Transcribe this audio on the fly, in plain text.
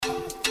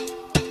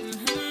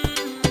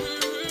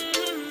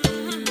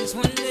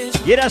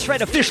Yeah, that's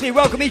right. Officially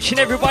welcome each and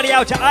everybody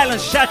out to Island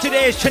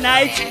Saturdays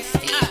tonight.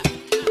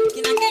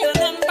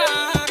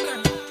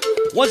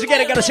 Once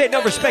again, I gotta say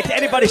no respect to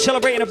anybody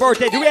celebrating a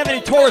birthday. Do we have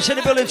any tourists in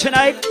the building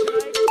tonight?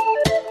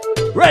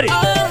 Ready?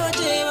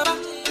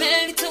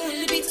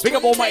 Big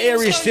up all my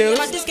Aries still.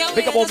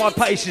 Big up all my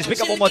Pisces.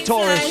 Big up all my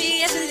Taurus.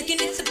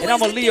 And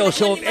I'm a Leo,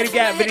 so if any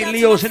got any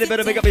Leos in the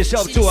building, big up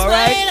yourself too,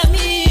 alright?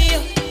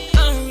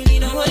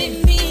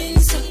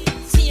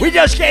 We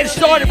just getting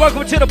started.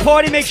 Welcome to the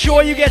party. Make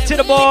sure you get to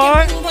the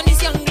bar.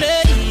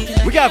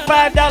 We got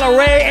 $5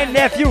 Ray and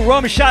Nephew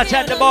rum shots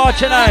at the bar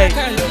tonight.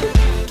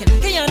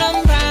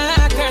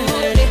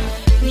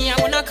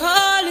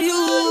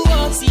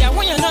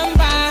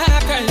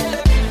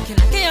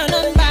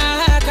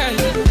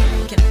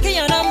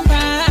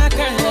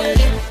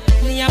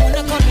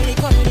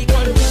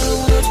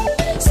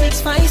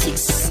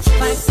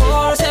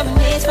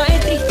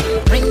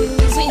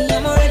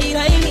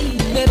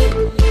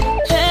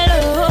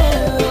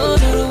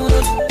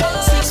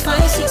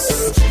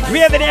 Do we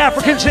have any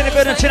Africans in the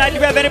building tonight? Do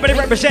we have anybody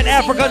represent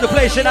Africa in the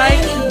place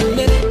tonight?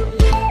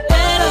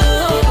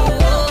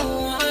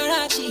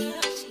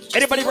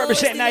 Anybody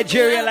represent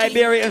Nigeria,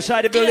 Liberia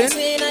inside the building?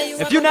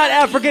 If you're not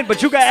African,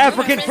 but you got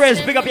African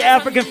friends, pick up your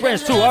African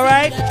friends too,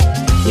 alright?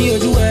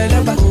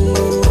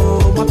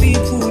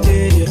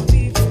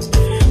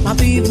 My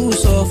people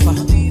suffer,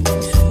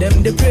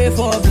 them they pray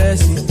for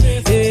blessing.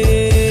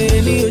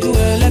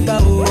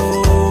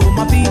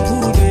 My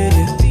people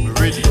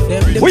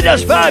we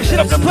just vibing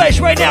up the place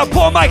right now.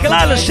 Paul Michael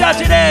Island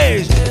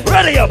Saturdays.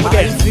 Ready up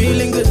again. I'm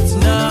feeling good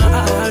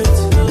tonight.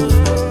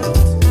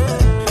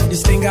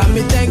 This thing got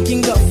me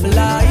thanking God for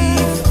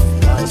life.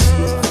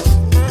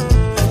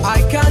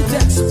 I can't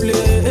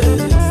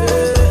explain.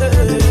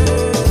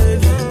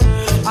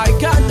 I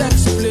can't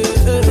explain.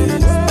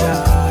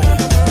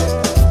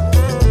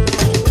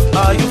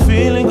 Are you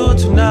feeling good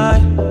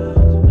tonight?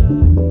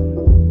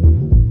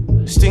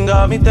 This thing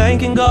got me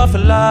thanking God for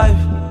life.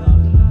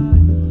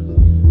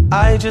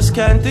 I just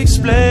can't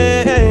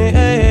explain.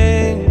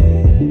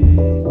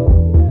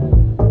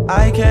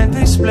 I can't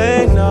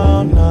explain,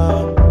 no.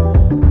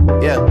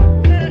 Yeah,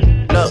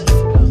 look,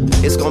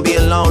 it's gonna be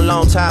a long,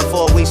 long time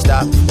before we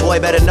stop. Boy, they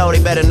better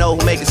know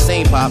who make the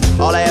scene pop.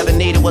 All I ever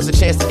needed was a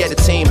chance to get the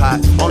team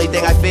hot. Only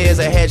thing I fear is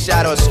a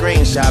headshot or a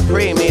screenshot.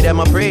 Pre-me, them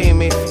a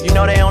pre-me. You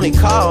know they only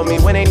call me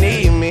when they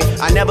need me.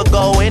 I never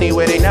go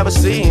anywhere, they never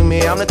see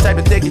me. I'm the type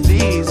to take it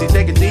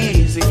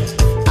easy.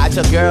 I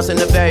took girls in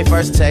the very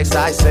first text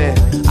I sent.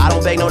 I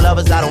don't beg no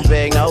lovers, I don't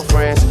beg no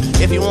friends.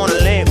 If you wanna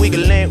link, we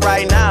can link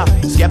right now.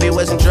 Skeppy,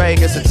 Wiz, and Drake,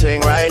 it's a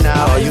thing right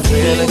now. Are you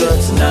feeling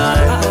good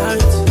tonight?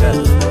 Yeah.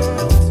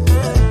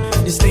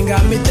 This thing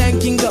got me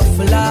thanking God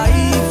for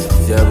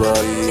life. Yeah, boy.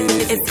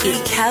 It's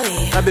E.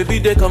 Kelly. My baby,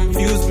 they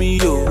confuse me,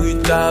 yo,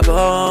 with that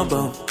bomb.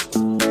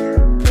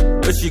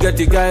 But she got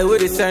the guy where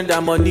they send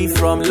that money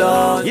from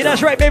London. Yeah,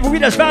 that's right, baby. We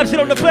just vibing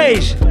on the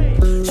place.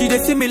 She they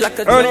see me like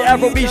a early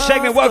Afrobeats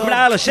segment. Welcome to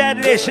Island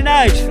Saturdays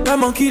tonight. My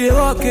monkey they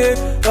walk it,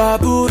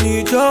 baboon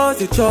he just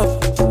the chop.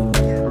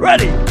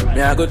 Ready?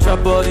 Me I go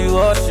chop all the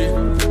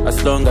washing,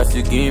 as long as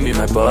you give me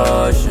my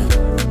passion.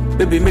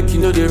 Baby make you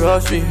know they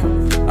rush me.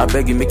 I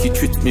beg you make you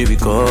treat me with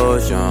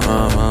caution.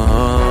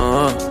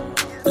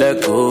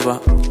 Leg over,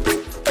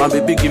 my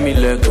baby give me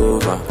leg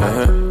over.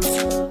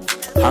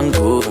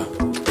 Hangover,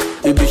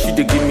 baby she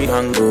dey give me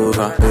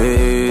hangover.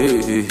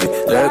 Hey,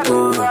 leg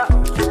over.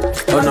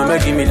 Oh no,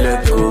 make give me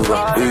let go,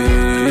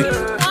 hey,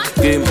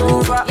 game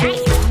over.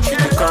 She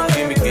can't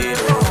give me game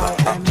over.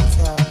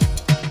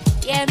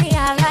 Yeah, me I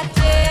like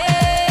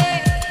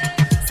it.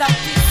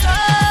 Something so.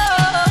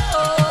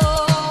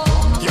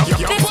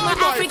 This my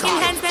African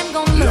hands, them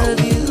gon' love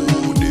you.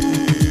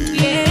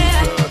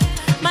 Yeah,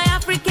 my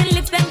African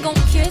lips, them gon'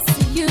 kiss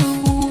you.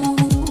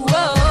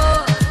 Whoa,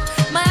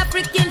 my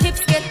African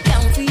hips get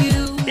down for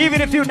you. Even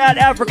if you're not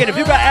African, if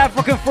you got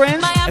African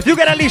friends, if you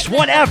got at least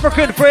one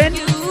African friend,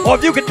 or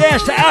if you can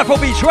dance to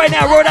Afrobeats right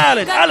now, Rhode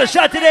Island, Island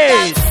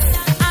Saturdays.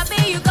 I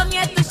mean, you come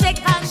here to shake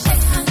hands.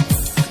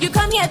 You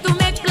come here to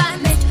make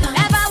plans.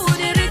 Never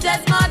would it reach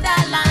a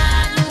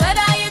motherland.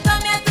 Whether you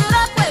come here to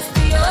rock West,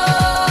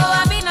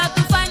 I mean, not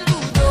to find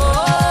good,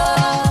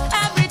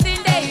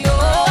 everything they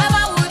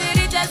never would it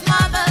reach a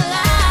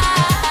motherland.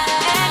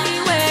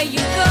 Anywhere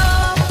you go,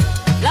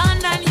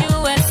 London,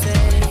 USA,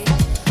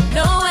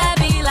 nowhere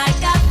be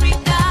like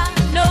Africa,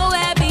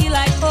 nowhere be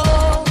like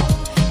home.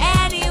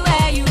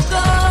 Anywhere you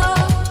go,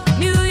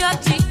 New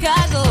York,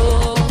 Chicago,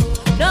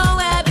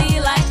 nowhere be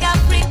like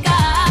Africa,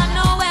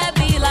 nowhere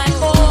be like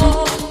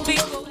home.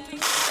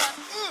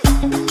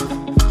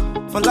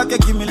 For like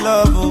give me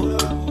love, oh.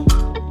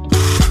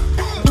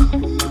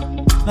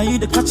 Now you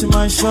the catch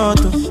my shot,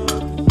 oh.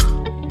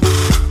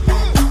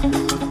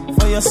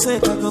 For your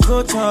sake, I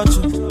go charge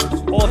you.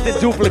 Often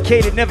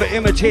duplicated, never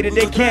imitated.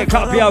 They can't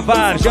copy our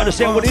vibes. You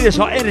understand what it is?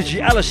 Our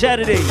energy, Island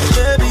Saturdays.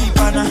 Baby,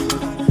 pana,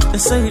 they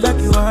say you like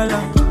you all,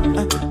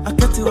 I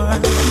get you all.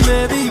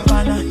 Baby,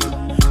 pana,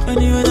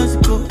 anywhere that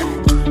you go,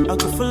 I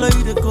can follow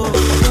you to go.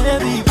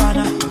 Baby,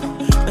 pana,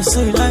 they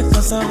say you like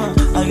cassava,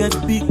 I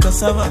get big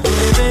cassava.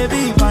 Hey,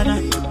 baby,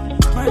 pana,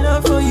 my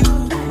love for you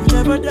will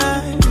never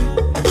die,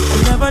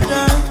 will never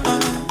die.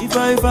 If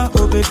I ever,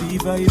 oh baby,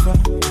 if I ever,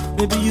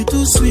 baby you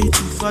too sweet,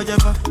 if I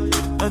ever,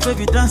 my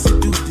baby dance it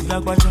to the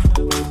lagwaja,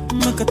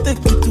 make a take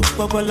you to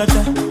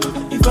Babalada.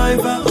 If I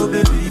ever, oh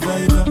baby, if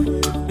I ever,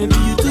 baby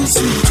you too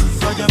sweet,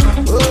 if I ever,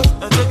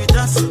 my baby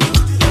dance it to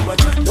the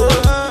lagwaja.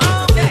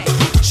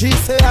 She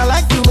say I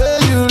like the way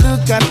you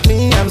look at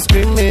me, I'm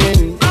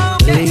screaming,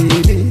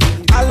 baby.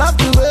 I love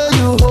the way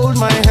you hold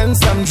my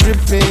hands, I'm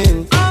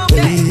dripping,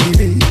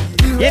 baby.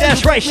 Yeah,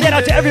 that's right. Shout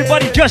out to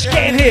everybody just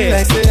getting here.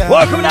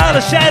 Welcome to all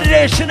the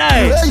Saturdays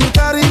tonight. You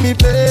carry me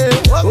play.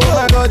 Oh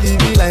my God, you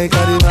be like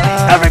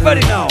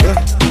everybody know.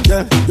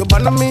 Yeah, you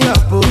burn me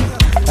up.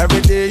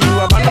 Every day you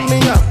are burning me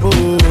up.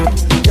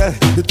 Yeah,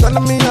 you turn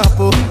me up.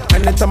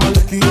 Anytime I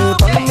look you,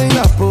 turn me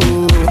up.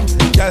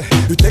 Yeah,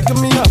 you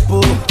taking me up.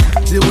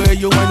 The way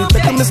you want, you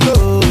taking me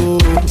slow.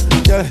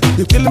 Yeah,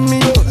 you killing me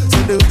up.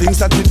 See the things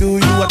that you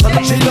do, you are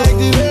turning me up. Like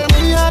the way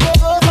me and the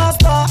go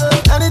faster.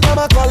 Anytime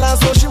I call her,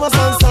 so she must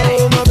answer.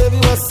 Oh my baby,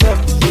 what's up?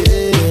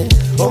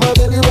 Yeah. Oh my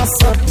baby,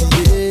 what's up?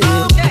 Yeah.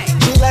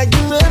 She like the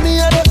way me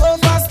and the go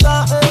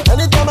faster.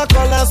 Anytime I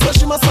call her, so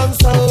she must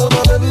answer. Oh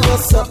my baby,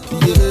 what's up?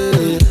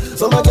 Yeah.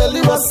 So my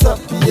girlie, what's up?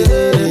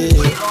 Yeah.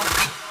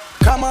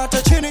 Come out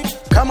to chinny,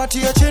 come out to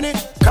your chinny,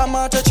 come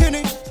out to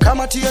chinny,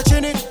 come out to your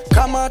chinny,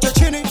 come out to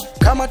chinny,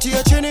 come out to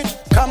your chinny,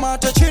 come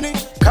out to chinny,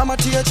 come out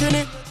to your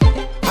chinny.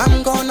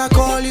 I'm gonna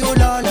call you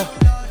Lola.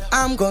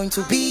 I'm going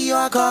to be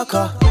your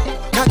kaka.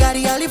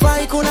 Kagari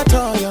alivai kuna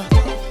toyo.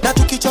 Na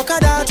tukichoka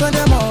da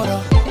twende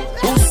moro.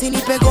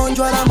 Usinipe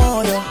gonjwa la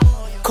moyo.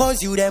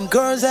 Cause you them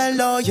girls are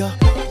loyal.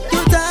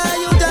 You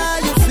die,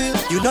 you feel.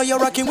 You know you're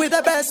rocking with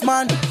the best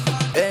man.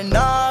 And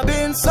I've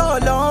been so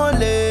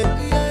lonely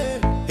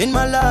in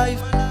my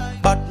life,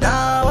 but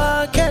now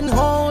I can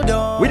hold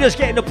on. We just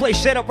getting the place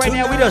set up right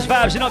now. We just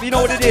vibing up. You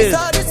know what it is.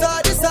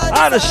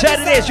 On the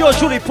Saturdays, yours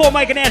truly, Paul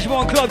Mike and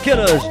Ashmore and Club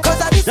Killers.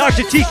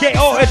 Dr.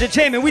 TKO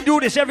Entertainment. We do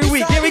this every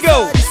week. Here we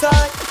go.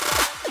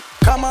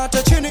 Come out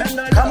to chinny,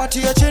 come out to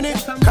your chinny,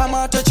 come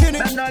out to chinny,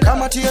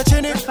 come out to your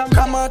chinny,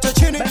 come out to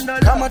chinny,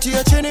 come out to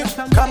your chinny,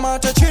 come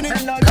out to chinny,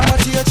 come out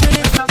to your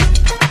chinny.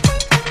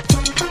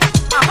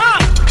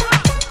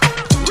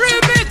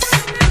 Remix,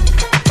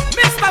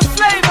 Mr.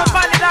 Flavor,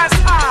 Vanilla's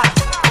Hard,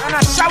 and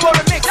a shower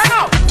remix.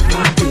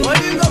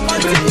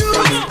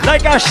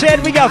 Like I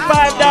said, we got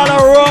 $5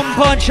 rum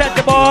punch at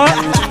the bar.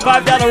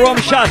 $5 rum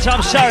shots.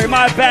 I'm sorry,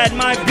 my bad,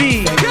 my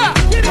B.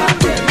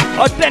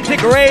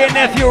 Authentic Ray and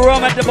Nephew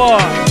rum at the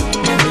bar.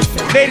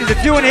 Ladies,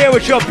 if you're in here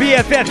with your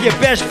BFF, your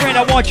best friend,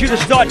 I want you to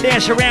start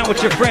dancing around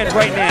with your friend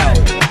right now.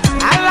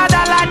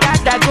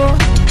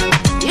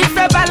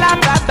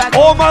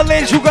 All my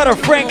ladies who got a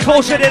friend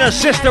closer than a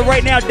sister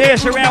right now,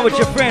 dance around with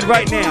your friend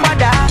right now.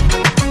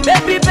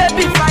 Baby,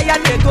 fire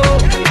they go.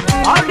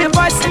 All the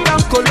boys sit down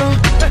colo,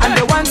 and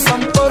they want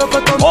some toro.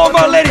 All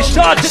my ladies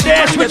start to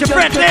dance with your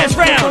friend, dance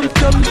round.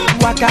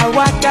 Waka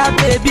waka,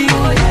 baby.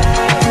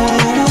 Ooh,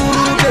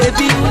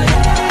 baby.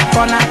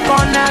 Corner,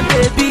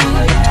 baby.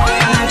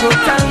 And I go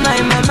tell my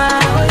mama,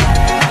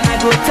 and I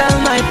go tell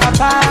my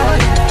papa,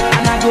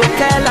 and I go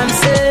tell and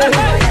say,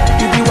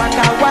 you be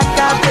waka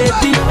waka,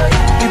 baby.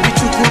 You be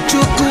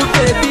chuku,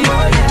 baby.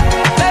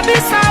 Baby,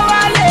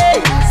 sawale,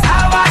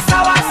 sawa,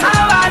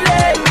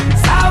 sawale,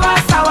 sawa,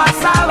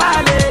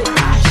 sawale.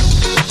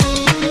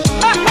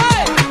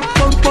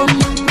 Pom pom,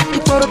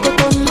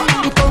 iporokotom,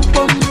 ipom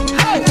pom,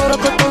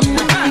 iporokotom,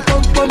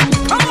 ipom pom,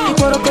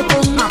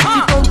 iporokotom,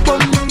 ipom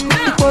pom,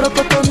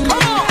 iporokotom.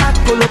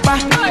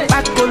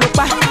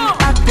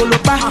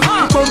 Akolopa,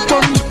 pom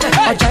pom,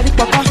 ajari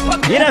papa.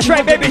 Yeah, that's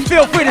right, baby.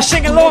 Feel free to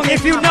sing along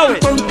if you know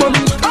it. Pom pom,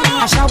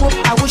 ashawo,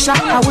 awusha,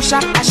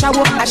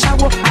 ashawo,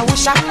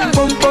 awusha,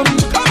 pom pom.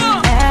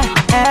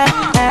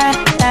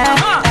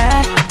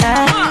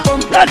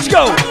 Let's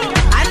go.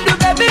 And the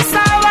baby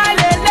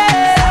sawalele,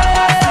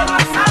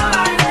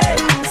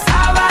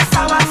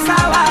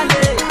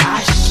 sawale.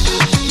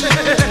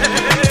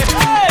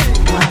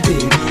 My baby,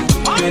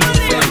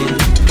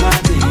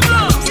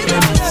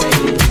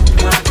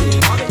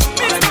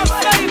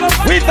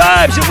 We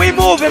vibes and we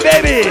moving,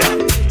 baby.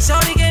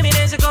 Shorty gave me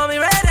then she call me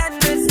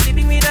red-handed,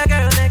 sleeping with a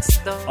girl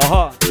next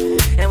door.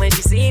 And when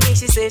she see me,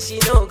 she says she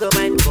no go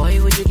mind. Boy,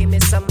 would you give me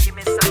some more?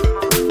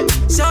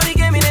 Shorty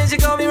gave me then she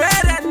call me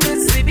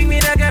red-handed, sleeping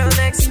with a girl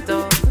next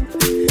door.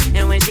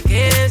 And when she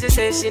came, she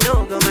says she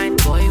no go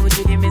mind. Boy, would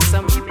you give me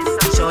some?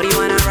 Shorty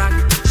wanna rock,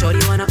 shorty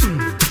wanna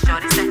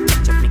Shorty said,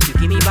 ketchup make you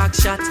give me back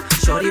shot.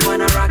 Shorty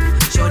wanna rock,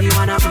 shorty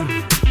wanna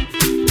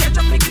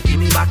ketchup make you give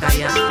me back a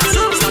yeah.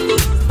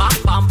 Bam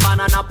bam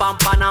banana bam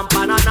banana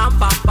banana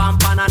bam bam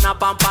banana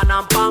bam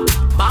banana bam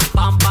bam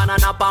bam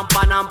banana bam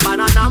banana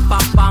banana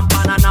bam bam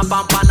banana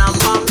bam banana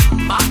bam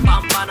bam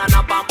bam banana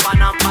bam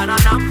banana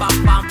banana bam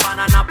bam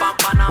banana bam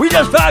banana. We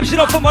just vibes it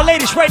up for my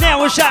ladies right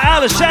now. It's our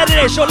Alice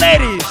Saturday, so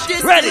ladies,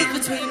 ready?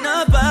 Between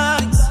our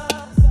bodies,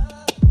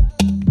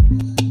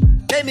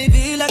 make me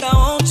feel like I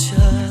want you.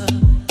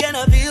 Can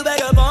I feel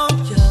like I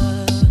want you?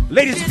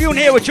 Ladies, if you're in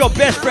here with your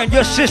best friend,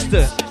 your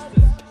sister,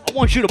 I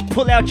want you to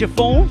pull out your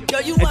phone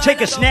and take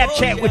a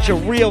Snapchat with your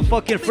real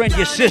fucking friend,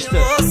 your sister.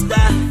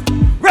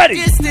 Ready?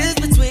 Distance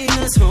between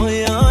us, oh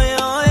yeah, oh yeah,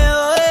 oh yeah,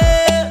 oh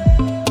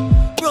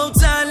yeah. Roll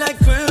tight like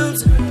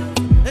crimson.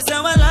 That's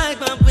how I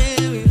like my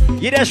baby.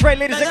 Yeah, that's right,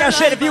 ladies. Like I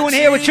said, if you in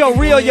here with your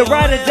real, your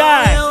ride or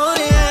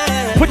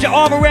die, put your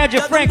arm around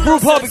your friend,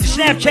 group hug, and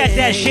Snapchat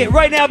that shit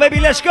right now, baby.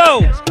 Let's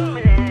go.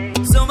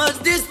 So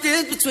much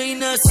distance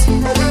between us.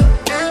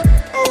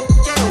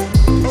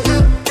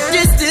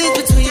 Distance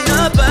between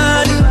our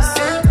bodies.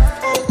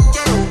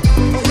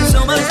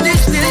 So much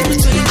distance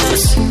between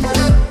us.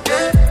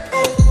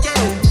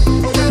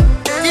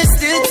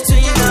 Distance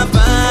between our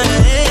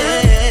bodies.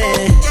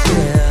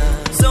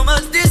 So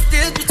much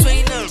distance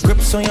between us.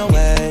 Grips on your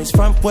ways,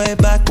 front way,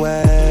 back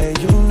way.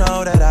 You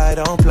know that I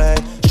don't play.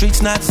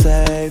 Streets not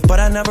safe, but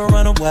I never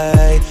run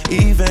away,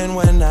 even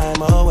when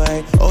I'm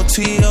away.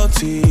 OT,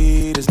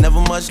 OT, there's never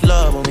much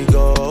love when we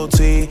go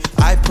OT.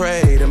 I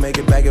pray to make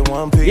it back in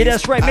one piece. Yeah,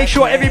 that's right. Make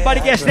sure everybody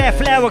gets that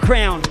flower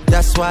crown.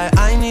 That's why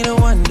I need a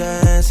one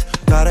dance.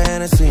 Got a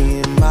Hennessy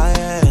in my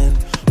hand.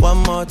 One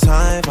more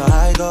time before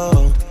I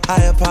go.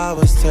 Higher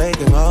powers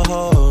taking a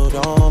hold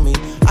on me.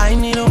 I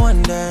need a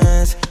one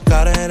dance.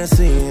 Got a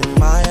Hennessy in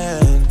my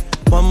hand.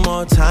 One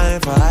more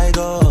time before I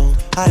go.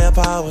 Higher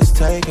powers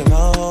taking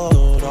a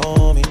hold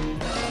on me.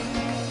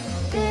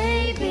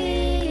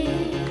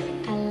 Baby,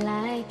 I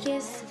like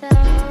it so.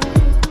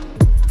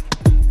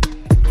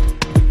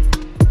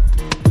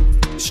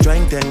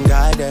 Strength and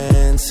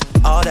guidance,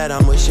 all that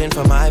I'm wishing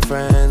for my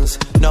friends.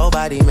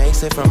 Nobody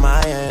makes it from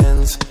my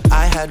ends.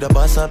 I had to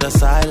bust up the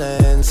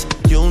silence.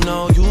 You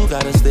know you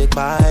gotta stick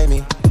by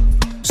me.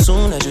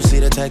 Soon as you see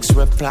the text,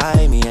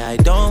 reply me. I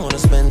don't wanna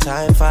spend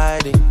time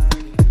fighting.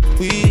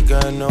 We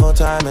got no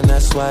time, and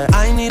that's why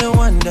I need a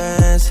one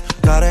dance.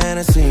 Got a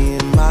Hennessy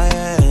in my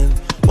hand.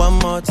 One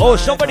more time. Oh,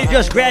 somebody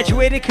just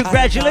graduated.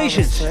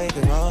 Congratulations.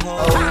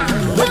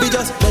 Baby,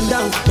 just bend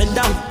down,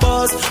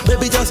 pause.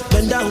 Baby, just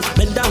bend down,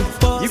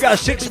 pause. You got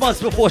 6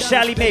 months before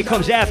Sally Mae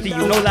comes after you,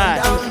 no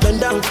lie.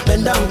 Bend down,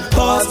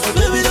 pause.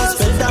 Baby, just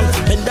bend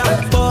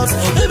down, pause.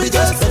 Baby,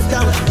 just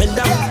bend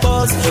down,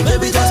 pause.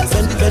 Baby, just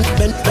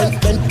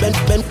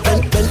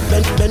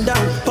bend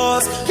down,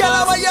 pause. Girl,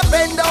 how you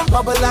bend down,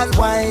 bubble and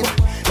wine?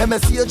 Let me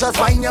see you just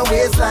wind your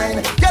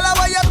waistline. Girl,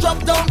 how you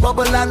drop down,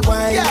 bubble and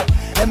wine? Yeah.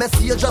 Let me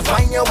see you just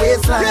wind your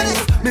waistline.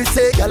 Me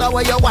say, girl, how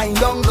you wind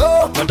down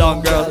low? Come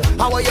down, girl.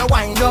 How you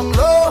wind down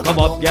low? Come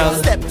up, girl.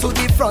 Step to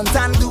the front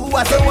and do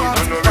what you want.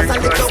 Just a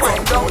little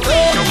wind down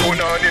low.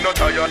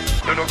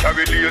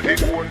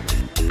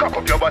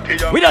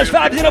 We just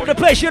vibing up the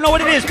place, you know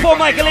what it is. Paul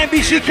Michael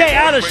MBCK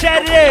out of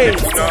Saturday.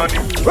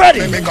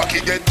 Ready?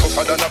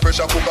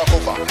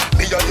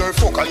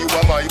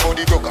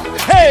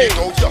 Hey!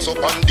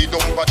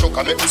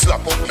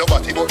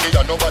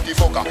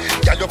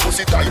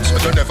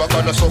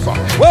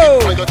 Whoa!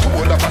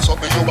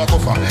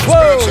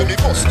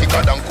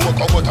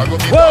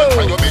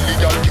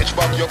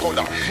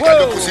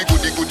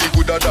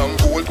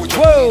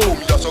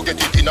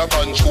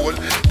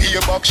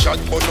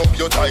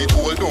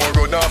 Don't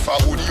run off a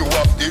wood, you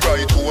have the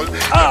right hole.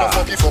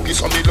 Fucky,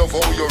 so me love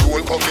how you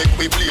roll. Come make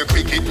me play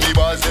cricket, me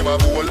balls them a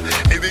bowl.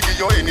 Me will give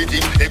you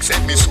anything,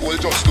 except me soul.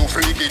 Just do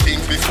freaky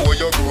things before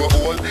you grow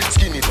old.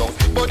 Skin it out,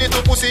 body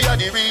to pussy are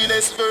the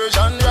realest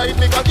version. Right,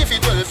 make a give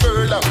it 12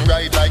 furlong.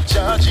 Right like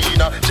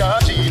Georgina.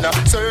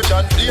 Search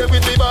and play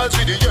with me balls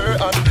with your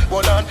hand.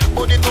 Hold on,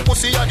 body to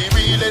pussy are the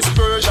realest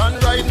version.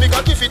 Right, make a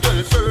give it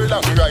 12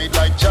 furlong. Right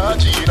like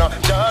Georgina.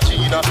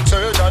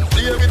 Search and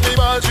play with me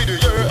balls with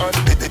your hand.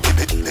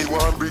 They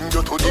want bring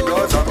you to the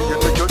Gaza. You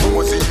take your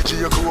nose,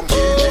 CG, Chrome,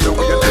 TG, the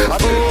wheel. I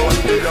feel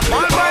one day the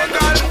man, my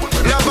God.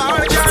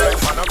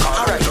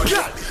 Alright,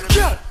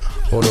 girl.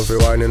 Hold up your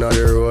wine inna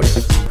the road.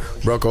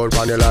 Broke out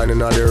on the line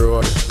inna the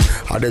road.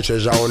 Had the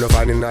treasure on the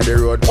find inna the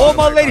road. All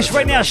my ladies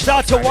right now,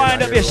 start to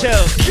wind up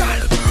yourselves.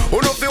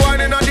 Hold up your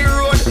wine inna the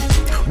road.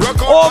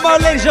 All my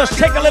ladies, just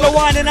take a little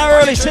wine in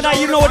our early tonight.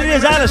 You know what it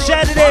is, out of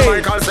Saturday.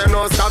 Michael say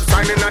no stop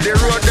signing at the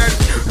road then.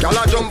 Y'all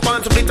a jump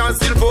on split and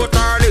still vote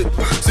early.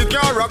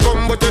 Secure a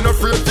come but you no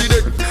afraid to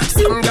it.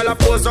 Some y'all a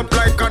pose up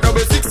like a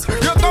 6.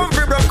 You come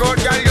free broke out,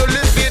 y'all you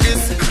live for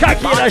this.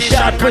 Cocky in a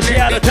shot, pussy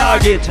out of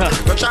target.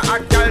 Touch a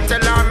hot girl,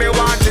 tell her me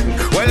want it.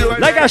 Well,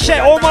 like I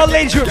said, all my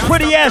ladies with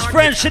pretty ass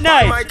friends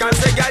tonight. Michael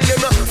say girl you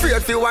no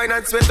afraid to wine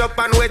and sweat up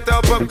and wet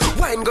up.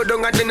 Wine go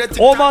down and then it.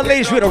 All my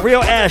ladies with a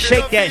real ass,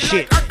 shake that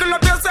shit.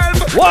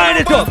 Wind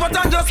it up,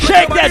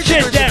 shake that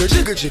shit down.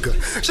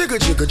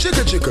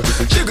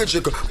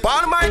 Chicka.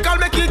 Paul Michael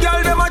make you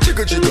girl them a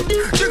chicka.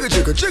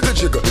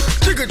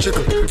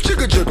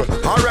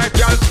 Alright,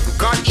 girl,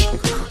 catch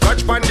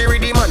pan the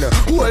rhythm man.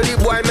 Hold the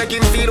boy make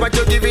him feel what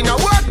you're giving. Now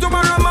work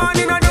tomorrow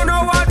morning I don't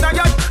know what I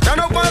got. Now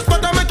no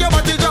passport I make your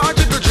body go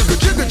chicka.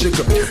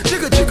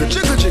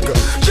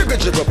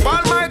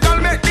 Paul Michael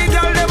make the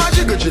girl them a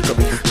chicka.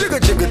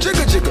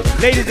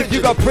 Ladies, if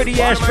you got pretty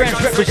ass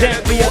friends,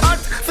 represent me.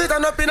 Fit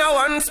up in a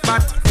one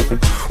spot.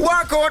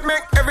 Walk out,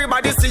 make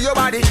everybody see your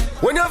body.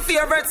 When your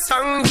favorite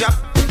song drop,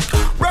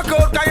 Rock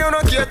out, cause you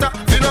no cater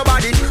to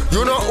nobody.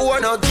 You no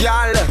own no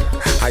girl,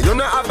 and you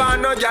no have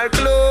no girl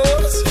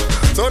clothes.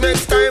 So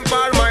next time,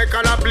 Paul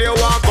Michael a play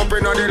walk up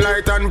in the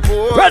light and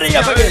pose. Ready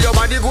up again. Your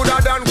body gooder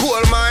than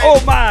coal mine.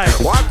 Oh my.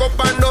 Walk up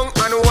and down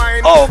and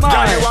wine. Oh my.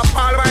 Girl, you a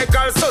Paul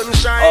Michael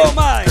sunshine. Oh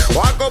my.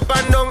 Walk up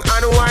and down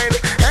and wine.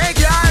 Hey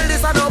girl,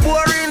 this a no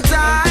boring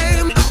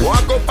time.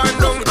 Walk up and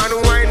down and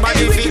wine.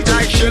 Body fit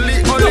like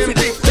Shelly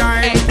Olympic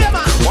time.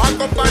 Walk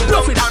up and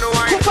down and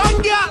wine. Come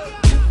on, girl.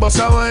 Bust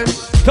a wine.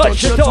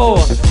 Touch your toe.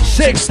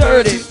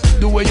 6:30.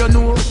 The way you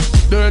know.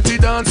 Dirty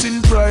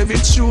dancing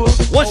private show.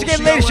 Once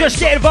again, ladies, just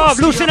get involved.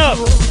 Loosen up.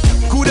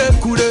 Kude,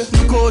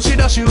 look how she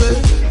dash you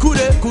away.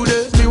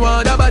 Kude, me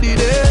want a body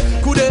there.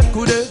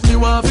 Kude, me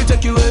want to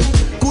take you away.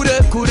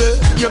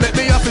 Kude, you make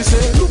me happy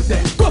say. Look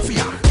then, go for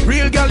ya.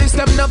 Real girl is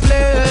them not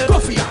play. Go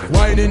for ya.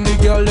 Whining the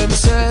girl them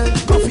say.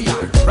 Go for ya.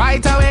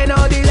 Right away,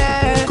 no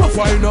delay. Go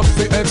wind up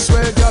the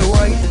X-way, girl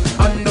wine.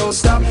 And don't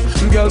stop,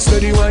 girl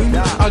steady wine.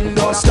 And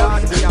don't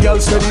stop, girl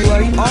steady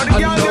wine. And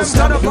don't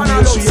stop, the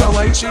way she a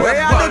wine, she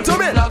a to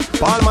me.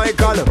 Paul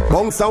Michael,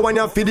 bounce when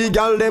you feed the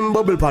girl them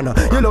bubble panna.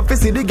 You love to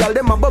see the girl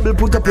them a bubble,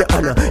 put up your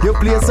honor. You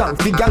play song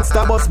fi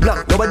gangsta boss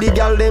blank. Nobody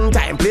girl them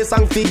time, play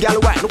song fi girl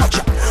white. Watch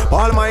out,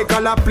 Paul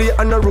Michael a play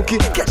and a rookie.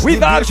 We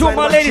vibes with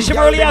my ladies from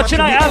early out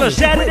tonight, on a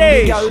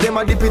Saturday. Girl them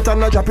a dip it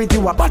and a drop it,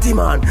 you a party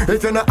man.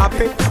 If you not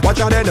happy,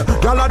 watch out then.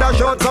 Girl a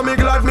dash out, so me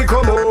glad me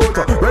come out.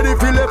 Ready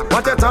Philip,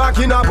 what you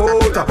talking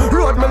about?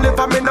 Road me live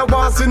and me no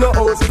want see no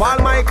house. Paul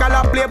Michael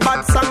a play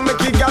bad song, make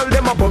the girl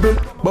them a bubble.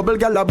 Bubble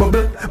girl a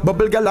bubble,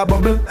 bubble girl a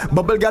bubble.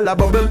 Bubble gal a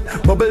bubble,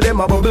 bubble them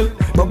a bubble,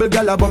 bubble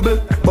gal a bubble,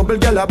 bubble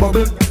gal a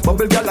bubble,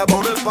 bubble gal a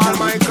bubble. Paul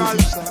Michael,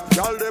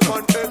 gal them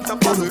on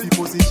the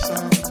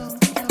position.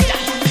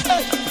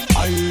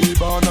 I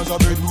born as a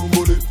bedroom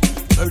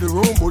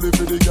bully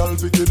for the gal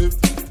bikini.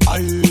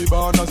 I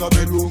born as a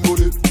bedroom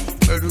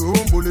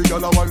bully,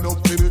 gal a wind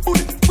up in it.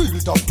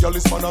 Built up gal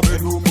is man a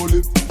bedroom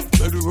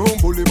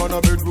bully man a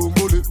bedroom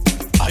bully.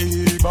 I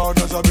born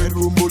as a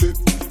bedroom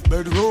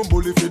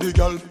bully for the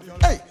gal.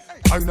 Hey.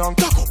 Wine and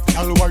cock up,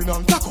 y'all wine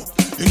and cock up.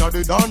 Inna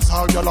the dance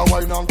hall, y'all a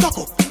wine and cock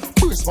up.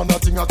 Brace man a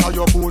thing at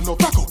your bone no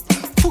crack up.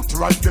 Foot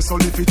right there so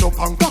lift it up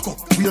and cock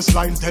up.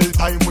 Waistline tell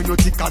time when you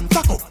tick and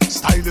tack up.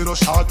 Style it a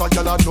short and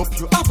y'all a up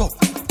you have up.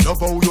 Love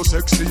how you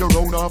sexy, you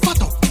round and fat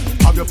up.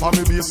 Have your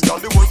family base,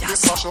 y'all the one they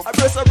smash up. I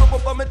press a rub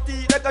up on my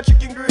teeth like a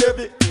chicken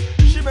gravy.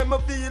 She make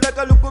me feel like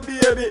a little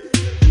baby.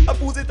 I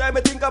pussy time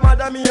I think I'm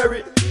Madam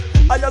Mary.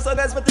 I just so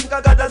nice me think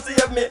I gotta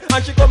save me.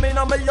 And she come in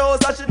on my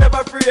house and she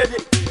never afraid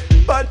it.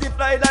 Panty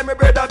fly like my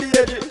brother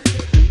baby.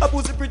 A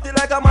pussy pretty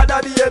like a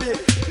mother baby.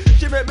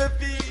 She make me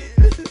feel.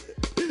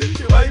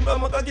 She wipe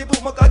on my cocky,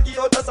 put my cocky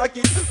out the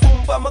socket.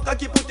 Pump on my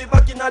cocky, put it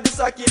back in the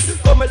socket.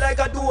 Come like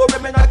a duo,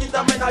 when me knock it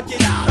and me knock it.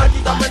 Knock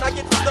it and me knock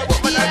it, put up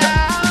my knock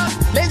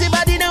it. Lazy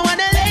body no want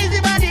a lazy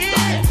body.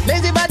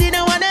 Lazy body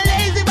no want a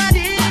lazy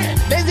body.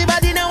 Lazy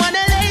body no want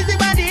a lazy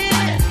body.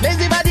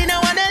 Lazy body no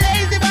want a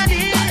lazy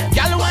body.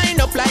 Y'all wind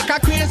up like a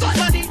crazy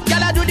body.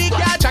 Y'all do the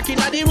car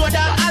tracking on the road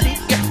and alley.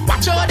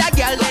 Watch out that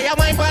girl, they a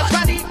wine first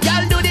body.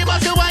 Girl do the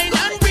bust the wine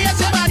and brace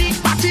your body.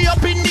 Party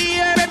up in the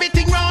air,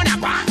 everything round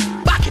and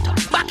back it up.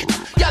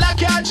 Y'all a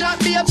can't shot,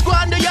 babes, go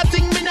and do your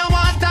thing. Me no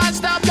want to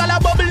stop. Y'all a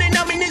bubbling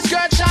a mini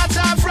skirt, shots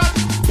are front.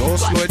 Don't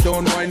slow it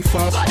down, wine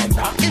fast.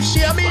 If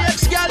she a me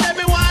ex girl, let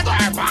me want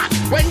her back.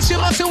 When she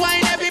must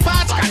wine, every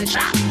part's can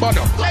shot. But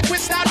no, like we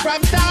start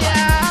from top.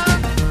 Yeah.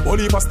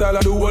 Holy style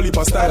I do, holy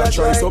style I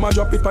try. Some a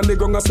drop it on the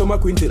ground and some a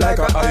quint it like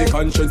a high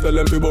conscience. Tell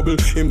them to bubble,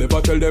 him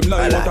never tell them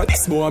lie. But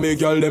this more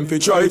make y'all them fi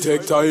try.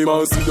 Take time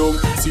and sit down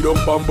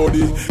pan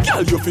body.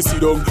 Girl you fi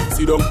sit down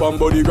pan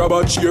body. Grab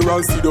a chair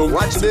and sit down.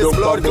 Watch this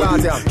blood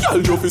glass, yeah.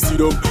 Girl you fi sit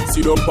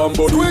down pan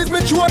body. Squeeze me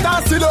throat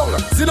and sit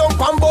down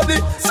pan body.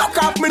 Suck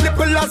off me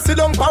nipple and sit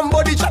down pan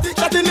body.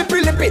 Chatty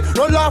lippy.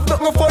 No laugh,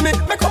 nothing funny.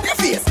 Make up your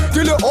face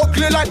till you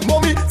ugly like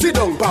mommy. Sit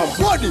down pan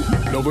body.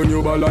 Love when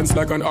you balance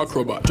like an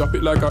acrobat. Drop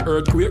it like an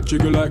earthquake.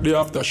 Jiggle like the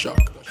aftershock.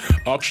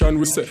 Action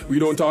we say, we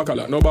don't talk a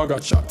lot, no bag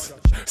of chat.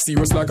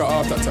 Serious like a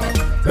heart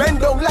attack. Bend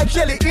down like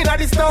Shelly in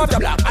the starter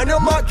block. And your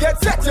market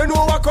set, you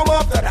know what come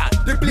after that.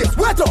 The place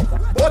wet up,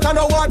 water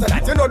no water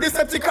that. You know this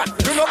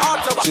Decepticon, you know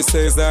after that. She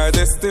says our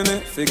destiny,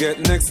 forget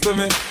next to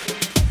me.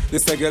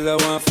 This a girl I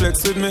want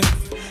flex with me.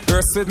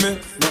 Burst with me,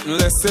 nothing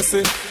less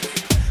sissy.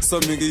 So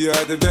me give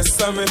her the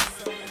best of me.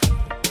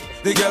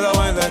 The girl I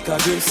want like a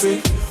gypsy.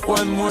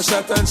 One more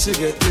shot and she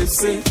get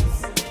tipsy.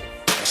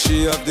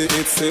 She have the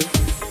itsy,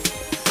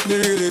 the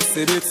real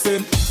itsy.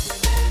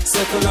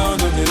 Circle down on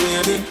the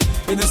lady.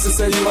 You know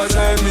say you a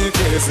drive me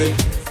crazy.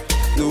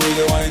 The way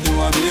you whine you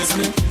amaze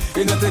me.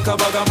 You know take a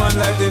bag of man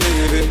like the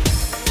Navy.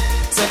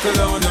 Circle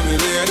down on me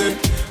lady.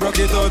 Rock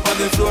it out on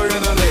the floor you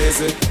no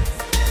lazy.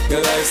 Your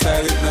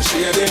lifestyle is not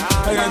shady.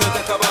 I you know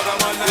take a bag of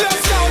man like the Navy.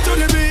 Let's go to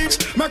the beach.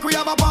 Make we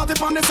have a party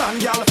on the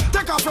sand, girl.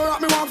 Take off your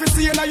rock, me want to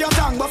see you in your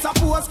tongue. But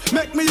suppose,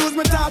 make me use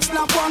my touch,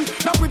 snap one.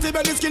 That pretty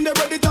belly skin, they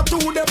ready to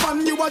the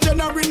pan. You a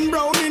generating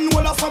brown in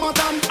all of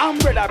summertime.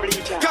 Umbrella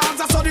bleacher. Cause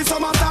I saw the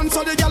summertime,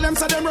 so the girl them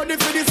say them ready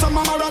for the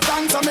summer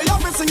marathon. So me have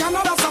to sing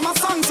another summer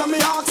song, so me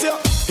ask you,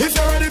 if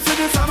you're ready for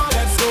the summer,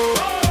 let's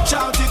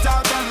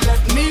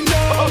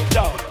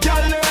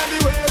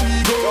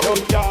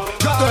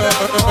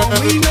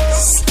we know.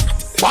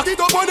 Back it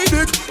up on the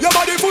dick, your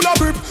body full of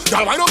grip.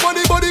 Girl, wind up on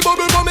the body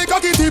bubble for me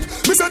cocky tip.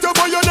 Me set you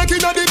for your neck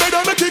inna the bed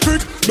and make it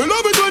quick. Me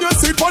love it when you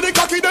sit for the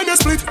cocky then you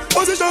split.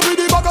 Position with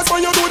the back as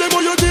when you do them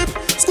on your dip.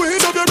 Squeeze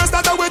up your breast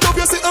that I wait up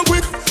you sit and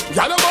quick.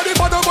 Girl, your body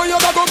fat up on your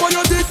back up on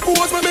your dick.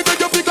 Pose when me make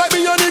you feel like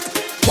me and Nick.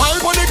 Wind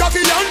on the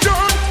cocky and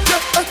jerk.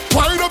 Yeah,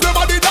 wind up your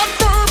body that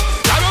firm.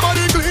 Girl, your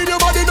body clean, your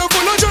body no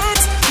full of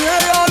germs.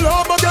 Yeah, I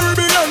love my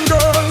Caribbean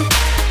girl.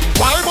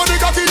 Wind on the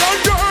cocky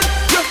and jerk.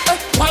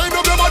 Yeah, wind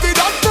up your body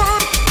that firm.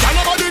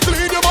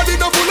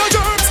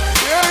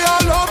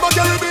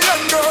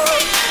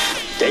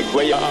 Take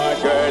away your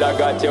heart, girl, I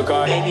got your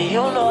card. Baby, you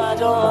know I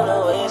don't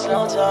wanna waste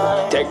no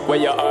time. Take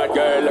away your heart,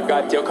 girl, I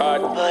got your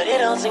card. But it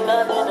don't take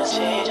nothing to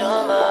change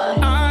your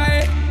mind.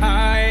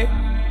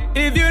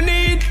 If you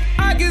need,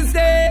 I can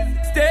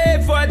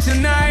stay for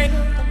tonight.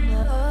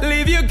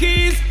 Leave your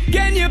keys,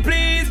 can you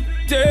please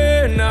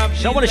turn up?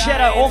 So I want to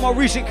shout out all my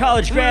recent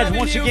college grads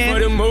once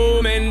again.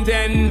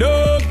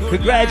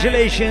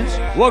 Congratulations.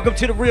 Welcome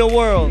to the real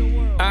world.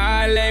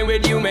 I lay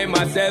with you, make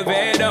myself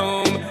at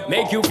home.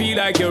 Make you feel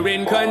like you're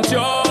in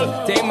control.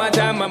 Take my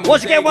time.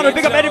 Once again, I want to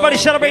pick up anybody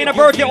celebrating a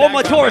birthday. All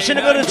my tourists in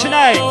the building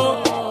tonight.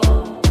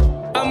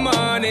 I'm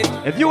on it.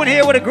 If you in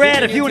here with a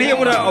grad, if you in here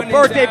with a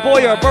birthday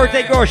boy or a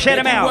birthday girl, shout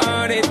him out.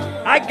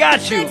 I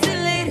got you.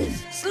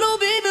 Slow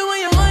baby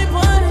when your mind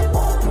on it.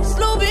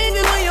 Slow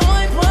baby when your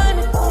mind on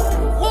it.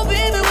 Whoa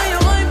baby when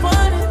your mind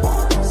on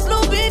it.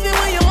 Slow baby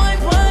when your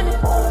mind on it.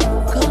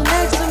 Come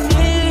next to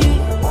me.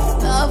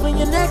 Love when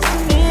you're next to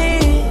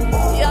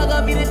me. Y'all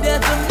gonna be the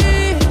death of me.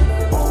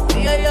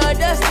 Yeah, your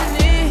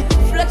destiny.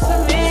 Flex for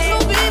me. Slow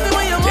baby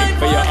when your mind on it. Take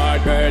for your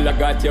heart, girl, I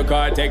got your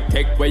card.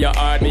 Take where your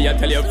heart, me I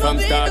tell you from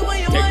start.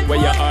 Take where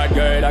your heart,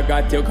 girl, I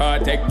got your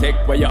card.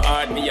 Take where your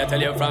heart, me I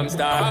tell you from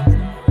start.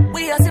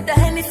 We all sip the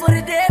Henny for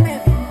the day,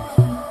 baby.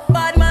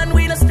 Bad man,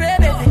 we no stray,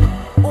 baby.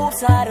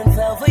 Oops, I done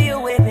fell for your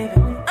way, baby.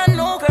 I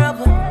know, girl,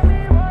 but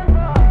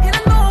you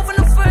don't know from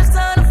the first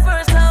time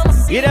I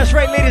see. Yeah, that's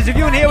right, ladies. If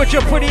you're in here with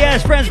your pretty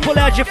ass friends, pull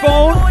out your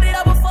phone,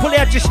 pull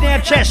out your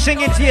Snapchat,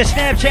 sing into your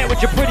Snapchat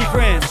with your pretty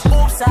friends.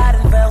 Oops, I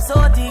done fell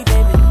so deep,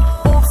 baby.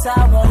 Oops,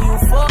 I want you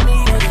for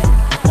me,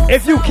 baby.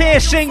 If you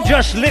can't sing,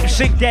 just lip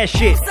sync that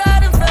shit.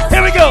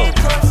 Here we go.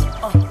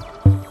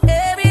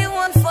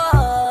 Everyone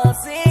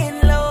falls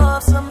in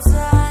love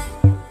sometime.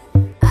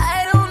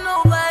 I don't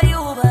know about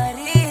you, but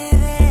it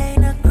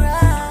ain't a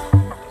crime.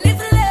 If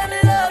you let me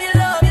love you,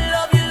 love you,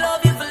 love you,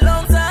 love you for a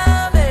long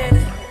time,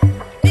 baby.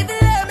 If you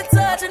let me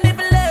touch and if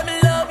you let me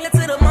love you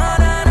to the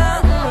morning.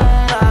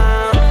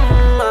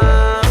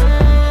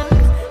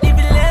 If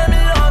you let me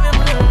love you,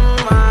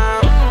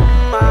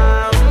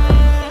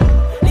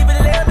 if you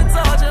let me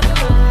touch you.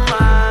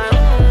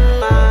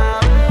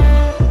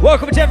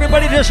 Welcome to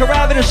everybody that's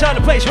arriving inside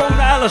the place, Rolling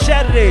Island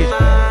Saturdays.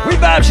 We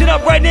vibes it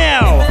up right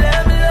now.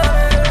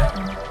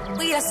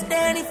 We are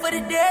standing for the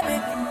day,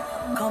 baby.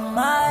 Come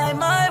my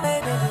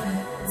baby.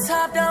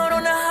 Top down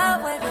on the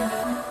highway, baby.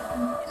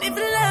 And if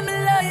you let me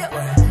love you,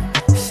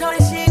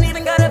 shorty, she ain't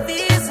even got a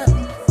visa.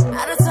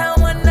 Out of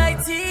town one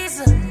night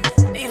teaser.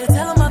 Need to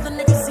tell them other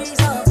niggas see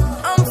her.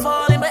 I'm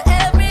falling, but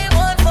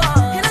everyone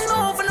falls. And I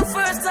know from the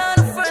first time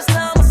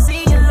I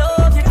see your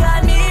love, you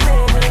got me,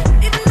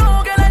 baby. Even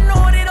though, girl, I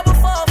know that I will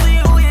fall for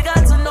you, you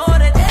got to know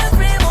that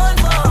everyone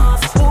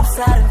falls. Oops,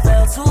 I done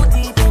fell too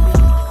deep, baby.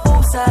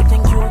 Oops, I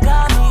think you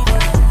got me,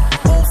 baby.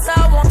 Oops, I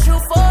want you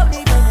for me,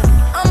 baby.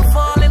 I'm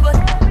falling, but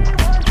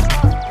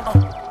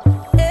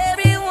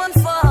everyone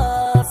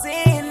falls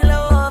in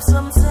love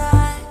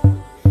sometime.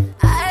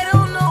 I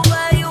don't know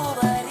why you,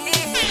 but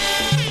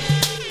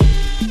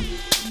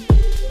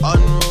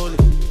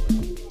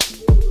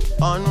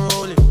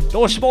Unruly.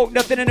 Don't smoke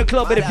nothing in the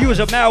club, but if you was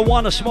a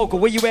marijuana smoker,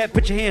 where you at?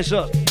 Put your hands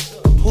up.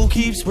 Who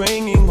keeps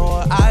bringing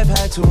more? I've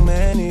had too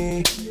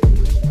many.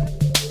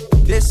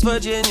 This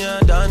Virginia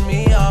done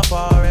me off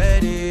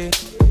already.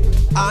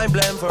 I'm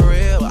blamed for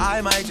real. I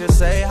might just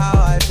say how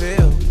I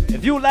feel.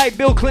 If you like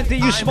Bill Clinton,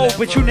 you smoke,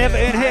 but you never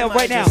inhale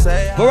right now.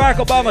 Barack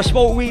Obama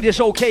smoked weed, it's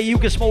okay. You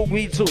can smoke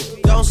weed too.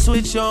 Don't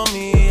switch on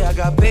me, I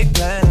got big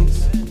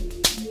plans.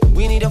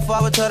 We need to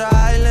forward to the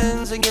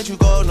islands and get you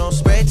gold, no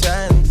spray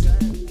tans.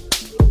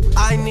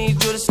 I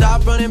need you to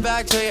stop running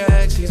back to your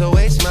ex, he's a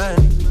waste man.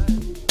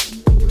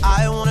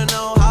 I wanna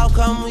know how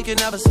come we can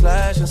never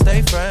slash and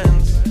stay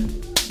friends.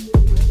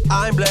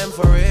 I'm blamed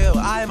for real,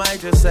 I might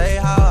just say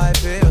how I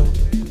feel.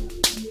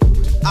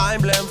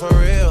 I'm blamed for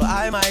real,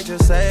 I might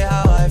just say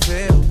how I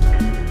feel.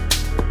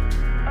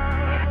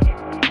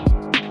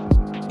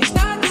 it's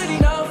not good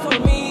enough for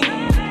me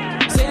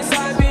since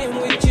I've been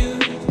with you.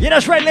 Yeah,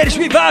 that's right, ladies.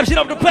 We vibes it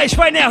up the place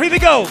right now. Here we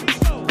go.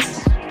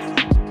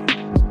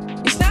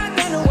 It's not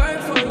gonna work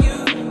for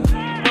you.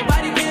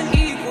 Nobody can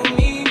equal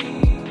me.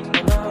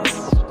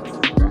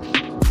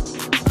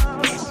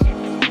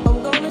 I'm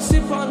gonna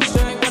sip on the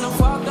strength when I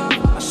fuck up.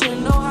 I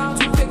should know how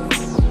to pick.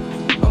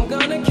 I'm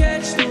gonna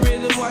catch the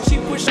rhythm while she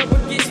push up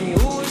against me.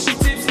 Ooh, is she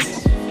tipsy?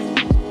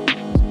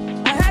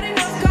 I had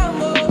enough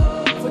combo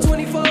for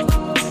 24.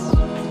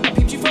 I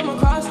peeped you from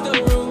across the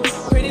room.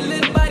 Pretty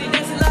little body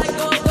dancing like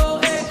go-go,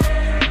 hey.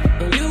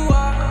 And you are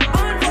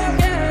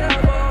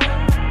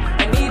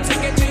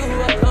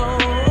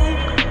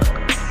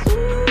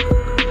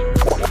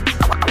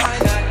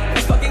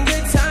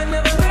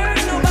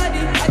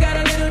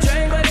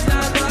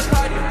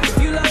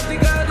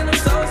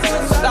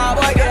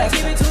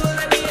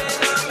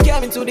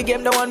the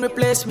game, the one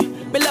replace me.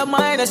 Me love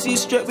my Hennessy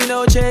straight, me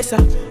no chaser.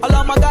 All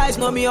of my guys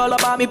know me all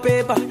about me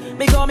paper.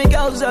 Me call me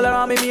girls all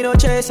around me, me no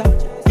chaser.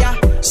 Yeah,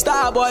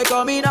 star boy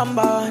call me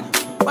number one.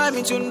 When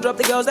me tune drop,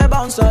 the girls they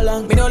bounce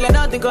along. Me don't let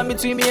nothing come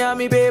between me and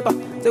me paper.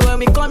 So when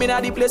me come in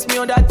at the place, me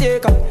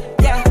undertaker.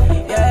 Yeah,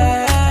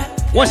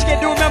 yeah. Once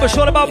again, do remember, it's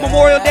all about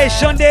Memorial Day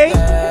Sunday.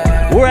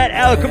 We're at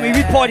Alchemy.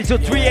 We party till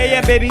 3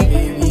 a.m., baby.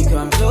 Baby,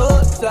 come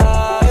closer.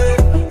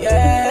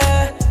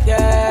 Yeah,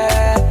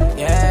 yeah, yeah,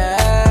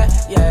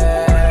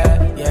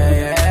 yeah,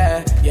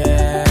 yeah,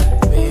 yeah.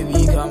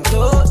 Baby, come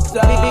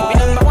closer. Me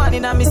number one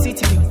in my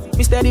city, yo.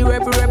 Me steady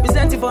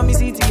representing for me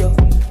city, yo.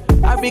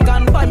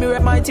 African boy, me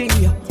rep my thing,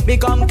 yo. Me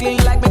come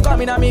clean like me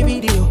coming on me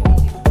video.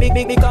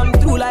 Me come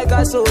through like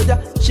a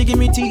soldier. She give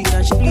me tea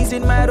and she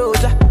pleasing my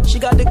rosa. She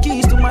got the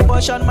keys to my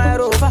Porsche and my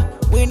Rover.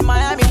 We in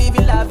Miami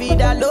living la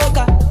vida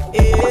loca.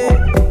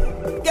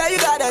 Yeah, yeah, you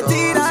got the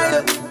teen, I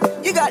know.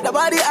 You got the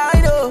body,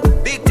 I know.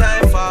 Big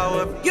time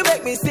forward. You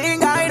make me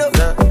sing, I know.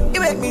 You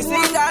make me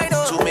sing, I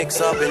know. To mix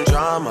up in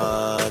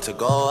drama, to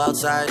go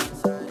outside.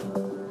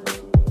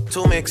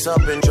 To mix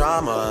up in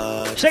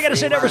drama. So I gotta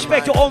say that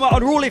respect to all my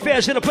unruly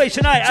fans in the place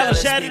tonight on a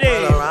Saturday.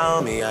 People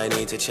around me, I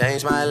need to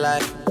change my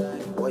life.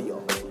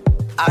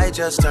 I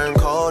just turn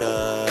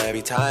colder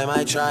every time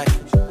I try.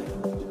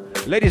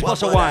 Ladies,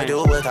 bust a wine. What would I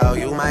do without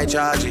you, my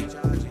Georgie?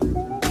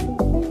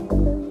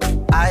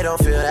 I don't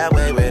feel that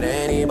way with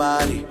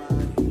anybody.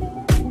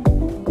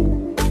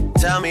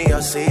 Tell me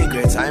your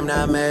secrets, I'm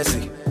not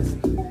messy.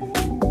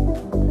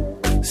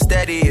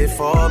 Steady it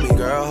for me,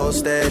 girl, hold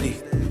steady.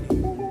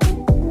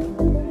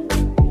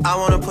 I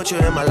wanna put you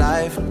in my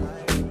life.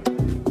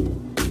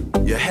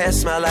 Your hair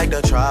smell like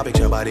the tropics,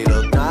 your body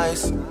look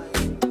nice.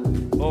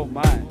 Oh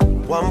my.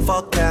 One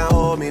fuck can't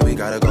hold me, we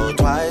gotta go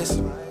twice.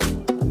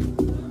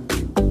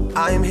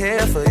 I'm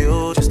here for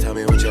you, just tell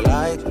me what you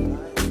like.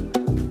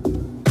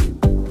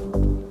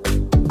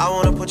 I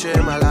wanna put you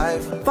in my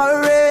life.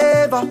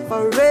 Forever,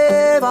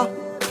 forever,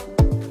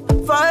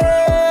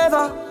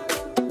 forever,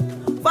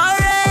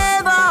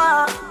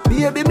 forever.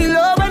 Baby, me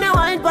love when you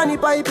wine pon the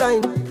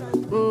pipeline.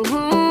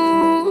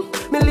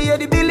 Me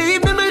lady,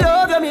 believe me, me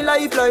love you, me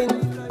lifeline.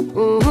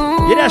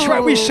 Yeah, that's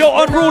right, we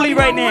so unruly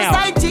right now.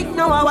 Side chick,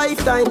 now a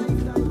wife time.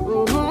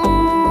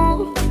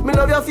 Me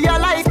love you for your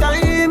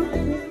lifetime.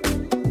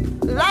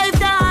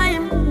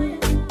 Lifetime.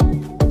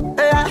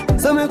 Yeah.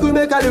 So me could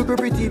make a look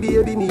pretty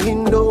baby. Me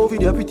in love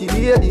with your pretty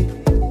lady.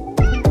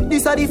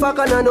 This a the fuck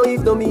and I know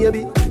if no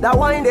maybe. That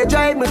wine they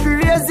drive me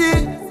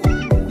crazy.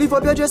 Lift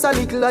up your dress a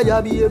little like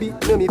your baby.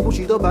 Let me push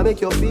it up and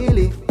make you feel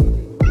it.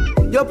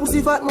 Your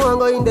pussy fat more and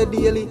go in the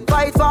daily.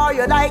 Fight for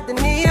you like the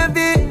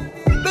Navy.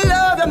 Me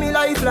love you, me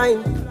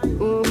lifeline.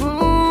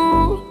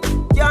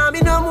 Can't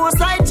be no more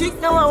side chick,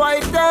 now a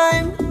wife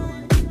time.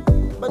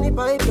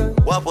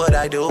 What would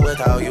I do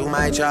without you,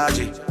 my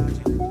Georgie?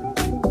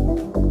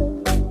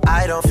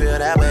 I don't feel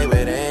that way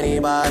with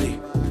anybody.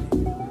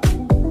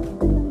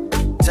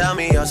 Tell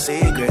me your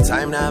secrets,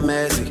 I'm not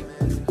messy.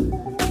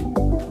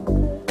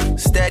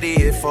 Steady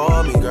it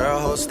for me, girl,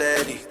 hold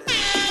steady.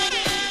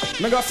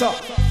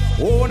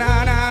 Oh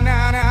na na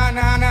na na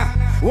na na.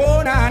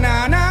 Oh na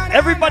na na.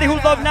 Everybody who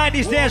love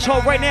 90s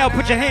dancehall right now,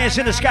 put your hands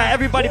in the sky.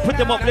 Everybody put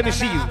them up, let me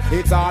see you.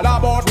 It's all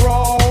about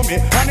Romy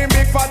and the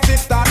big fat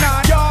sister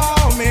now yo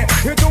me.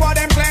 You two of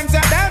them claims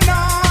that them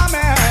know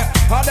me.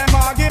 All them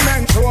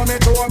arguments show me.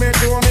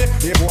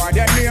 The boy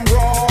them name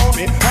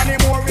Romy and the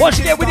more. Once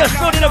again, we just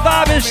building a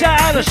vibe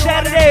inside on the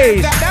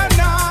Saturdays.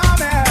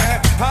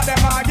 All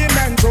them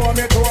arguments show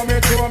me.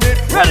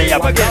 Ready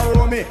up again.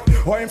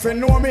 Oh, if you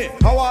know me,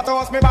 I want to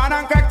host me ban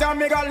and crack down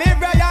me go live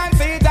where you and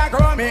see that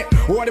grow me.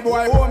 Oh, the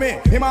boy owe me,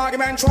 him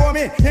argument show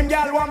me. Him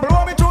girl want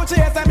blow me through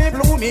chase and me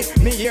blew me.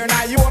 Me here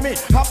now you owe me,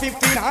 a 15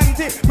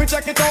 auntie. Me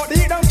check it out,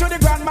 deep down to the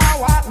grandma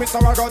what. Me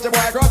sorrow got the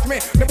boy got me,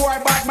 the boy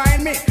bad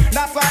mind me.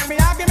 That's why me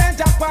argument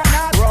just for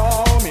not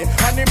row me.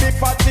 And the big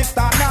fat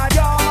sister now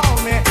yo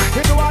me.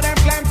 We do all them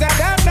claims that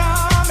them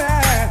know me.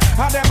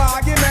 And them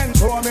argument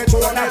show me.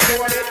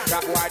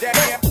 That's why they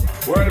here.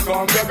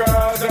 Welcome the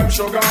girls, them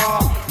sugar.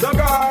 The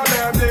girl,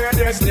 them need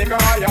this nigga,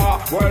 yeah.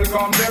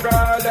 Welcome the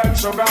girl, them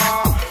sugar.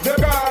 The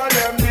girl,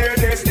 them need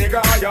this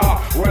nigga, yeah.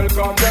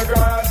 Welcome the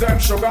girls, them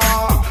sugar.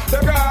 The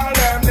girl,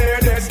 them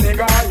need this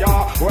nigga,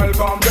 yeah.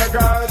 Welcome the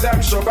girls,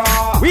 them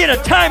sugar. We in a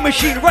time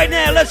machine right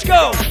now, let's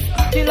go.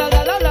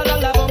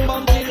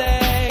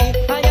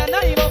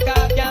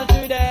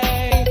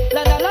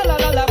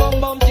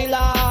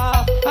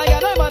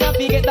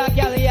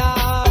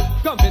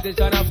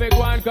 Competition a fake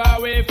one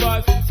car way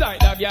first. Side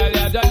the girl,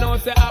 you don't know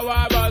say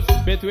our bus.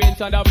 Between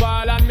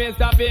Thunderball and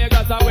Mr.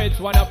 Vegas, I which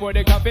one I put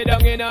the coffee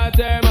down in her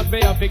term. Must be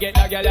a forget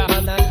the girl.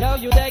 And I tell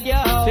you that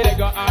girl. She they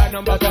got our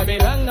number for me.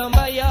 Wrong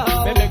number,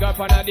 yo. Me big up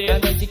on a day.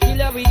 And then she kill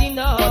her with the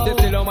know. But it's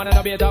still a man and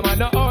a beta man.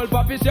 The old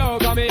puppy show.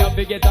 Come here, I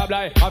forget a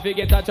blind. I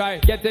forget a try.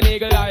 Get an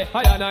eagle eye.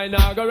 I and I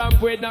now go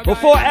ramp with no.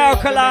 Before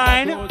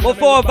Alkaline,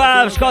 before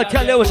Vibes,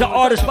 Cartel, there was an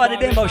artist by the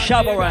name of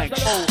Shabba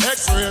Ranks.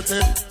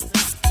 X-rated.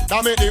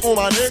 That make the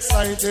woman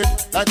excited.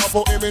 Like a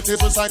poem it is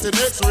recited,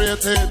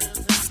 X-rated.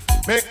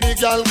 Make the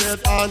girl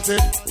get haunted.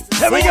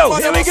 Here we go,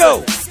 here we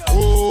go.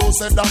 Who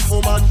said that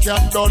woman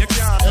can't done?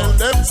 Tell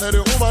them say the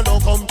woman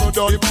don't come to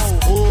done.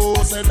 Who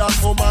said that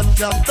woman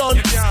can't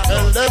done?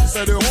 Tell them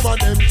say the woman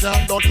them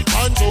can't done.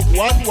 And took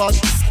one wash,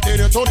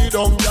 then you turn it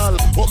down, gal.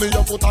 Put me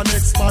your foot on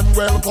next man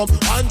welcome.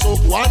 And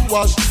took one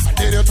wash,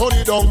 then you turn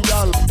it down,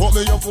 gal. Put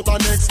me your foot on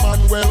next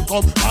man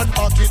welcome. And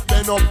back it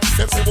then up.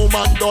 If the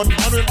woman done,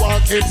 and we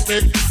want it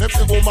stick. If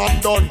the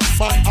woman done,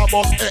 man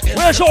above.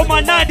 Where's all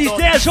my 90s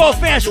dancehall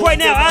fans right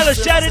now? Island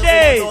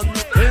Saturday.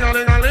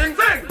 Ding-a-ling-a-ling,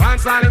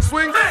 dance silent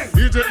swing.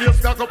 DJ ears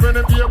stuck up in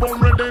the beer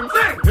bum redeem.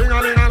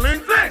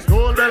 Ding-a-ling-a-ling,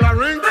 gold bell a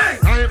ring.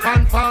 Knife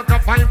and fork a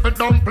fine for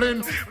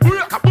dumpling.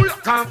 Booyaka,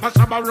 booyaka, for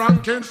Shabba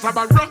ranking.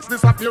 Shabba rocks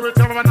disappear with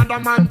another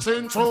man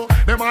change. So,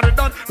 them are the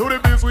done to the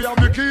biz, we have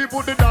the key.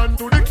 Put the down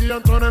to the key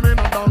and turn them in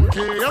a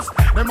donkey. Yes,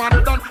 them are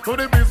the done to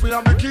the biz, we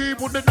have the key.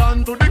 Put the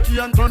down to the key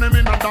and turn them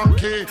in a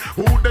donkey.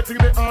 Who they think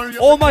they are?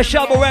 All my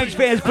Shabba Ranks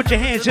fans, put your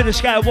hands in the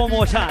sky one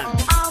more time.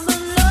 I'm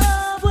in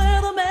love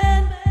with a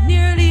man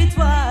nearly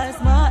twice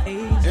my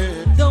age.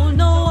 Don't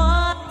know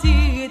what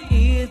it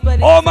is,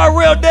 but all my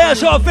real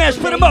dancehall fans,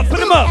 put them up, put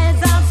them up.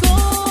 As I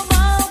go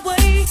my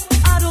way,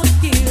 I don't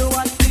care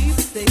what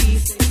people say.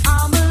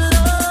 I'm in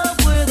love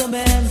with a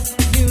man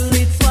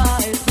nearly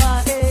twice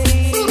my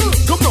age.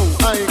 Come on,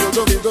 I ain't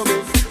gonna do me.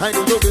 I ain't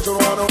gonna do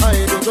I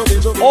ain't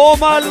gonna do all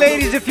my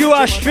ladies, if you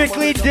are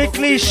strictly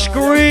dickly,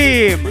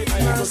 scream.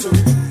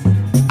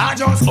 I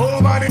just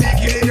over the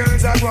bikini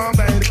girls that want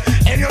bed.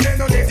 And you them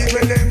don't get it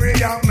when them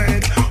bring out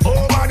men.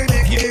 Over the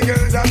bikini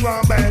girls that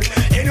want bed.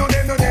 And you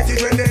them don't get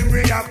it when them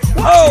bring out.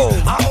 Oh!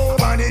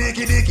 Over the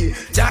dicky.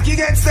 Jackie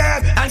gets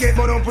stabbed and get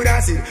put up with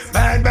acid.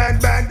 Bad,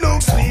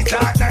 look sweet,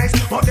 that nice.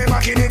 But them a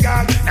kiddie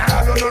girl.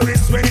 Now run no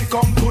risk when it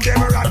come to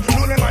them rock.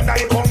 No them and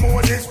die come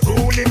Moses.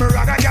 Rule them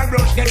rock. A girl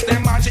brush gets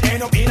them and she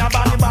end up in a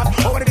body bath.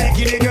 Over the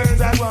bikini girls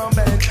that want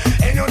bed.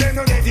 And you them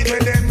don't get it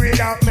when them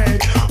bring out men.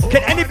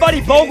 Can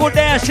anybody bogle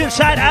dance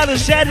inside Island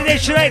Saturday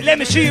tonight? Let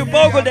me see you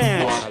bogle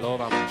dance.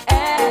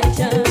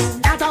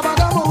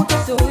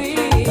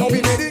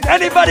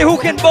 Anybody who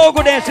can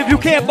bogle dance, if you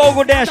can't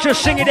bogle dance,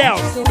 just sing it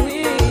out.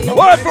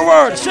 Word for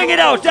word, sing it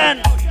out,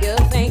 Dan. You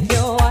think you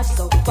are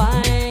so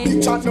fine.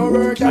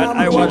 And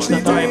I watch the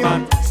time,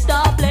 man.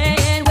 Stop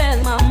playing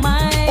with my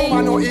mind. Oh,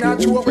 I know in a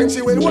joke when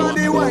she will want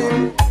the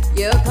wine.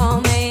 You call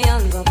me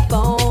on the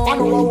phone. I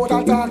know what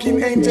I'm talking,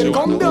 angel,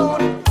 come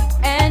down.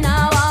 And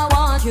now I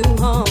want you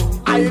home.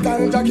 I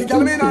tell Jackie,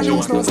 girl, me not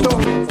use no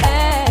stone.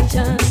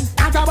 Action.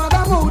 At a bag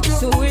of mood,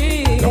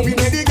 sweet. Now we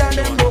made the girl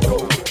them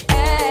loco.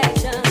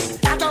 Action.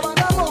 At a bag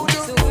of mood,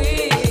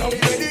 sweet. Now we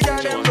made the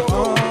girl them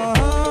loco.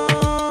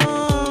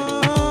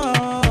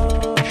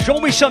 Show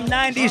me some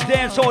 90s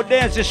dancehall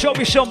dances. Show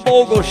me some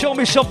bogle. Show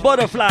me some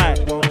butterfly.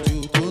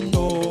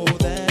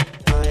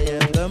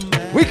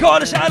 We call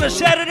this Island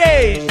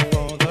Saturdays.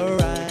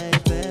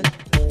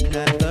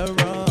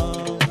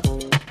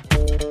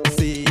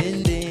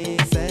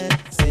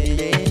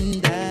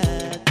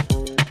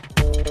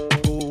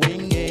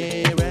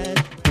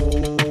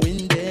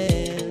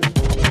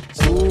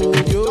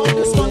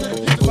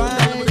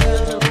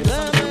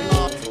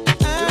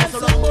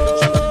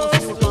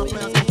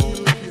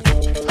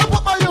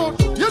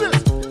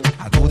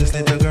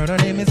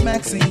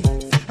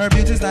 Her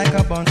beauty's like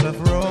a bunch of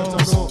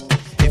roses.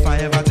 If I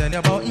ever tell you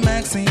about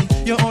Maxine,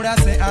 you would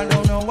say I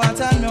don't know what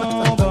I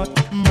know, but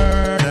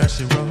murder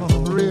she wrote.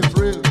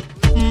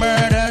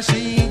 Murder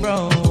she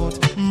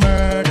wrote.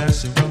 Murder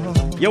she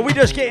wrote. Yo, we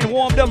just getting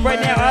warmed up right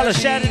now, Island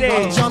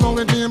Saturday.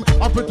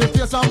 A pretty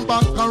face and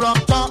bad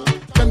character.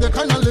 Them the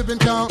kind of living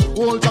can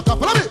hold chaka.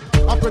 Follow me.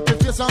 A pretty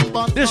face and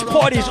bad. This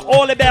party's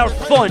all about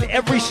fun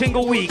every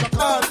single week.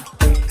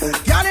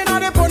 Girl inna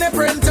the pony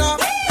printer,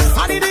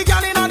 I need the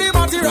girl inna the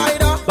body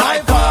rider. By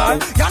far,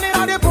 girl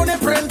inna the pony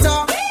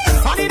printer,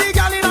 I need the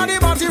girl inna the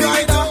body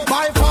rider.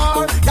 By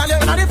far, girl you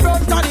inna the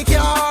front of the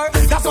car.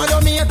 That's why you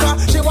meet her,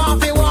 she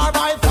want fi war.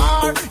 By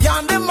far, you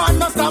and the man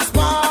no stop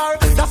spar.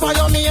 That's why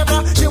you meet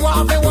her, she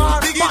want fi war.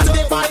 But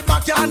the fight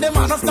back, you and the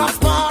man no stop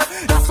spar.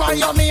 That's why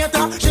you meet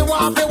her, she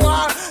want fi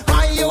war.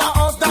 Why you a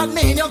us, that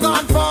mean you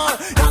gone far.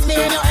 That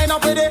mean you end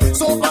up with the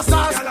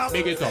superstars.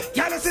 Big it up.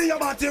 Can you see your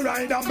body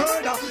ride and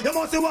murder? You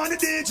must want the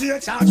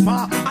DJ charge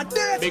for a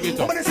date. Big it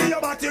up. When you see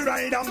your body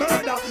ride and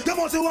murder, you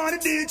must want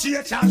the DJ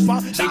charge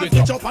for. Big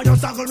it up on your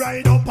saddle,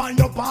 ride up on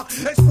your back,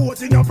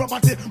 exposing your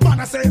property. Man,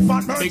 I say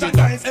fun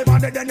merchandise. Ever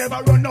they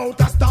never run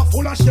out of stuff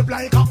full of shit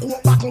like a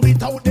coke battle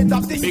without the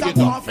top things that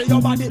go off in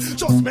your body.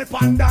 Just me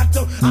pan that.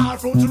 All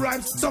fruit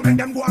rhymes, some of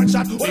them go and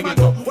shot. What am I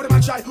do? What am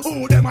I try?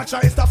 Who them I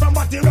try? Stuff from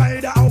body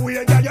rider and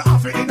way that you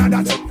have it in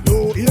that.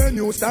 No, here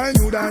new style,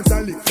 new dance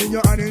and lick. In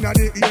your hand in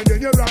the ear,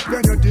 then you rock,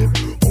 then you dip.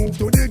 Move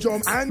to the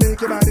drum and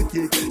make your body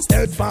kick.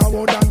 Step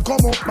forward and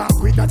come up back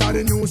with that are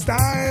the new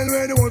style.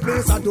 Where the whole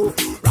place I do.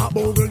 Rap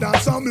bogle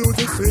dance, some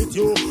music fit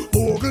you.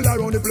 Bogle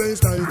around the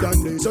place night and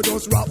day. So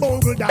just rap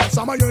bogle dance,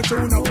 some of your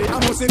tune up there.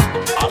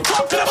 I'm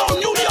talking about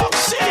New York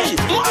City,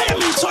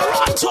 Miami,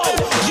 Toronto,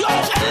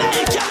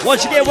 Jamaica.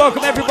 Once again,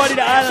 welcome everybody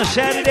to Island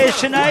Saturdays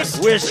tonight.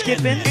 We're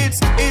skipping. It's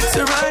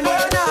a run, na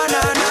na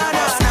na na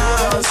na.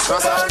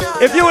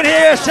 If you in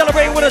here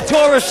celebrating with a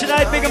tourist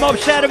tonight, big him up,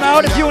 shout him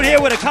out. If you in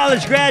here with a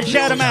college grad,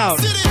 shout him out.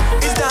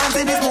 It's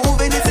dancing, it's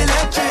moving, it's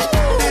electric.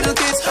 Little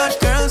kids, hot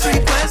girls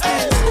request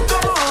this.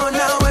 Come on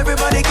now,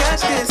 everybody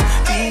catch this.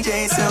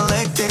 DJ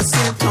select it,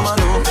 skip to my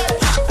loop.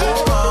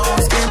 Oh,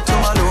 skip to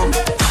my loop.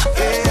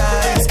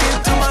 Yeah,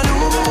 skip to my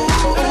loop.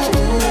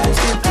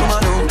 Skip to my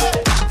loop.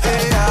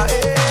 Yeah.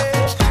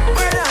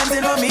 We're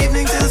dancing from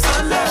evening till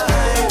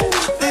sunlight.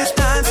 This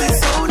dance is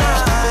so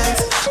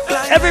nice.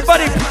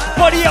 Everybody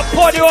party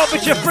up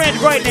with your friends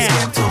right now.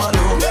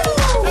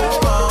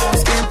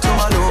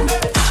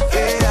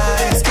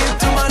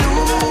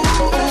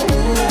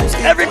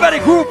 Everybody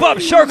group up,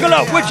 circle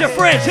up with your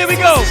friends. Here we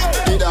go.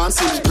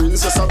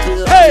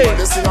 Hey.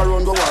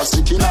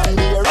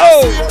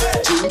 Oh.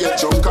 Get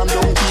drunk and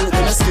don't care.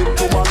 Then I skip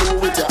to my low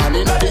with your hand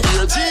in the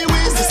ear. Gee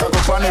whiz, this I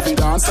go on every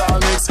dance all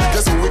mix.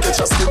 Guess who we get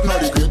just skip now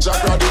the great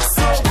Jack Rabbit.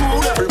 So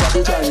cool,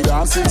 everybody trying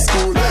dance in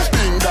school.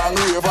 Ding dong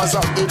ravers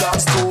at the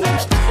dance too.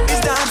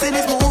 It's dancing,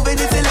 it's moving,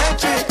 it's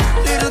electric.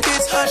 Little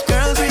kids, hot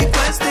girls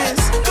request this.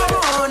 Come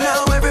on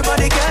now,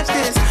 everybody catch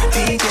this.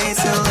 DJ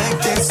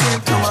select it,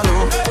 skip to my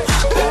loop.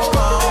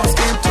 Oh,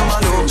 skip to my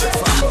loop.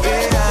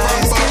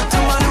 Yeah, skip to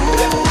my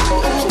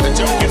loop. The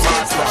junk is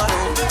faster.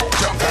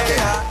 Junk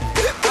again.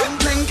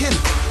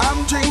 I'm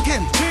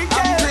drinking.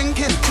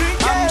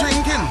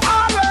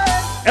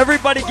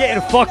 Everybody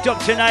getting fucked up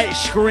tonight,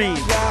 scream.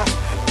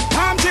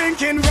 I'm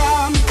drinking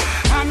rum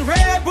and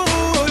Red Bull,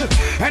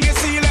 and you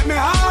see, let me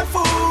heart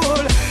full.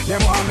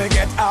 Them want me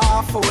get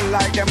awful,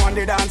 like them on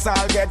the dance,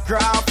 I'll get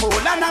grappled.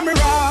 And I'm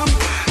rum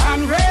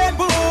and Red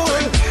Bull,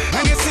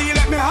 and you see,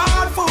 let me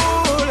heart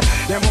full.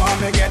 Them want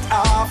me get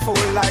awful,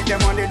 like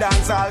them on the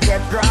dance, I'll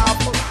get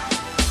grappled.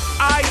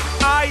 I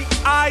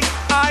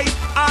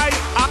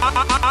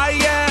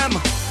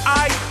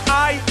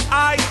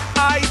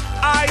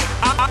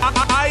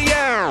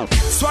am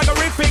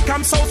swaggerific,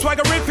 I'm so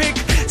swaggerific.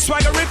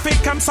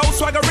 Swaggerific, I'm so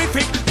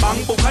swaggerific.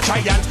 Bambuka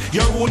giant,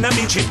 you're one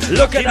midget.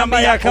 Looking at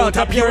my account,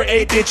 a pure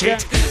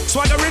 8-digit.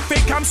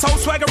 Swaggerific, I'm so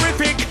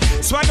swaggerific.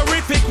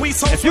 Swaggerific, we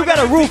so. If you got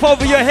a roof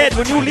over your head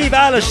when you leave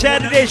Isla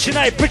Saturday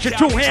tonight, put your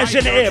two hands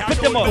in the air, put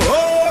them up.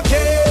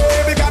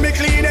 Okay, because me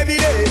clean every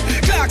day.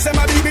 Clocks and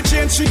my baby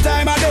change 3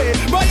 times a day.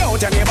 Buy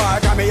out any bar,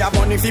 cause me have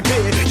money fi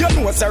pay. You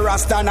know it's a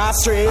Rasta not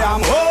stray,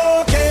 I'm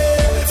okay.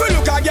 If you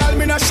look a girl,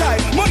 me not shy.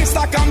 Money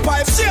stack and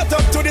pipe straight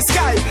up to the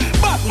sky.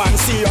 Batman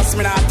see us,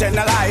 me not tell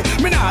a lie.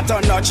 Me not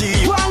turn no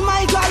G. Well,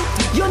 Michael,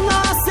 you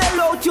not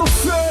sell out your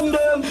friend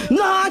them.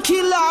 Not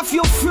kill off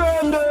your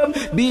friend them.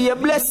 Be a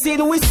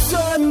blessing with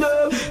son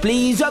them.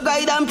 Please your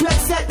guide and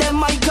protect them,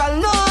 Michael.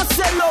 Not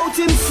sell out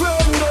in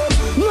friend them.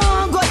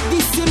 No got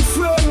this in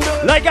friend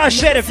them. Like I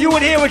said, if you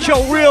in here with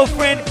your real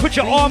friend, put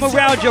your arm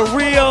around your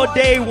real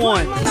day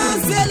one. Not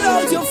sell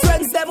out your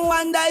friends, them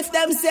wonder if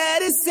them say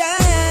the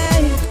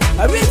same.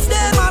 I rich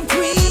them a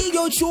pre,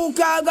 you true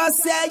cargo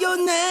say your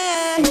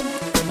name.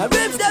 I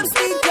rich them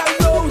speak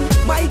around,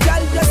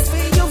 Michael just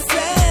feel your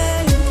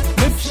fame.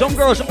 Some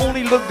girls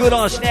only look good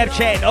on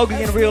Snapchat and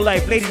ugly in real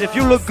life. Ladies, if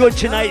you look good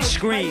tonight,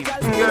 scream.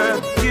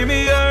 Girl, give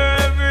me your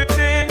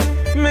everything,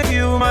 make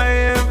you my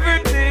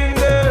everything,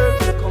 girl.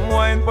 Come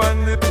wine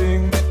pon the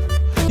thing,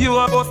 you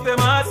are both them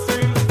a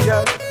string,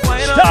 yeah.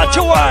 Start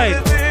to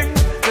wine.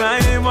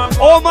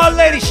 All my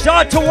ladies,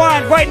 start to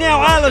wine right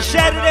now, Isla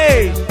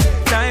Saturday.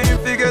 Time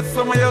to get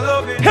some of your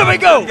loving. Here we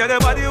go. Get your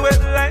body wet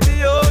like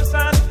the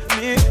ocean.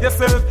 Me,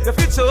 yourself, your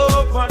feet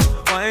open.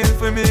 Wine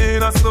for me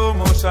in a slow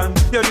motion.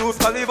 You lose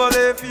olive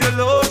oil for your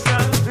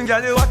lotion.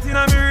 Girl, you what in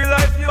a me real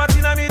life, you what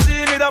in a me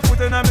dream. Me da put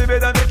in a me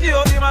bed and take you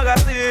out the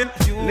magazine.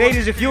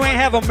 Ladies, if you ain't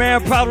have a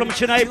man problem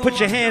tonight, put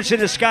your hands in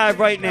the sky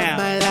right now.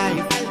 My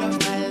life,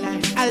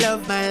 I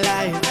love my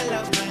life.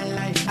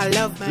 I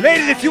love my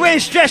Ladies, if you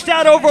ain't stressed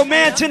out over a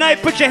man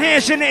tonight, put your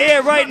hands in the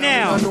air right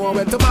now. I know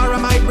when tomorrow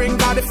might bring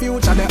out the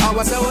future, the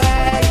hours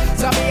away.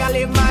 So me, I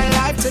live my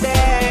life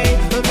today.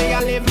 Me,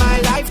 I live my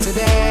life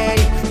today.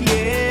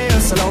 Yeah,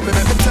 so love me,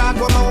 make me talk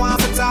what I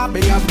want to talk.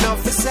 Me have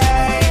enough to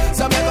say.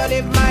 So me, I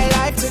live my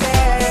life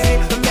today.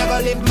 Me,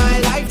 I live my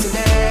life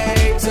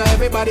today. So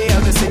everybody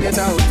help me sing it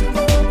out.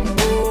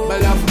 Me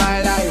love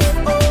my life.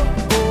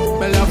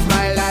 Me love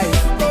my life.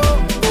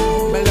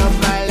 Me love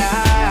my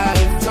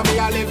life. So me,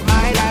 I live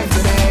my life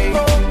today.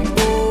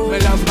 Me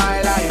love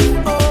my life.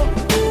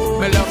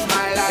 Me love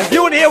my life. If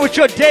you in here with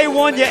your day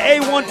one, your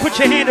A1, put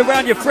your hand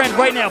around your friend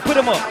right now. Put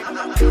them up.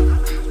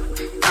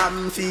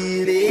 I'm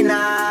feeling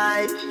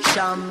high,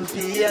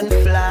 champion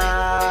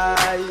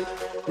fly.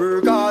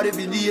 Work hard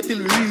every day till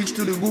we reach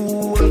to the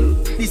goal.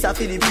 This are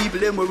for the people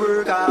them we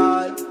work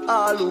hard.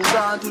 All who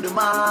gone to the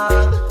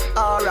mark.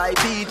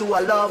 R.I.P. to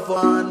a loved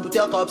one. Put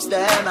your cups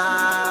down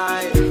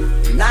high.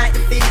 Night the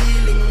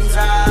feelings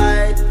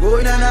right.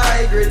 Going on a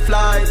high grade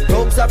flight.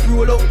 Dogs are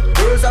roll out,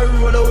 girls are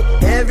roll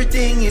out.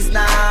 Everything is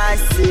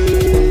nice.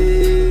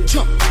 Yeah.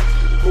 Jump.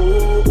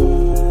 Oh,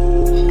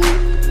 oh,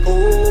 oh,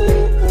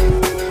 oh.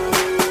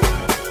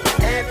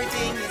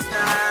 Everything is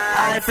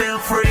nice. I feel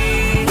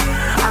free.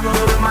 I'm a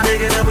with my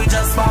nigga that we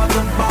just bought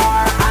the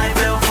bar. I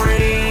feel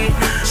free.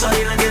 So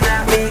you looking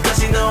at me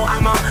cause you know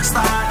I'm a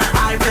star.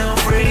 I feel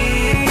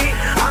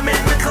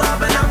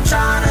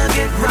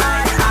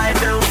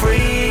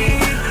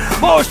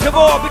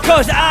more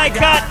because I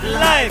got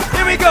life.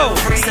 Here we go.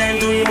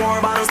 Send 3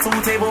 more bottles, 2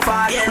 table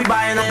 5. We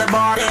buying at the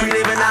bar, we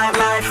living out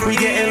life, we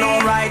getting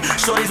alright.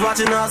 Shorty's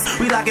watching us,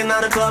 we locking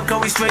out the club,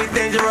 cause we straight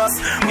dangerous.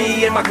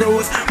 Me and my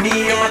dudes, me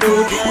and my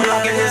dude, we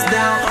locking this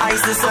down.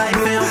 Ice this like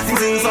blue,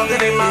 things talking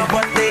in my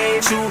butt, they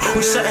ain't true.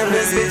 We shutting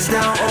this bitch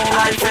down,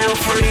 oh I feel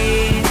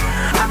free.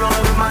 I'm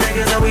rolling with my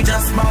niggas and we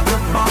just bought the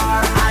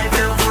bar. I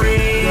feel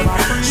free.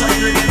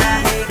 Shorty looking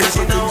at me, cause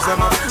she know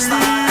I'm a star.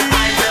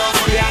 I feel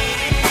free.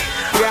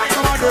 Yeah,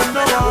 some of them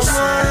know I'm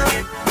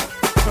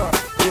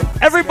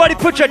Everybody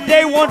put your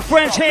day one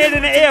friend's hand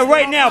in the air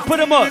right now. Put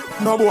them up.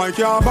 No boy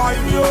can't buy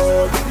me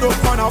out. No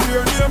man a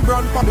wear name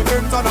brand from the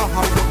ends and a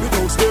high up the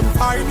toast them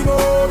find him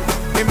out.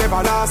 Him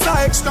never last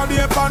a extra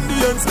day on the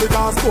ends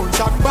because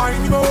gunshot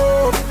bind him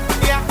out.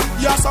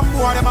 Yeah, some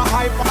boy them a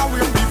hype and a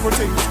weird people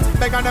things.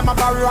 Beg and them a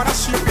borrow and a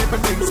share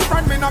people things.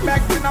 Friend me no beg,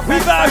 me no beg.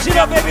 We bounce it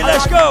up, baby,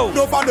 let's go.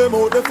 No for them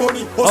out the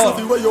funny. Hustle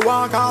the way you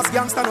want, cause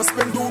gangsta no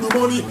spend do the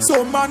money.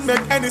 Some man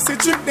make any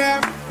trick them.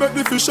 Make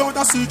the fish out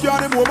a sea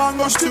can them woman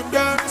go strip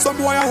them. Some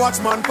boy a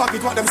watch man pocket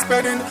what them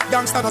spending.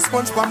 Gangsta no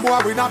sponge from boy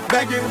we not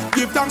begging.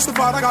 Give thanks to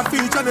Father God for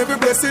each and every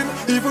blessing.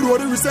 Even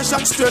though the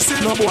recession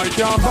stressing. No boy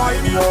can't buy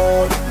me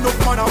out. No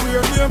man a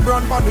wear name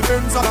brand from the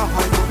ends and a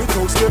high up the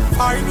toast them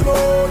find him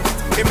out.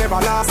 Him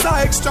never last a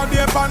extra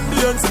day on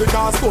the ends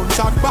because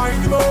gunshot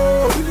bind him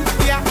out.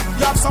 Yeah,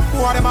 you have some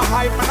boy them a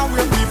hype and a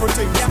weird people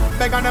things.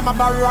 Beg and them a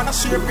borrow and a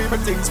share people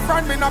things.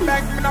 Friend me no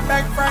beg,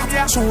 friend.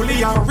 Yeah,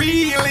 truly and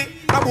really.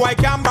 No boy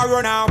can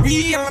borrow now,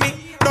 real me.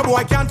 No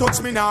boy can touch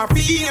me now,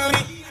 feel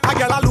me. A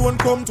girl alone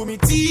come to me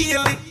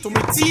daily,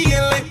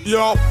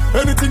 Yo,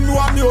 anything you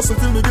want me also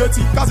till me get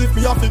it. Cause if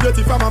me have to get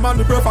it from a man,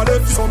 me prefer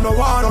left it. Some no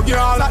one no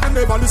girl like them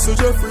never listen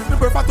Jeffrey. Me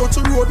prefer touch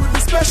the road with the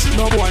special.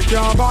 No boy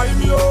can't buy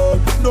me out.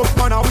 No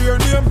man a wear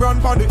name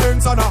brand from the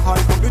ends and a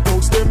high but the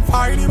toast them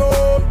find him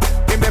out.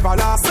 Him never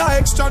last a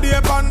extra day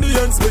on the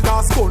ends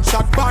because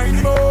gunshot bind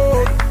him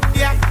out.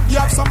 Yeah, you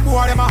have some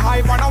boy them a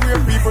hype and a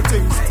weird people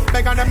things.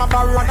 Beg and them a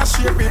borrow and a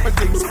share people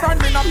things. Friend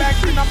me no beg,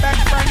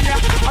 friend, yeah.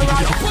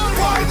 Alright,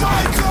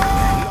 Michael.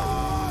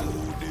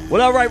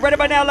 Well, all right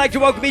about now, I'd like to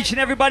welcome each and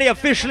everybody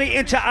officially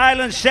into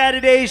Island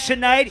Saturdays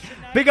tonight.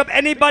 Big up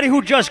anybody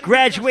who just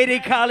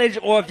graduated college,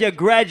 or if you're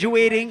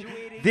graduating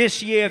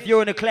this year, if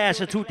you're in the class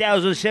of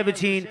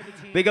 2017,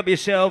 big up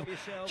yourself.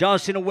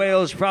 Johnson and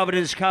Wales,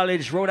 Providence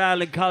College, Rhode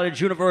Island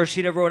College,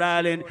 University of Rhode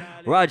Island,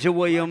 Roger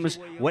Williams,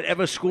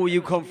 whatever school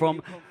you come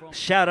from,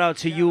 shout out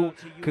to you.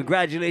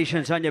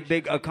 Congratulations on your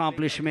big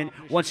accomplishment.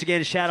 Once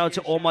again, shout out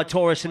to all my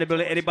tourists in the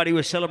building. Anybody who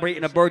is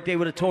celebrating a birthday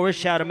with a tourist,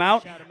 shout them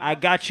out. I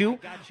got you.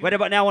 Right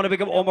about now, I want to pick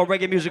up all my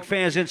reggae music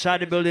fans inside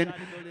the building.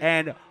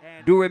 And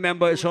do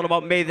remember, it's all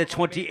about May the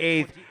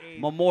 28th.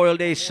 Memorial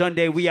Day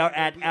Sunday, we are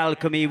at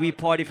Alchemy. We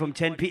party from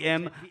 10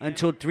 p.m.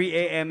 until 3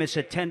 a.m. It's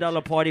a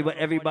 $10 party, but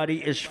everybody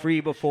is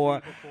free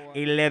before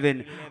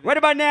 11. Right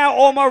about now,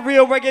 all my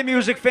real reggae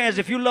music fans,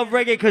 if you love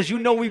reggae, because you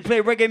know we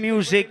play reggae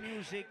music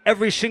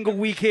every single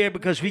week here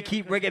because we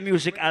keep reggae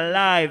music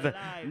alive.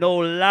 No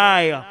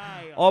lie.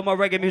 All my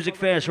reggae music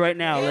fans right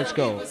now, let's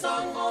go.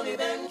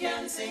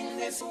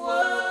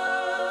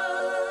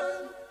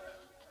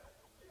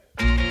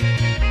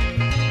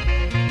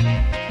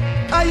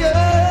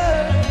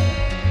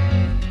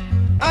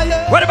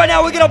 Right about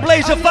now, we're gonna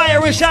blaze a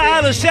fire inside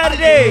Island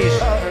Saturdays.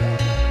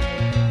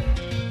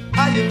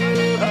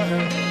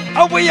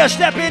 And we are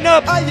stepping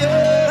up.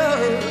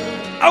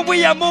 And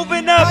we are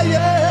moving up.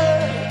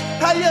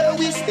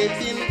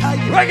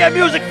 Reggae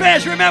music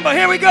fans, remember,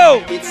 here we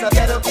go. It's a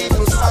better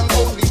people song,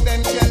 only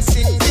them can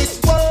sing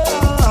this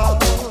one.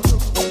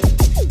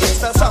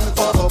 It's a song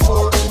for the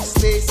poor who's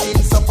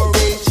facing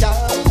separation.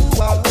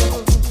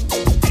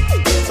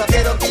 It's a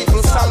better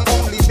people song,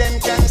 only them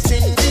can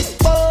sing this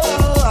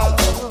one.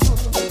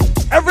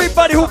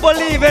 Everybody who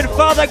believe in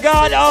Father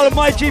God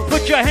Almighty,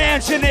 put your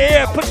hands in the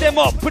air. Put them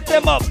up, put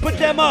them up, put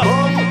them up.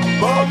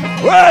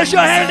 Raise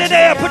your hand in the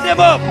air, put them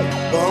up.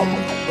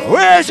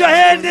 Raise your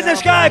hand in the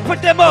sky,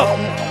 put them up.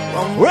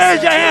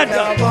 Raise your hand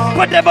up,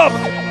 put them up.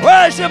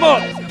 Raise them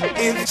up.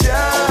 If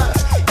Jah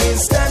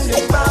is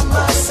standing by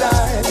my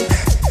side,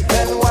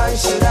 then why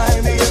should I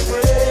be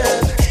afraid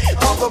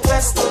of a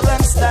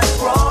pestilence that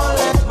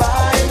crawleth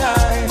by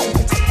night?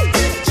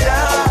 If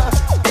Jah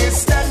is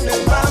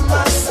standing by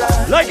my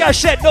side. Like I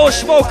said, no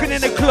smoking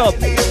in the club.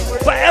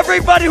 For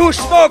everybody who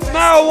smoked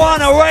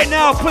marijuana right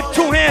now, put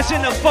 2 hands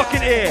in the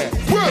fucking air.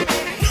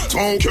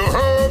 Thank you,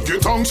 herb,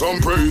 give thanks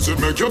and praise. It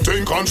make you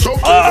think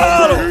constructive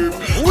and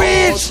brave.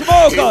 Weed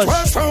smokers. It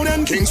was found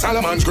in King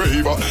Solomon's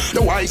grave,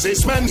 the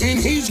wisest man in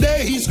his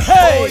days.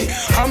 Hey, boy,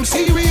 I'm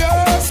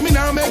serious, me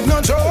now make no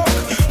joke.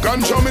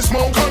 Ganja me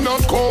smoke and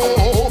not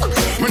coke.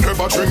 Me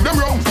never drink them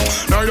rum,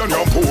 neither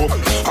no pork.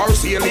 Or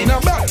sail in a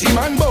batty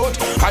man boat.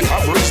 I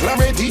have Rizla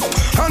ready,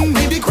 and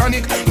me the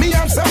chronic. Me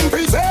have some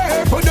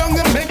preserve, put down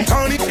the make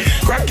tonic.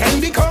 Crack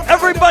candy cup.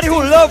 Everybody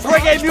who love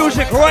reggae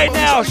music right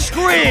now,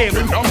 scream.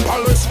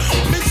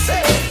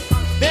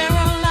 There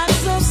are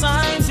lots of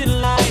signs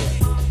in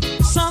life,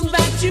 some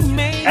that you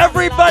may.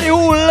 Everybody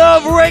who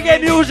love reggae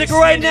music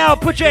right now,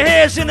 put your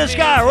hands in the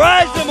sky,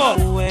 rise them up.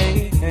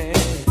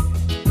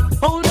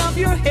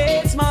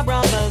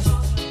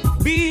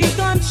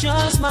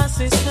 just my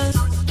sisters,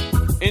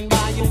 and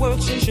by your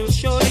works you shall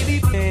surely be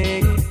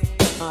paid.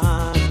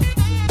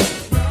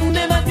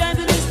 Never try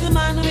to diss the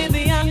man with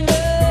the anger,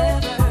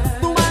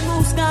 the one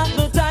who's got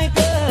the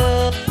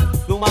title,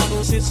 the one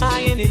who sits high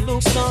and it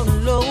looks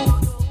down low.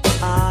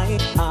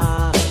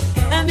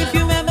 And if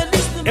you ever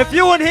diss the if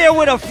you in here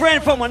with a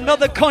friend from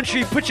another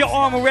country, put your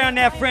arm around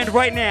that friend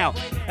right now.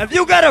 If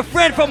you got a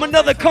friend from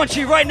another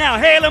country right now,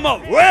 hail him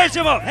up, raise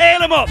him up,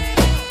 hail him up.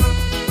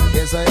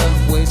 Yes, I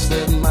have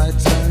wasted my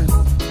time.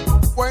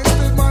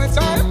 Wasted my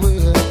time.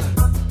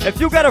 If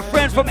you got a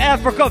friend from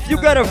Africa, if you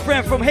got a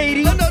friend from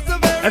Haiti,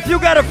 if you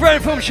got a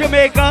friend from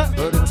Jamaica,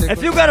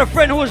 if you got a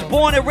friend who was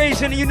born and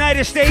raised in the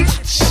United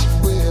States,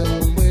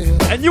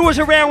 and you was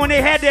around when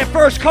they had their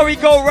first curry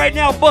gold, right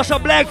now, bust a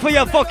black for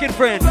your fucking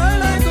friend.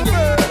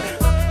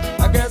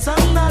 I guess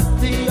I'm not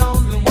the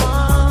only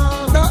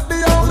one. Not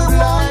the only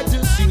one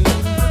to see.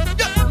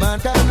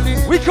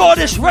 We call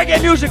this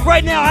reggae music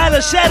right now,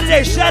 either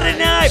Saturday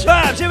night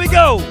vibes. Here we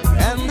go.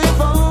 And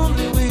if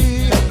only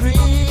we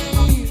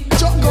agree,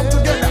 come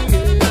together,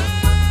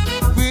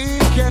 we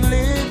can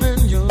live in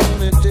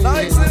unity.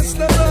 Like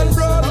sisters and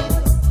brothers,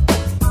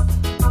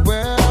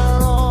 we're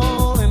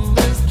all in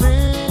this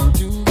thing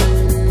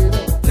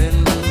together.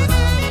 Then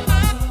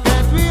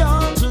that we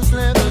all just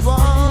live as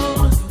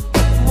one.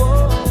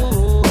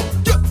 Whoa,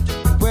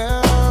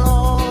 we're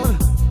all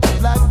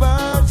like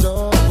birds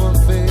of a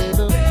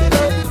feather.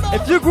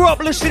 If you grew up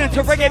listening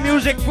to reggae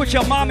music, put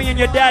your mommy and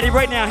your daddy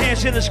right now,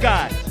 hands in the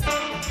sky.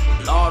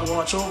 Lord,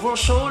 watch over our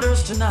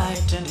shoulders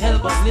tonight and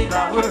help us live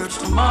our words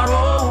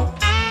tomorrow.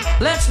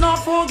 Let's not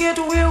forget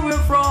where we're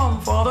from,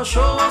 Father,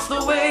 show us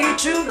the way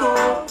to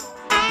go.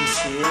 He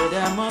said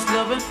I must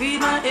love and feed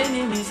my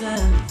enemies,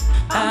 and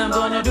I'm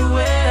gonna do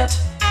it.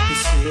 He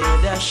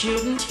said I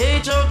shouldn't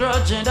hate or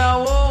grudge, and I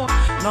won't,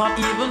 not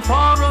even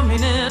for a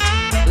minute.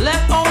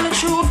 Let only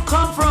truth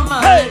come from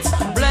my lips.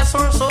 Bless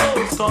our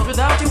souls, cause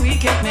without you we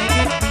can't make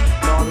it.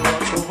 Lord,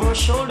 watch over our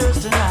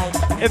shoulders tonight.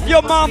 If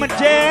your mom and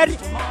dad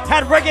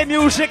had reggae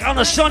music on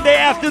a Sunday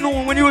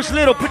afternoon when you was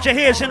little, put your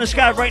hands in the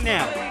sky right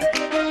now.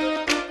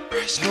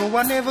 No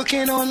one ever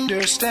can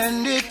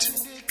understand it,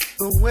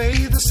 the way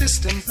the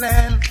system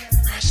planned.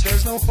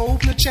 There's no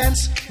hope, no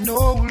chance,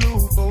 no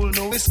loophole,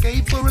 no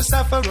escape for a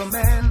sufferer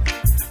man.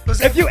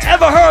 If you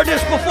ever heard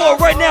this before,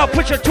 right now,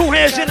 put your two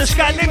hands in the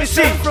sky. Let me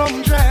see.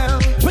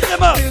 Put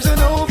them up. There's an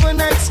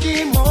overnight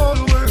scheme all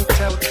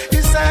worked out,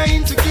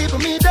 designed to keep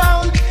me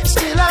down.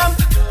 Still I'm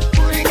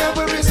putting up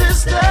a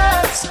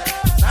resistance.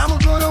 I'm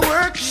gonna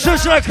work.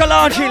 Sizzler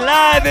Kalanji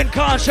live in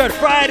concert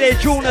Friday,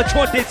 June the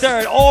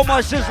 23rd. All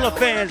my Sizzler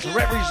fans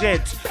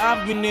represent.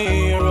 I've been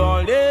here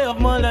all day of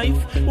my life.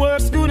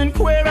 Works good and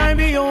queer and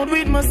beyond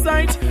with my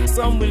sight.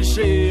 Some will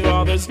share,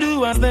 others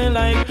do as they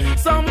like.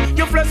 Some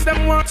you flesh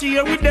them want to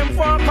hear with them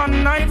fork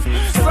and knife.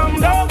 Some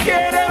don't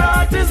care, their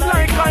heart is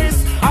like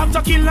ice.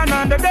 After killing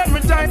under them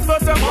retides,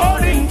 but I'm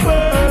holding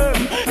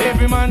firm.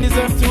 Every man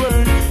deserves to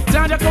earn.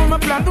 Jaja come a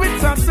plant with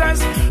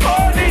success,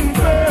 holding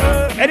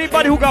firm.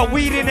 Anybody who got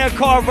weed in their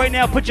car right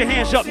now, put your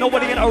hands up.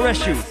 Nobody can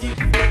arrest you.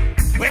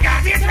 We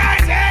got it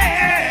right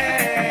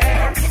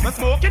here. We're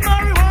smoking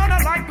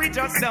marijuana like we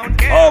just don't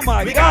care. Oh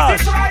my we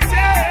gosh. got it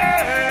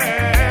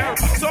right here.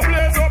 So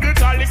blaze up the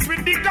chalice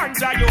with the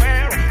ganja you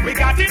wear. We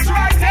got it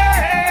right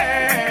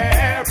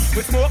here.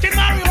 We're smoking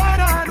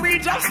marijuana and we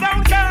just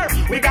don't care.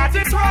 We got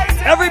it right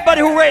here.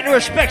 Everybody who rate and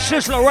respect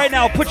Sizzler right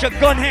now, put your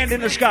gun hand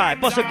in the sky.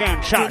 Bust a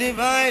gun shot. To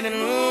divide and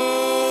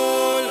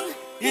rule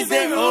is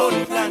their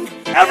own plan.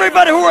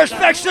 Everybody who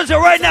respects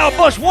Sizzler right now,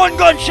 bust one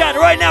gunshot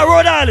right now,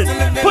 Rhode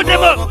Island. Put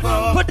them up.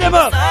 Put them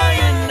up.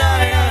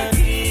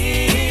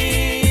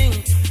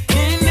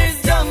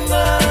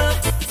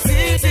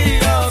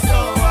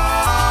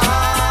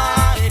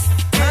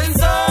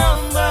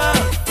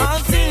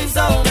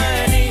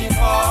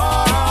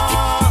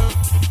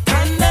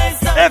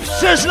 If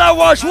Sizzler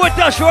was with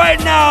us right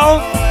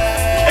now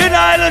in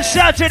Island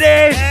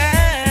Saturdays,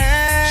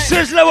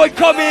 Sizzler would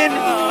come in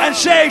and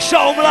say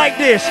something like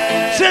this.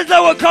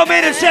 Sizzler would come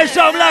in and say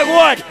something like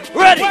what?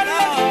 Ready?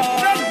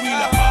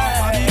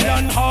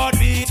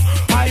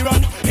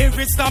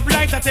 Every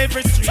stoplight at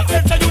every street.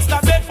 Better use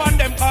that bed for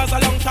them cause a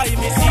long time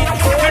is seen.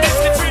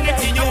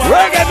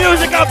 Reggae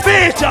music a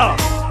beater.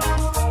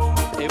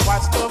 They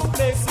watch those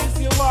places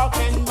you walk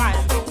in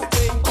mind.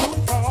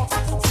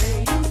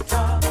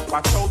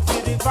 Watch out to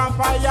the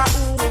vampire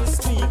who will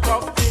sneak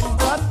up in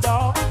the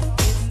dark.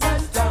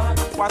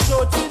 Watch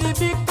out to the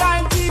big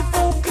time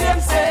people who claim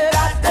say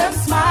that them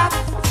smart.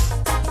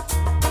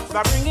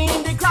 They're bringing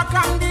in the crack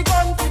and the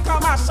gun to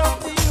come and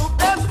shut the youth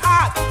them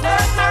heart.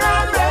 Turn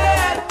around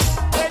red.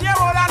 When you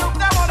hold and look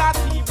them on that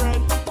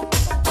bread.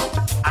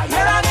 I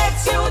hear I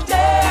get you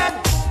dead.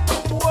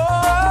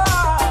 Whoa.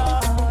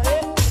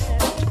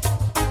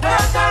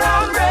 Turn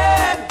around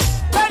red.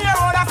 When you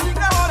hold and look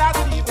them on that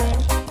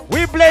bread.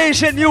 We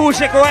blazing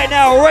music right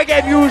now,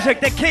 reggae music,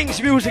 the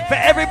King's music, for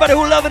everybody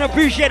who love and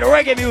appreciate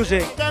reggae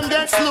music. Them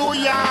get slow,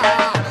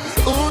 yeah.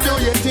 Who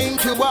do you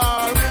think you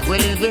are? We're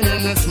living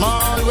in a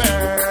small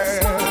world.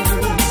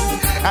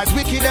 As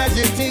wicked as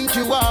you think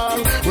you are,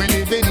 we're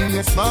living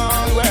a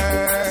small world.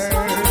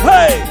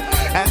 Hey!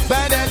 As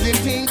bad as you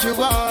think you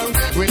are,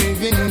 we're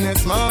living in a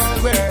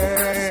small world.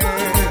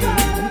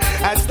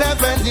 As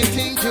tough as you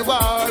think you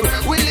are,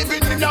 we're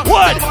living in a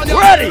what?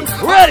 Ready!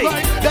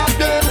 That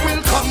day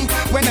will come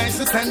when I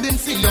stand and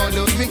see all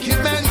those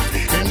wicked men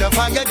in the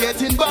fire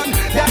getting burned.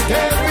 That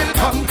day will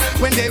come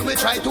when they will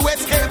try to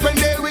escape and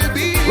they will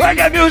be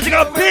reggae music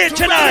up here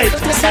tonight.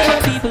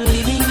 People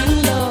living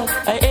in love,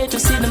 I hate to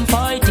see them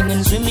fighting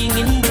and swimming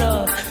in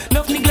blood.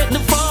 Love neglect the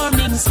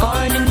farming,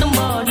 scarring in the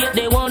mud. Yet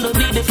they want to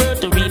be the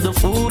first to read the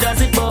food as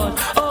it bought.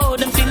 Oh,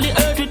 them fill the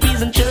earth with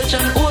peas and church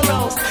and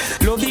oros.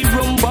 Love the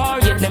rum bar,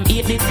 yet them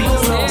eat the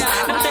funerals.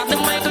 Them take the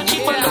Michael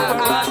cheap and look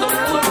around.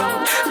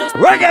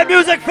 Reggae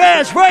music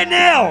fans right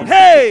now,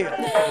 hey!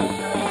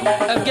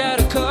 I've got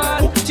a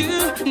call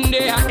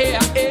today,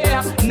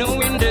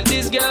 knowing that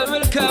this girl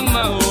will come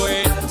my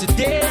way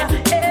today.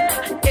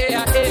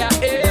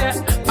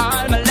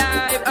 All my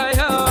life I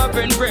hope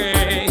and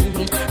pray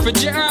for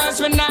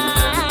just one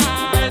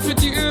night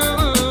with you,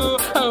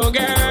 oh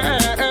girl.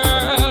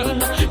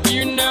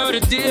 You know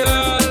the deal,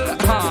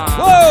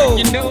 huh?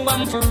 You know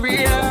I'm for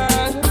real.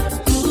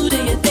 Who do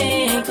you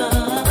think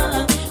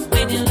of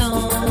when you're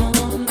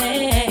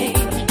lonely?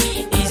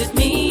 Is it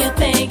me you're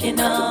thinking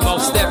of?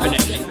 Most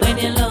definitely. When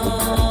you're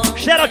lonely.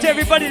 Shout out to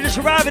everybody that's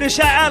arriving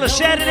inside Alice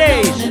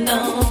Saturdays.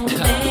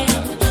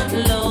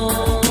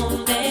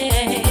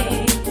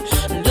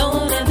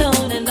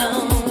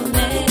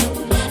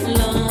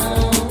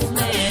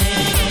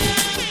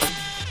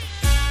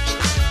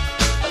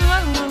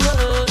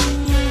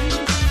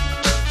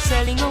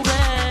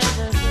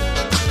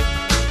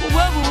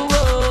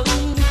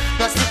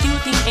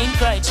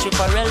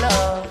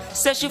 Stripperella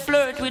says she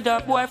flirt with her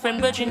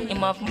boyfriend, virgin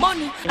him of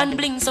money and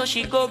bling, so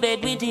she go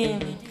bed with him.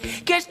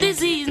 Catch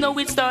disease, now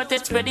it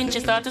started spreading. She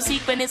start to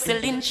seek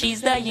penicillin,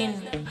 she's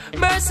dying.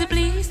 Mercy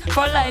please,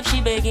 for life she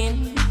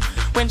begging.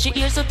 When she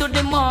hears her to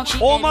the mark, she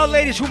all my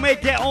ladies who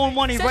make their own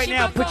money right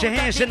now, put your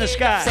hands in the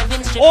sky.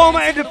 All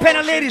my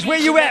independent ladies, where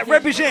you at?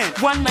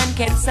 Represent. One man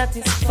can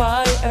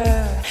satisfy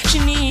her. She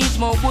needs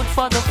more wood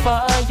for the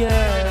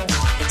fire.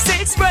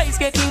 Sex price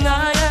getting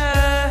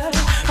higher.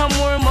 And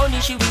more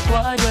money she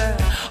require.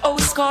 Oh,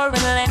 score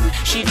and land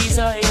she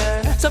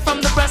desire. So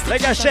from the press,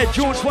 like I said,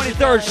 June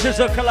 23rd,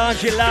 SZA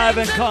Kalonji live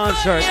in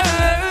concert.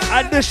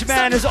 And this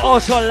man is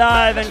also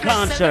live in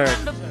concert.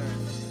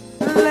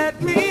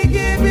 Let me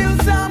give you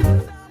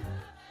some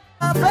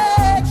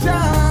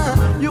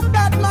affection. You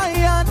got my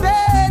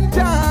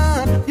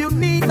attention. You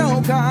need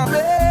no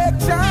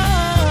conviction.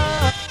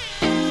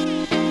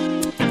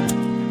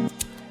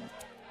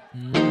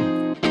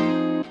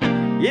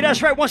 Yeah,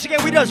 that's right. Once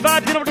again, we just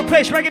vibing over the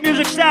place. Reggae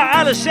music style,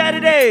 Alice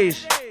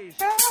Saturdays.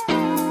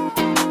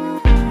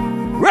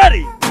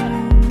 Ready?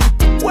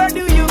 Where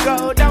do you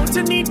go? Don't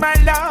you need my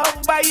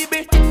love,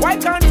 baby? Why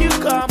can't you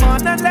come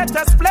on and let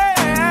us play?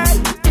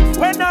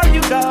 When are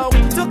you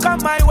going to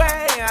come my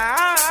way?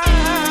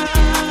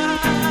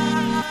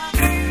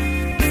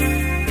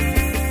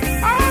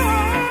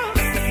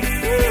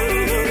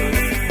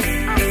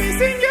 I'm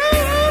missing you.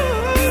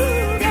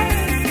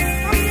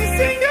 I'm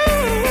missing you.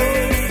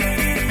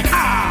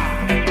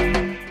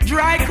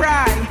 Dry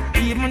cry,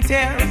 even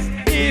tears,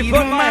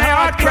 even my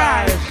heart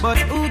cries. But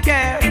who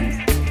cares?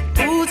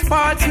 Whose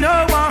fault's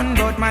no one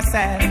but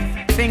myself.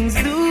 Things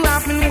do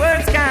happen,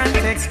 words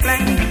can't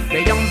explain.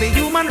 Beyond the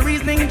human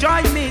reasoning,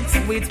 joy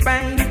mixed with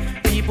pain.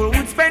 People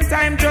would spend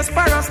time just for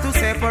us to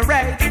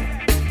separate.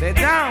 They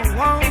don't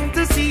want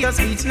to see us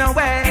reach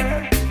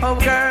nowhere. Oh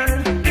girl,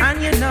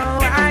 and you know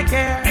I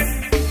care.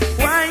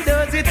 Why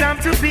does it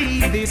have to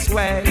be this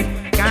way?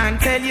 Can't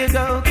tell you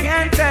go,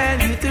 can't tell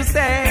you to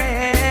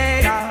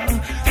stay. Oh,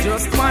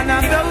 just one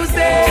of those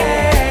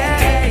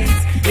days.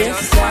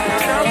 Just one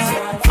of those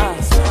days.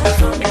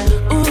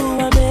 Ooh,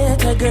 I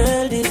met a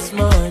girl this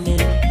morning.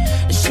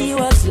 She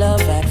was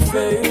love at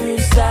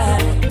first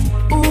sight.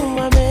 Ooh,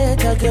 I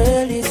met a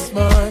girl this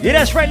morning. Yeah,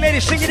 that's right,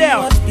 ladies, sing it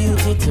out. She was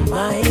beauty to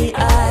my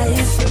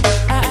eyes.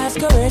 I asked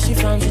her where she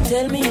from, she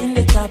tell me in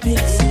the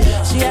tropics.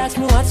 She asked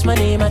me what's my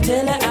name, I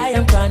tell her I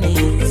am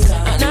Chronix.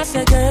 And I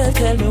said, girl,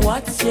 tell me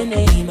what's your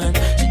name. And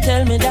she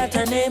tell me that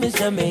her name is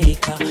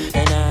Jamaica.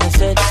 And I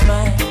said,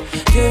 smile,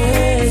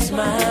 girl,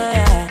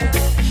 smile.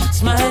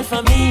 Smile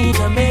for me,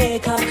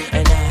 Jamaica.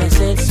 And I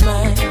said,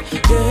 smile,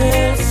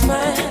 girl,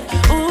 smile.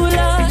 Ooh,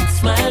 Lord,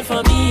 smile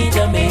for me,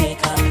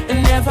 Jamaica.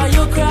 And never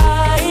you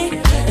cry,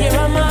 here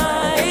am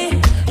I.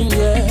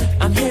 Yeah,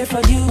 I'm here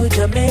for you,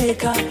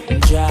 Jamaica.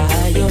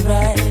 Dry your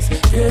eyes,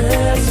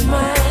 girl,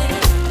 smile.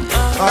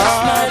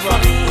 Smile for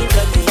me,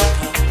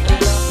 Jamaica.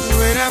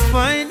 When I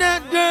find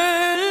that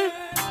girl,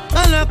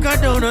 I look her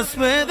down, I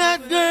swear that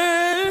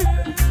girl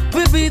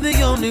will be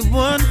the only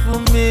one for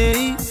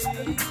me.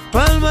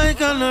 Paul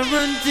Michael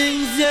run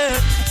things, yeah.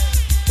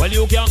 Well,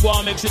 you can't go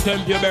and mix it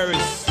temp your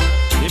berries.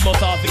 You must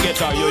have to get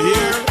her, you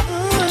hear?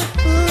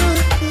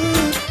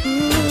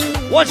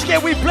 Once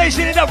again, we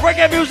blazing it up,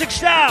 reggae music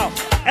style.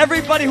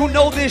 Everybody who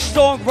know this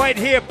song right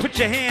here, put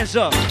your hands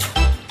up.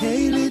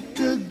 Hey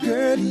little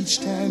girl, girl, each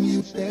time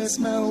you pass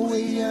my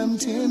way, I'm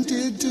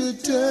tempted to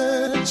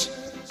touch.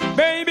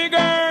 Baby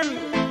girl,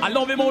 I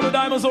love him all the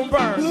diamonds on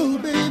burn. Oh,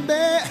 baby,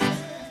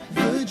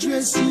 the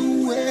dress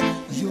you wear,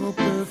 your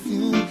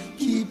perfume,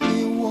 keep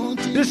me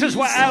wanting. This is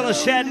why Island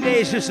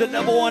Saturdays is the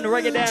 #1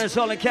 reggae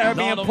dancehall and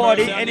Caribbean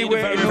party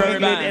anywhere in New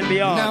England and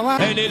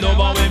beyond. Any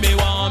lover when me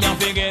want, me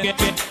forget,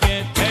 get.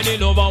 Any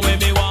lover when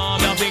me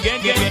want, me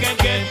forget, get.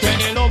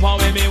 Any lover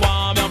when me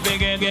want, me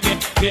forget, get.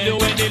 You do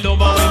any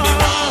lover when me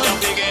want, me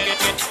forget, get.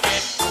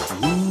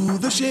 Ooh,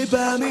 the shape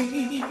of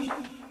me.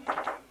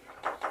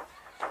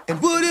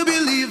 And would you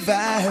believe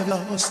I've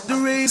lost the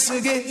race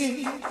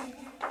again?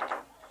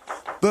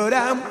 But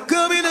I'm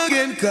coming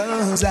again,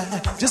 cause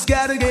I just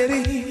gotta get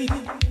in.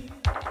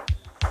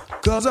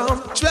 Cause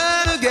I'm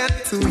trying to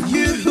get to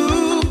you,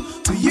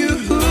 to you,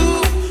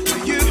 to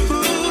you.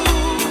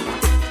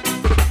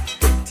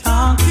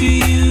 Talk to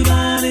you,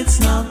 but it's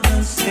not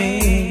the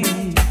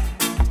same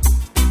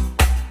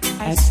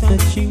as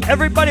touching.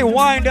 Everybody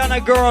wind on a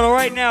girl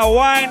right now,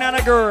 wind on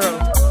a girl.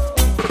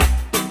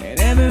 And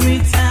every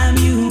time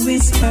you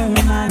whisper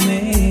my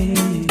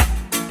name,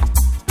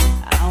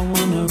 I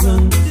wanna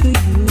run to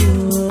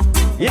you.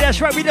 Yeah,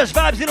 that's right, we just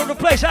vibes in on the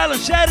place,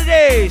 Island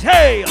Saturdays,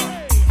 hey!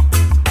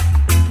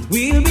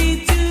 We'll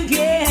be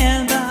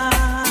together,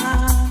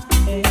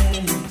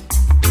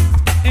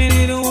 and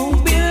it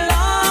won't be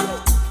long,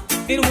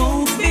 it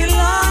won't be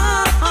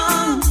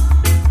long,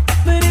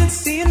 but it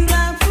seems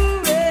like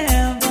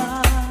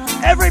forever.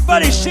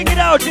 Everybody sing it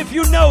out if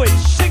you know it,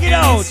 sing it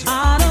out. It's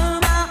out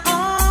of my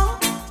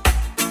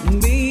own,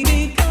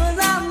 baby, cause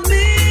I'm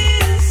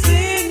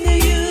missing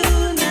you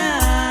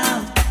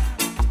now,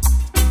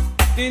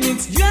 and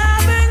it's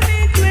driving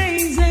me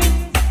crazy,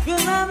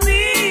 cause I'm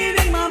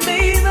needing my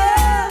baby.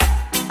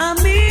 I'm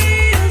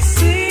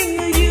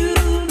missing you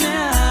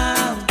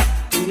now,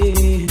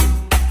 yeah.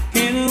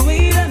 Can't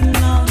wait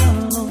another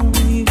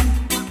lonely,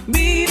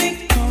 baby,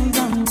 cause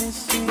I'm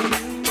missing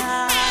you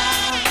now.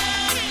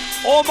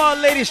 All my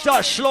ladies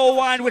start slow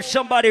wine with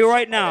somebody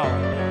right now.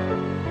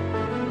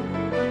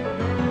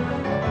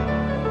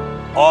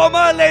 All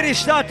my ladies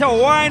start to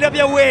wind up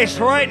your waist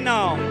right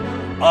now.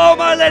 All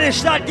my ladies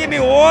start give me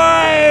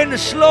wine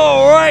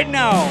slow right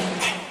now.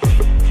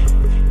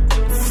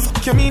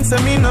 Fuck you mean to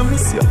me no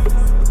miss you.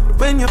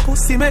 When your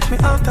pussy make me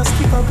out to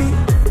skip a beat.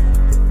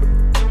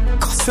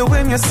 Cause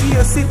when you see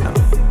you sit down.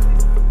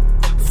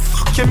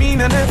 Fuck you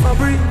mean I never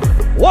breathe.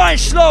 Wine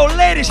slow,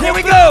 ladies, here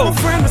we go. My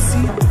friend will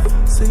see you.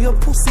 Say your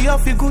pussy I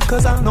feel good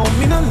cause I know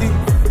me no live.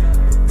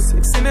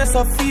 Sexiness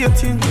I feel you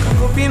think. Can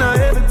go in on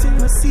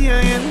everything I see you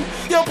in.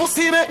 Your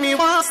pussy make me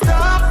want to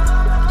stop.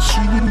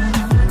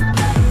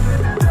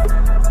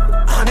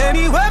 And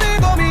anywhere we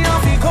go me I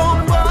feel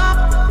come back.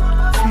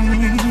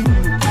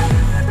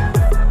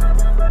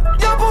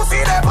 Your pussy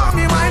there for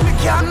me mind me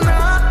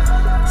cannot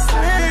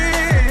sleep.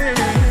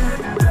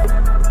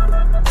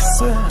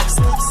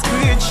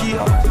 Screech you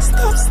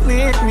stop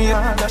snake me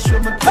hard. I show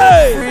me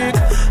freak.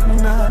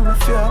 Nah, me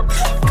feel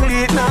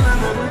clean. Nah.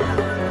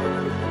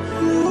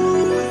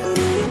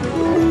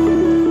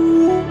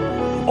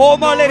 All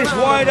my ladies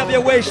wind up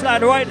your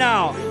waistline right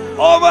now.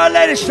 All my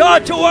ladies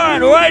start to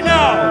wind right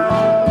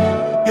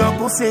now. Your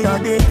pussy are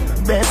the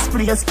best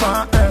place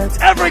on earth.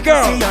 Every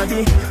girl. Pussy are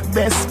the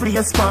best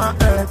place on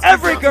earth.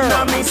 Every girl.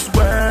 Now Miss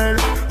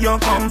World, you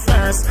come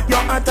first.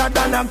 You're hotter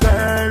than a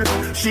girl.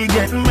 She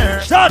get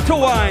murked. Start to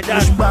wind.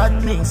 Push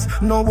badness,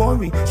 no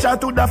worry.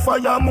 Shout to the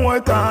fire more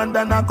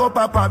than a cup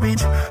of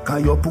porridge.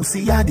 Cause your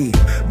pussy are the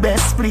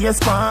best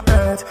place on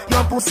earth.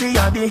 Your pussy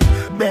are the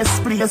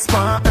best place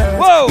on earth.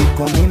 Whoa. You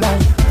coming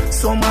like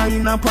summer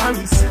in a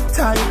Paris.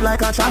 Tight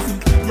like a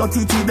traffic. Your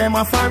titty them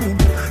a foreign.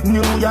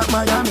 New York,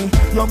 Miami.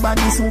 Your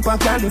body super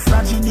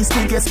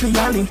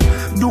califragilisticexpiali.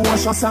 Do a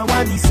shot of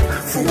waddies.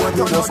 What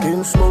your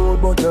skin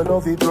smooth but you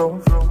love it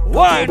rough.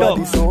 Wind your up.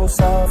 body so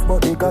soft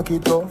but the cocky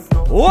tough.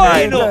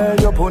 Wind up. Hey girl,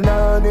 you put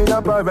on in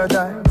a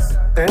paradise.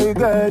 Hey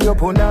girl, you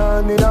put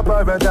on in a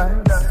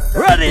paradise.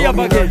 Ready up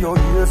again. Your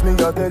ears me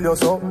I tell you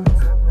something.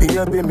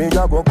 Baby me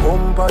I go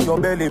pump on your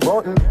belly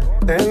button.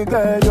 Hey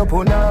girl, you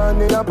put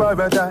on in a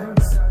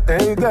paradise.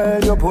 Hey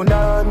girl, you put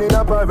on in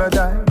a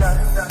paradise.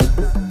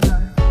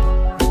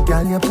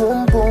 Girl, your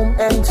pum pum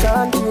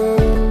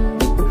enchanting.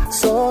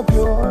 So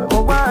pure, I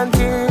want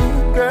it,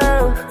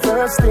 girl.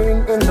 First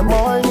thing in the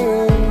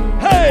morning.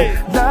 Hey!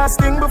 Last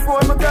thing before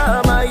I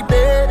go my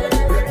bed.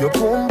 Your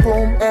pum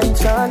pum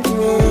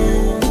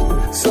enchanting.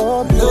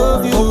 So pure,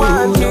 love you, I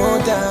want no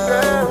it, doubt.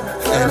 girl.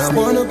 And I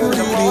wanna put it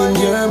in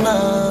your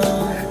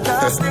mouth.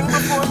 Last thing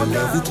before I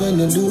love it when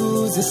you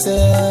lose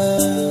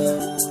yourself.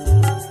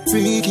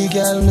 freaky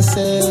girl, me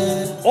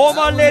say. All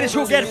my ladies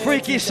who get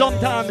freaky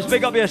sometimes,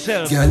 big up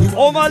yourself. Girl,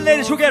 all my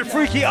ladies who get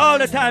freaky all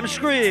the time,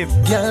 scream.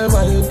 Girl,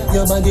 wipe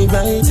your body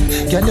right.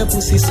 Girl, your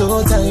pussy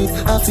so tight,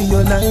 I feel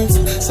your life.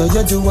 So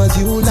you do what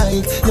you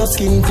like. Your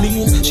skin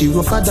clean, she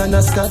rougher than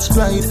a Scotch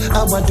Brite.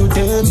 I want to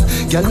them,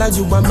 girl, now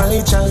you are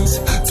my choice.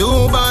 2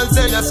 balls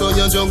there, so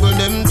you juggle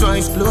them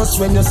twice. Plus,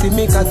 when you see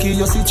me cocky,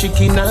 you see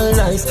chicken and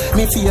rice.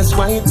 Me face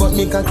white, but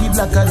me cocky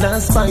blacker than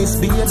spice.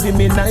 Baby,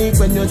 me like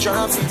when you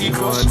drop it,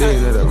 crush.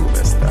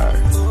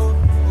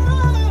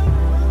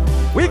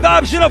 We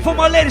vibes it up for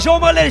my ladies. All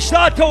my ladies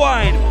start to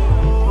whine.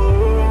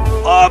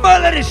 All my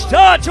ladies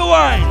start to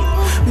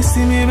whine. You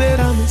see me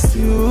better, miss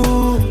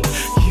you.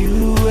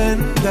 You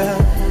and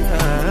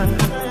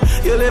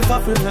I. You left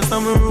happiness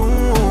in my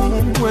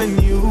room when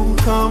you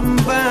come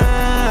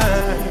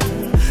back.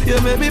 You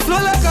make me flow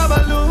like a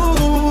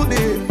balloon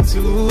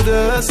into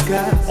the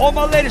sky. All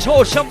my ladies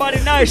hold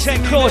somebody nice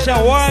and close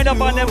and wind up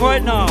on them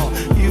right now.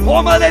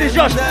 All my ladies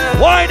just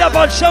wind up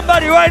on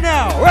somebody right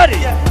now.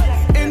 Ready?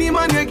 Any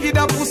man you give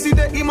that pussy,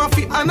 they him a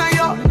fi honor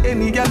ya.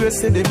 Any girl you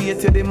say they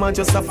hate you, they man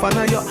just a fan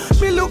of ya.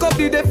 Me look up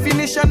the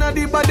definition of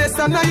the baddest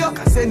on ya.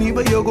 Cause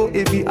anywhere you go,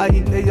 every eye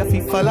in there you fi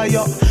follow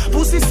ya.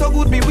 Pussy so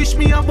good, me wish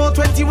me about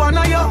 21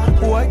 of ya.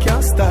 Boy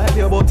can't style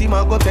you, but him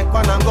a go take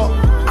one and go.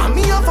 And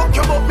me a fuck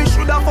you, but me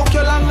shoulda fuck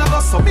you long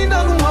ago. So me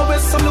no know where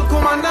some look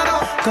come and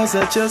now. Cause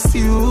it's just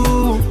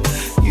you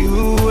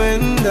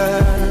and I.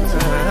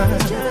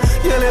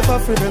 You left a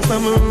friend in my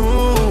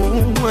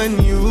room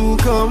when you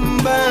come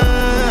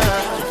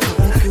back.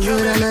 You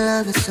know my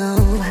love is so.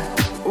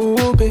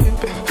 Oh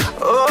baby,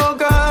 oh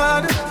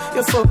God,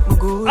 you fuck me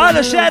good. On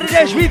the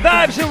Saturdays, we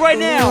vibes it right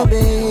now.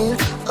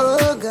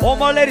 All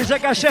my ladies,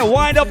 like I said,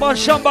 wind up on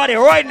somebody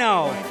right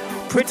now.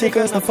 Pretty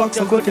girls, no fuck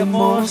so good in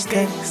most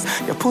days.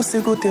 Your pussy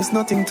good, there's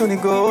nothing to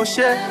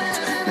negotiate.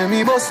 Let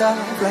me boss up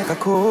like a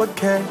cold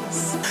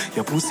case.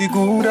 Your pussy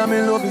good, I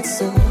me love it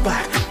so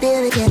bad.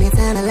 Baby, can you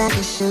turn like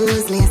a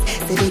shoes list?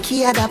 So the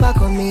key at the back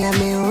of me at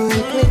my own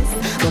place.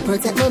 But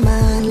protect my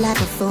mind like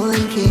a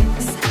phone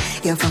kiss.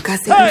 You fuck a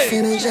sick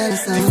feel me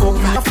jealous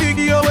of. I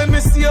figure you when me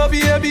see you,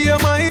 baby, you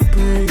might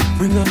pray.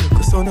 Bring a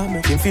little son and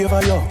make him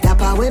favor you. That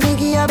part when me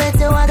give you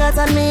better, I got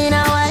on me in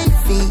a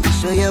wifey.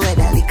 Show you where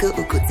that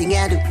little thing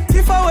I do.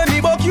 If I when me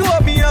buck you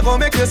up, me I gon'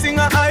 make you sing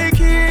a high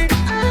key.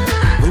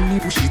 When me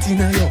push it in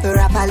a yo.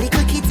 Rap a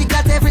little kitty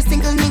got every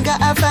single nigga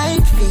a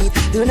 5 feet.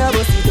 Do not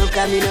bust it up,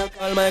 come in up.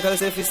 Paul Michael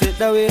say fi sit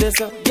that way there,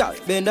 sir. Yeah,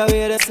 bend that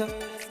way there, sir.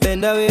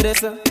 Bend that way there,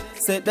 sir.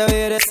 Sit that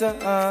way there,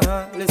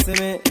 sir. Listen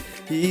me.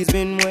 He's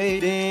been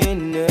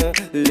waiting,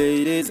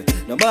 ladies.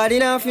 Nobody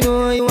now fi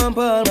know you want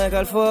Paul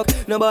Michael fuck.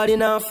 Nobody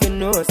now fi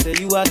know say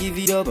you a give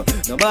it up.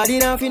 Nobody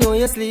now fi know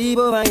you sleep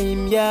over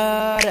him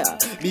yard.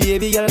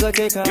 Baby girl go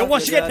take off. You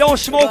once again don't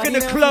smoke in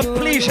the club,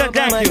 please and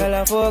thank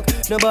you.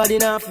 Nobody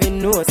now fi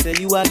know say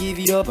you a give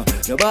it up.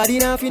 Nobody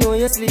now fi know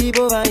you sleep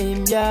over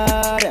him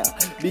yard.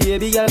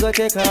 Baby girl go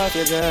take off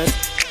your dress.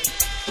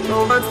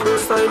 No bad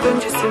first night, then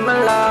she see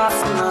my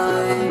last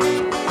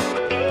night.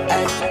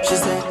 She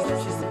said.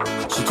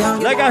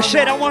 Like I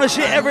said, I want to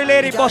see every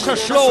lady bust a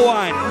slow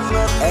wine.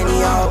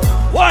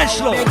 Wine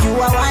slow.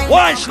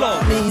 Wine slow.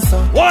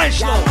 Wine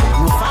slow.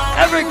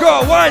 Every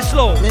girl, wine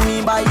slow. Let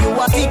me buy you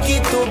a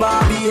ticket to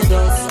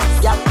Barbados.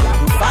 Yeah,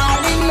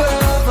 fall in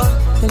love.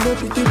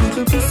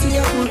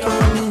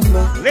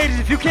 Ladies,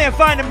 if you can't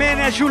find a man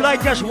that you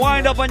like, just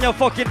wind up on your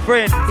fucking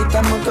friend.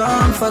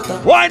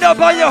 Wind up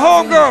on your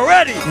homegirl.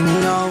 Ready?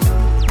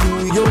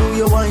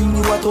 You wine,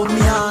 you what on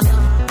me on.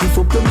 If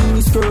up your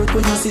mini skirt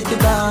when you sit it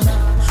down.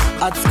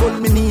 At school,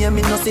 me name,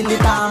 me no silly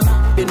down.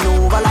 Been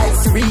over like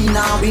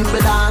Serena,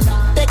 Wimbledon.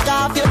 Take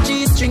off your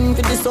G-string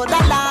for the soda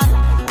land.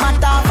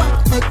 Matter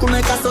make you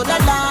make a soda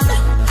land.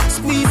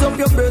 Squeeze up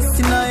your breast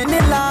in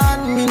any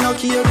land. Me no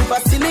care if a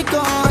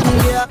silicone,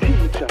 yeah.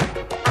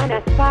 And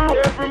a spot.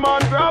 Every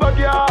man grab a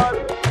girl.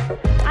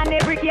 And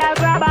every girl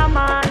grab a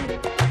man.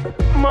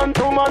 Man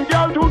to man,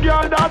 girl to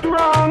girl, that's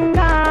wrong.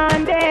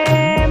 And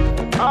them.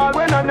 All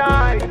when a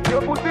night,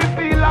 your pussy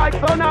feel like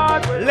sun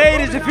hot.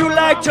 Ladies, if you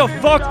like to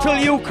fuck till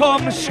you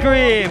come,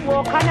 scream.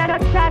 Walk another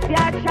shot,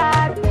 yeah,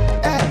 shot.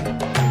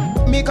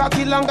 Me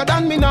cocky longer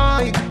than me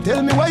night.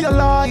 Tell me where you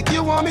like.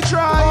 You want me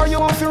try or you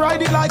want to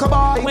ride it like a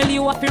bike? Well,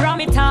 you want to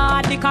ram it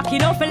hard. The cocky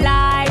no for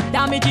life.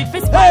 Damage it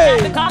for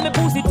spine. Because me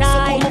pussy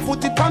tight. So come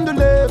put it on the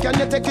left. Can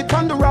you take it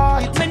on the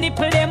right? My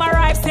nipple them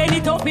arrive. Send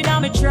it up in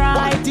a me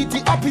try. Bite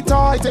it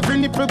appetite. Every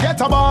nipple get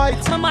a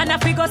bite. My man a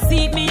fi go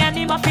seat me and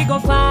him a fi go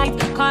fight.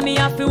 Call me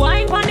a fi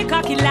wine pon the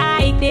cocky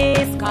like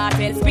this.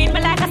 Cartel spin me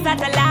like a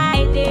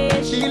satellite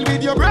dish. Deal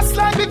with your breast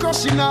like me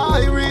crushing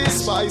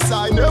iris. Spice,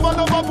 I never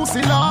love a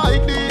pussy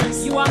like this.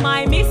 You are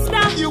my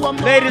mister. You are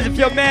my Ladies, if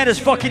your man is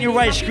fucking you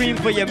right, scream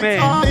for your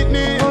man.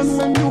 And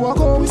when you are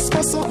going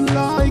whisper something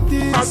like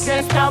this, I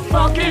can't stop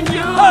fucking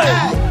you.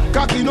 Hey,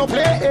 cocky no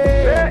play.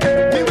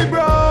 Me we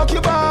broke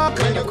your back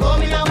when you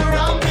come in, I'm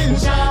rambling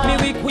shot.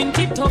 Me we quint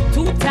it up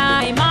 2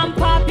 times and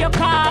pop your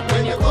cock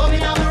when you come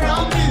in, I'm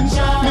rambling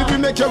shot. Me we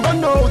make you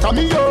run out of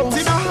me yo.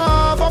 See the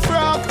half a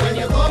frack when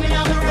you come in,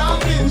 I'm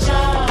rambling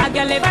shot. I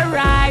got live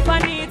right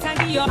on it.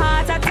 your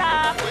heart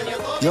attack.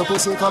 Your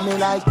pussy coming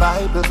like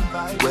Bible.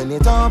 When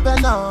it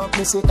open up,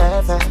 me see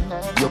heaven.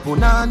 Your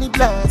punani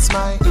bless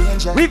my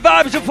angel. We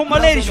vibes it for my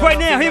ladies right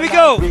now. Here we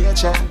go.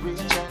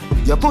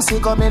 Your pussy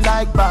coming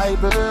like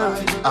Bible.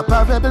 A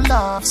parable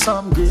of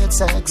some great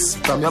sex.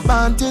 From your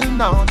band till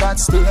now,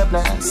 that's still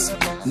blessed.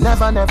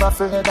 Never, never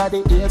afraid of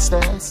the AIDS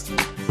test.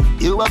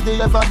 You have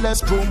the ever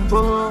blessed boom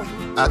boom.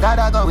 I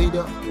gotta go with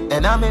you,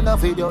 and I'm in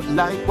love with you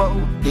like whoa.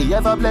 The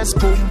ever blessed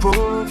boom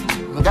boom.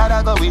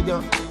 Gotta go with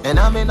you, and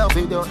I'm in love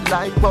with you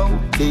like whoa.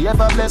 The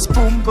ever blessed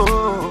boom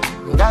boom.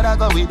 Gotta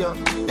go with you,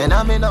 and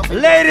I'm in love with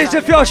you. Ladies,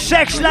 if your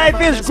sex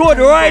life is good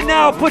right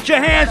now, put your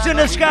hands in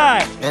the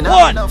sky.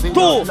 1,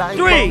 2,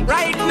 3.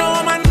 Right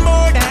now, man,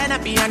 more than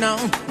happy, I know.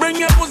 Bring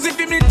your pussy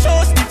for me,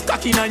 toast it,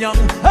 cocky, now, young.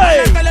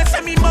 Hey! Tell us,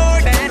 me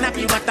more than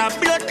happy, what a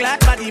blood clot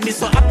body, me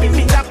so happy,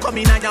 me that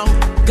coming, now, young.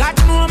 Got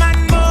no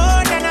man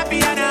more than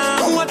happy, I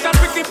know. What a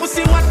pretty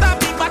pussy, what a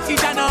big body,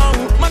 I know.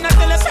 Man,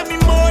 tell us, me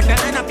more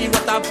than happy,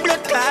 what a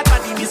blood clot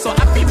body, me so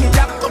happy, me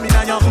that coming,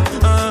 now, young.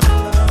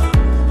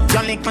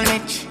 Your little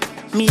bitch,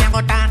 me a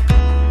go talk.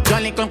 Your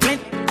little clit,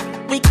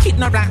 we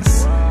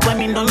ignorance. When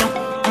me know you,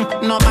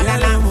 no bad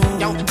alarm.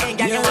 Yo, hey,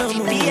 girl, you want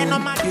to be no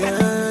matter.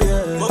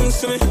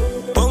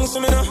 Bounce to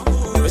me now.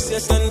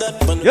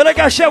 Yo, like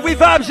I said, we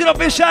vibes it up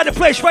inside the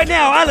place right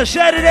now. All the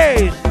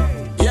Saturdays.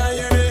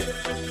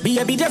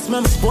 Baby, just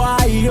my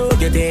boy, you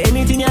get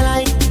anything you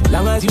like.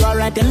 Long as you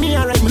alright, tell me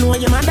alright. Me know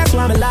your man, that's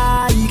why I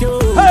like you.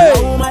 Hey!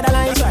 Oh, mother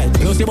like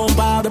you see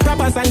bumper, the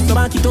proper sign, so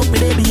back it up, me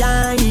they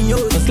behind you.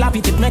 So slap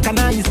it,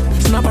 mechanized.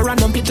 Snap a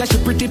random picture, she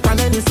pretty on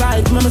any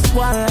side. Mama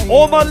spoil.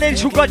 All my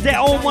ladies who got their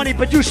own money,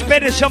 but you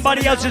spending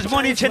somebody else's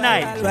money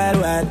tonight.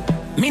 Well.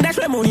 Me dash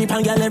my money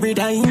pan girl every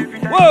time.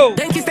 Whoa!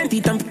 Thank you, send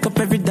it and pick up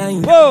every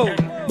time. Whoa!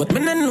 But me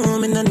no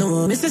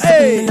know, me say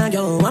something na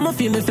yo. I'ma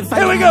feel me for fight.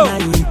 Here we go.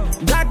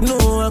 God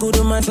know I go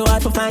do man so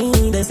hard for find.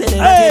 They say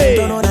they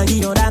don't know that give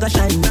you that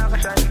shine.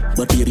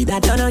 But baby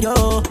that you know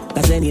yo.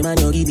 Cause any man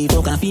you give me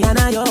for coffee and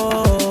yo.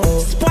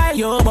 Spoil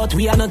yo, but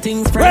we are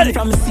nothing friends.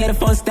 From see the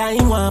first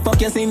time, one fuck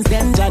you since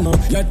then, Jano.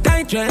 Your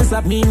tight dress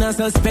up me no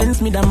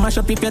suspense. Me that mash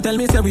up if you tell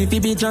me say we fi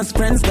be just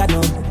friends, God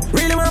no.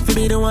 Really want to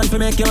be the one to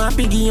make you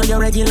happy, give you your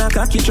regular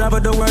cocky. Travel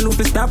the world, who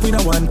fi stop with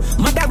no one.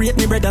 Mother rate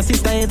me brother,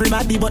 sister,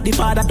 everybody, but the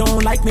father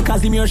don't like me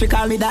cause him here she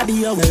call me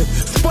daddy. Oh well,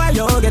 spoil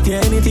you, get you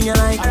anything you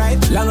like.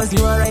 Alright, long as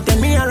you alright,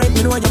 and me alright,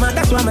 me know your man,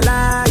 that's why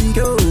I like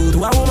you. To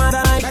a woman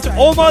that like.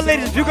 All my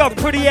ladies, if you got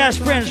pretty ass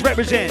friends,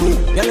 represent.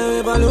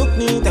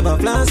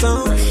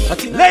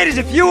 Ladies,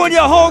 if you and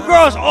your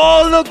homegirls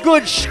all look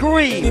good,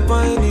 scream.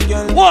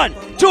 1,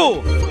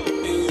 2.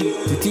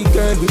 Pretty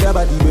girl with a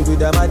body,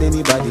 with a bad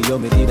anybody, you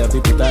may need a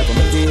people type of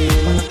my team.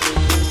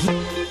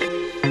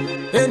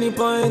 Any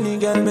point, any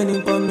girl, many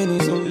point, many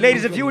so.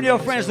 Ladies, if you and your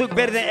friends look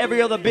better than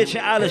every other bitch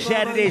in all of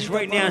Saturdays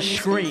right now,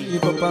 scream.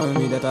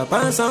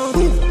 Alright,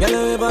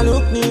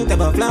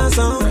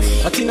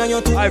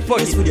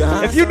 fuck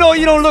it. If you know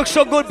you don't look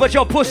so good, but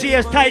your pussy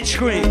has tight,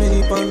 scream.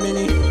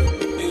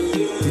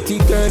 Pretty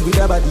girl with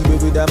a body,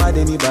 with a bad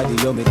anybody,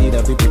 you may need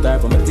a people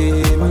type of my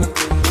team.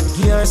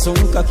 Give her some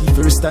cocky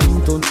first time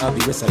in town, I'll be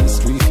rest of the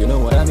street, you know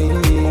what I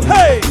mean?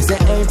 Hey! She say,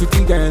 hey,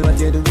 pretty girl, what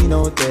you doing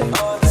out there?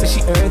 Say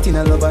she hurting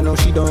a lover, now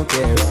she don't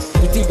care.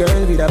 Pretty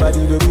girl with a body,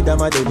 with a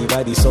mad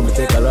anybody, so me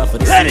take her off for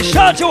the Let it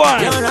shout to her!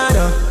 You're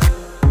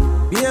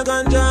right, be a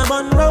ganja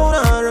bun round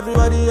her,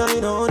 everybody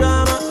you know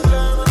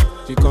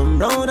that. She come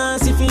round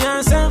and see for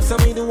herself, so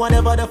we do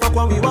whatever the fuck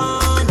what we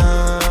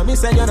wanna. Me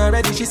say you're not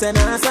ready, she say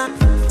nah, son.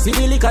 See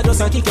the liquor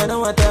just a kick and I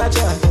want to touch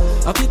her.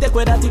 I fit take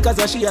with that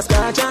cause she a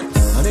scratch her.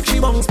 I make she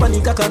bounce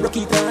panic, I can rock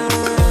it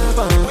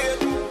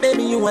up.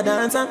 Baby, you a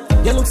dancer.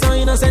 You look so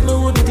innocent, no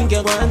would you think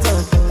you want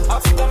her?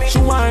 She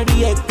want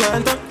the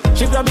eggplant.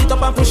 She grab it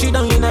up and push it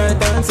down in her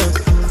dancer.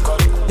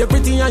 You're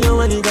pretty and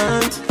you're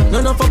elegant.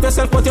 None of fuck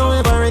yourself, but you're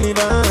ever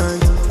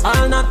relevant.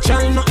 I'll not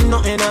try, nothing,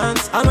 not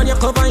enhance. And when you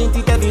cover it,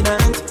 it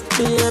evident.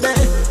 Baby,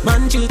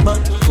 man cheat,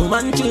 but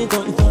woman cheat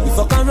on. You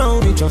fuck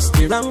around with just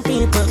the wrong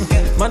people.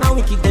 Man a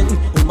wicked then,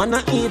 woman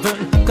a evil.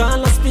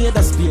 Call a spade,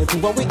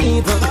 what we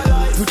evil.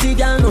 Pretty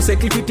girl, no say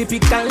clip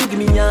typical. Give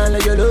me all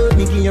of your love,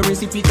 me give you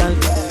reciprocal.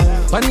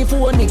 Funny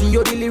phone, me give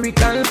you the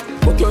lyrical.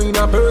 But you're in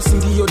a person,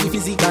 give you the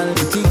physical.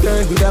 Pretty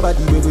girl with a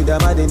body, with a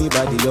mad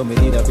anybody. You may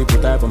need a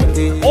people type from a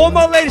tail. All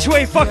my ladies who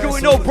ain't fucking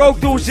with no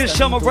broke dudes this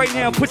summer right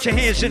now, put your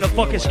hands in the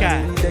fucking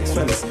sky.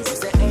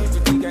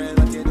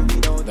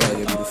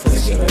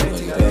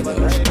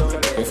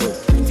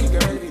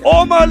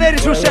 All my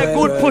ladies who say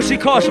good pussy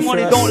costs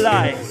money, don't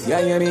lie.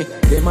 Yeah, me.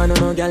 The man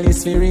no girl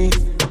is free.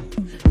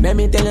 Let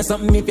me tell you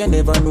something if you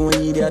never know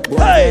idiot. Boy,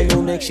 hey.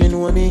 You make she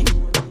know me.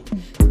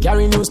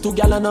 Carry news to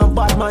gal and a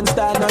bad man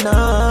style,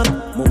 nah.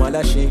 Mama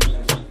la shake.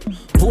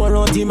 Pour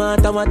out the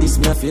matter, what this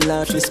me I feel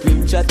like. She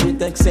screenshot me,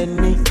 text send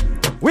me.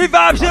 We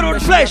vibes in on the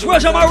place.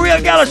 Where's all my real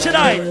gals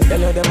tonight? Tell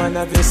you the man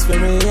have this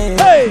spirit.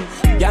 Hey!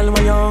 Gal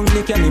when you're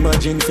hungry, can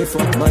imagine for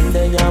fuck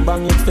Monday you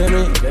bang it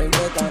ferry.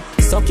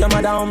 Suck your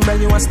mother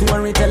umbrella, you a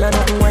story, tell her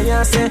nothing what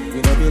you say.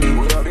 We don't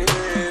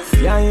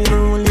believe. Yeah, you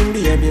ruling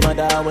the baby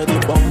mother with the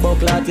bumbo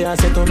clot you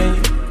say to me.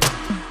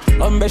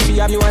 She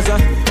have you as a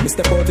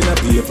Mr. Port in a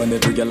beef and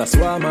every girl a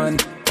swarm man.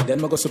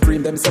 Then I go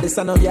supreme them say this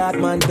a no yard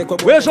man.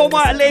 Where's all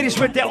my ladies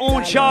with their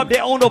own job,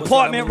 their own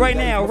apartment right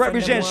now?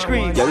 Represent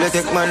Scream. Yeah, let's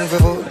take man for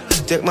food.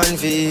 Take man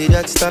for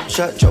that stop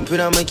shot. Jump in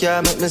on my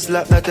car, make me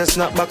slap like a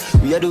snapback.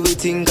 We are do we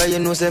think, you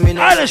know, say me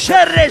no. All the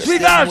Saturdays,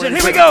 3000,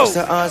 here we go.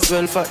 Ass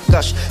well fat,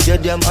 gosh, you're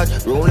damn hot.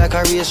 Roll like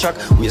a race track.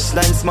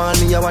 Waistline small,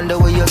 me I wonder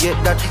where you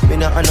get that. Me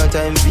not have no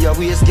time for your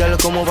waist, girl,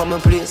 come over my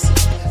place.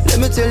 Let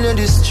me tell you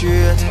this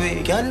straight.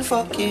 We can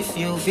fuck if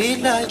you feel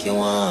like you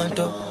want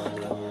to.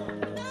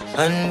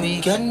 And we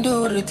can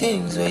do the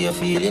things where you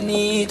feel you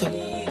need to.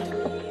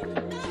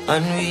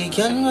 And we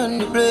can run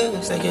the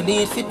place like you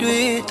need to do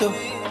it to.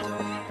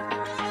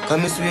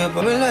 Come and swear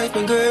for my life,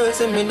 my girl,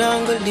 say me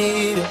not gonna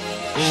leave you.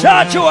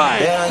 Shut your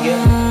eye.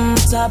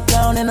 Top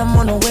down and I'm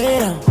on the way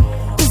down.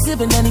 We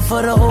sipping any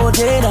for the whole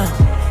day down.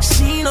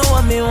 She know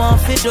what me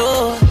want for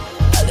do.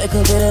 I like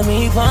a bit of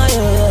me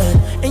fire.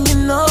 And you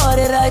know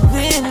that I've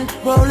been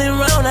rolling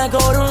round, I go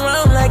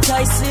around like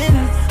Tyson.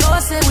 No, I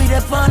say we the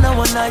fun of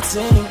one night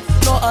thing.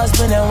 No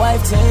husband and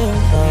wife thing.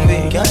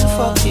 We can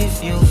fuck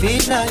if you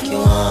feel like you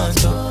want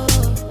to.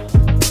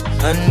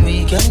 And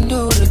we can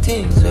do the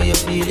things where you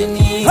feel you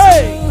need.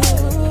 Hey!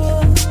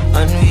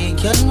 And we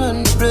can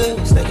run the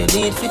place like you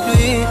need to do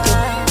it.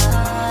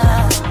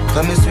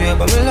 Come and swear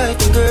by my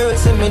life, and girl,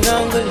 say me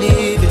not gonna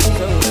leave you.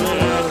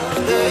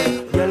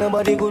 Girl,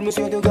 nobody good, me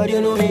swear to God, you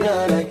know me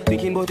not like.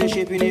 Thinking about the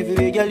shape in every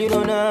way, girl, you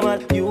know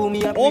normal. You,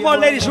 me, all my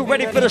ladies who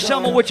ready for the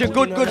summer with your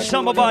good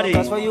summer body.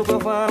 All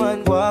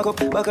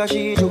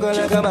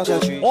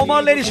my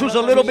ladies who's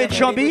a little bit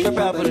chubby,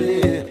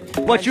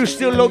 but you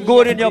still look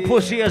good in your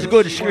pussy as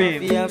good.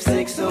 Scream.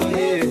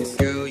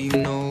 Girl, you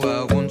know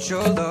I want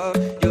your love.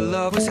 Your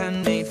love was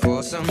handmade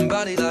for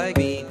somebody like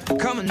me.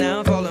 Come on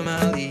now, follow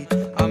my lead.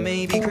 I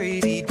may be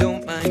crazy,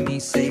 don't mind me.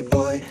 Say,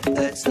 boy,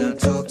 let's not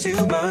talk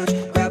too much.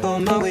 Grab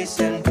on my waist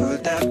and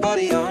put that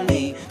body on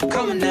me.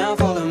 Come on now,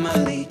 follow my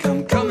lead.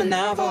 Come on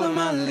now, follow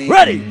my lead.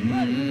 Ready?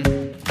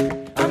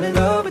 I'm in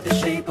love with the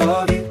shape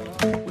of you.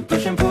 We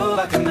push and pull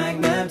like a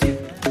magnet do.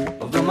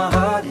 Although my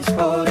heart is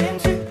falling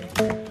too.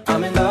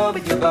 I'm in love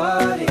with your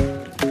body.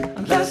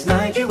 And last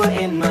night you were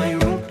in my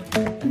room.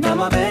 And now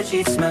my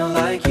bedsheets smell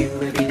like you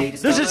every day.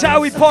 This is how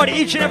we party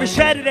each and every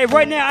Saturday.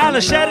 Right now, on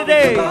a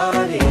Saturday.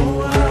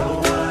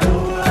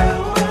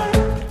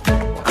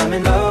 I'm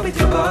in love with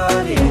your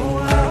body.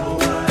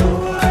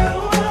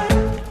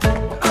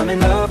 I'm in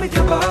love with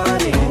your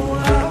body.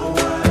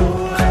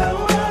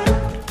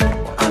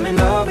 I'm in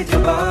love with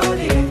your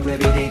body. Every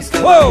day's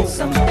got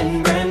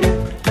something brand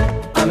new.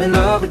 I'm in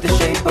love with the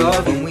shape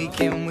of you.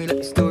 We let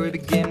the story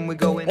begin. We're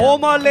going. All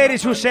my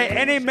ladies who say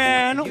any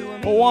man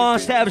who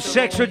wants to have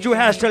sex with you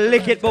has to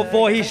lick it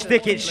before he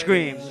stick it.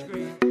 Scream.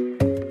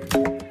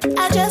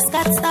 I just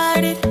got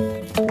started.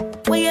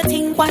 What you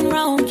think one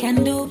round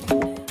can do?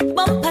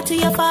 Bumper to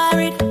your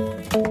forehead.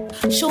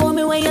 Show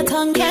me what your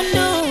tongue can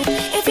do.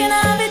 If you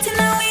not have it in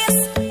the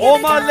waist. All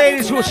my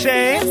ladies who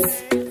say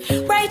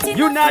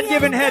you're not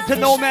giving head to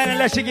no man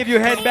unless he give you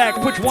head back.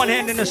 Put one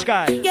hand in the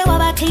sky. You have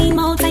a clean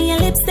mouth and your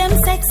lips them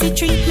sexy.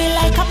 Treat me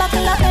like a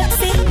bottle of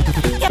Pepsi.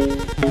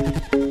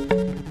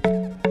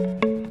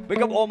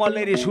 Big up all my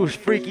ladies who's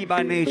freaky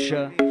by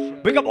nature.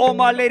 Big up all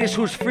my ladies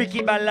who's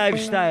freaky by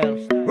lifestyle.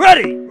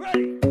 Ready?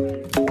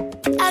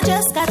 I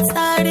just got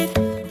started.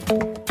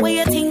 What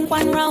you think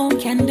one round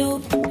can do?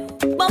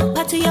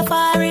 Bumper to your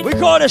forehead. We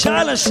call this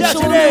Island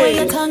Saturday. Show me what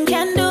your tongue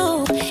can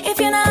do. If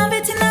you not have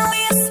it in a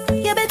waist,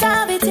 you better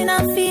have it in a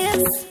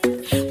face.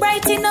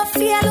 Bright enough for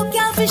you, look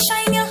y'all fi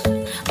shine you.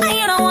 And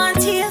you don't want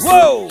tears.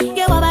 Whoa.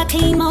 You have a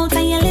clean mouth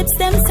and your lips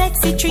them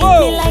sexy. Treat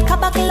me like a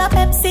bottle of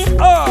Pepsi.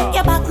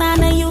 Your back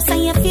man a use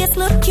and your face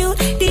look cute.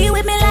 Deal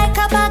with me like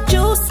a back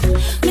juice.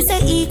 Me say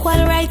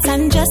equal rights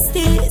and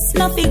justice.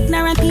 No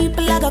ignorant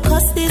people I go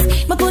cuss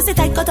this. My pussy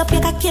tight cut up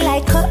your cocky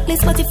like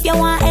cutlass. But if you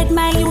want head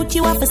my youth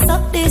you have to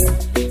stop this.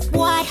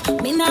 Why?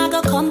 Me nah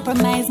go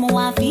compromise. Me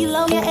want feel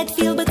how your head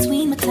feel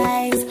between my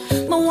thighs.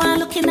 Me want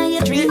looking at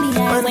your dreamy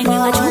eyes. When you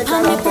a jump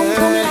on me boom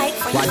boom like.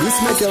 Why this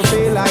make you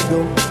feel like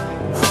though?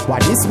 Why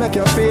this make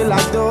you feel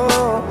like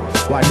though?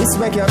 Why this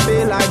make you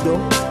feel like though?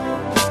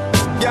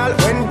 Girl,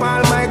 when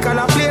Paul Michael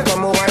a play,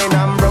 come wine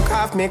and broke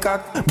off me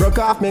cock, broke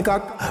off me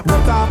cock,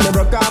 broke off me,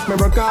 broke off me,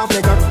 broke off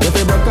me cock. If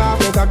you broke off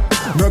me cock,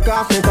 broke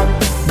off me cock,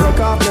 broke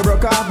off me,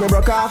 broke off me,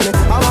 broke off me.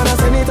 I wanna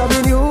send it up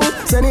in you,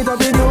 send it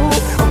up in you,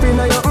 up in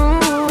your come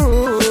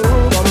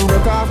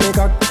broke off me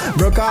cock,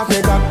 broke off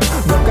me cock,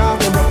 broke off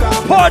me, broke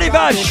off me. Party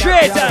vibe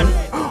straight and.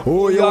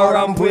 Oh, you're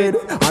ramp with,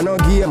 I no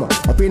game.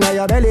 Up in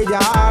your belly,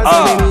 girl,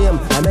 say the name.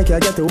 I make you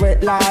get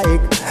wet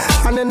like,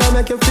 and then I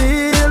make you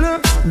feel,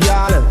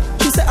 girl.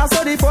 She say I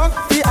saw the fuck,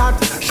 the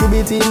act. Should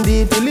be team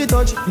deep till it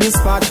touch this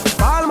spot.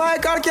 Paul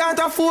Michael can't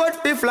afford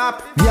the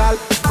flap. Girl,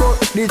 cut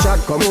the chat,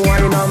 come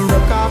wine and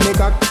broke off me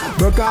cock,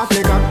 broke off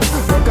me cock,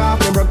 broke off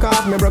me, broke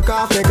off me, broke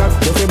off me cock.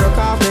 Just broke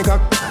off me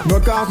cock,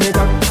 broke off me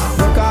cock,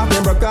 broke off me,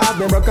 broke off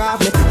me, broke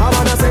off me. I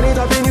wanna send it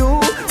up in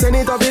you, send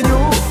it up in you,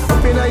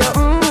 up in your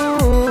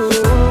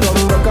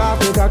broke off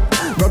me cock,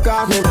 broke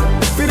off me.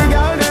 Feel the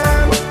girl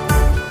them.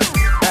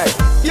 Hey,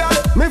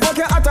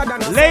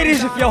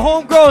 ladies, if your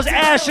homegirl's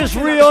ass is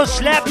real,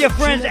 slap your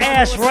friend's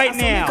ass right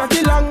now.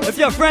 If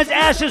your friend's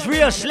ass is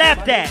real,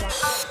 slap that.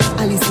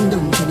 I listen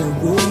down to the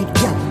road,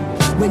 girl.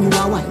 When you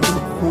are white,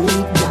 hold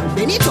it down.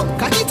 Bend it up,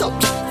 cock it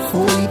up.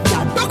 Hold it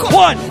down.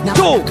 1,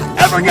 2,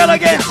 every girl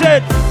again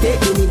said. Take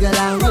the nigga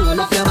and roll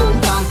up your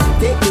bumper.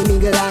 Take the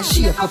nigga and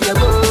shake up your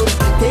bum.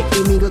 Take the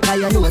nigga cause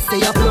you know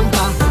stay a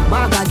plumper.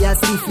 Maga girl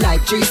stiff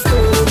like 3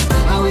 stone.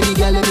 How many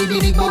girl let me the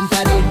big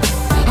bumper then?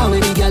 How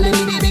many girl let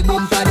me the big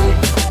bumper then?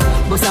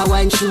 Bust a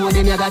wine show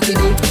them you got it. A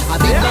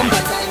big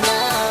bumper time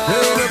now.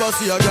 Hey, never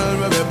see a girl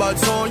with a bad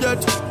song yet.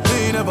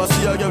 Me never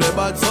see a girl with a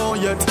bad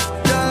song yet.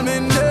 Girl, me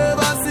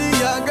never see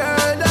a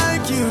girl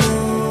like you.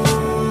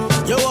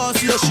 You want to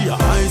see a she a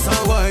ice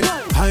and wine,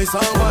 ice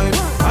and wine.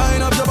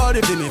 Wine up your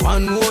body for me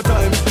one more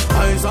time.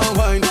 Ice and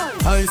wine,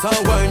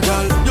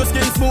 girl. Your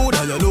skin smooth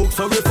and you look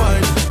so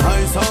refined.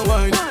 Ice and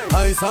wine,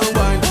 ice and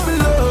wine. Me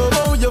love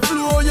how you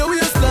flow your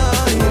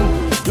waistline.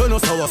 You know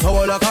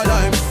sour like a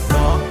lime.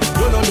 Nah,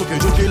 you know looking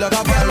juicy like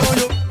a pie.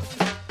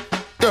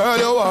 Girl,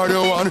 you are the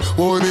one,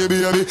 oh me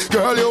baby.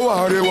 Girl, you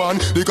are the one.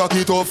 The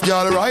cocky tough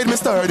girl, ride me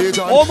sturdy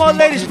John. All my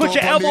ladies, put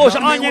your elbows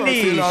on your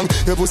knees.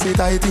 Your pussy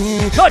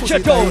tighty. Touch your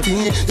toes,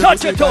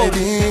 touch your toes,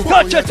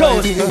 touch your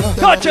toes,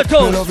 touch your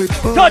toes,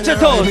 touch your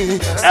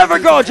toes. Every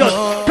girl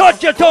just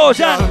touch your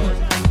toes and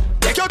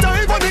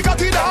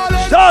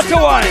start to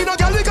whine.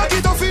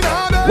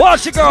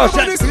 Watch the girls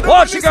and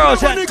watch the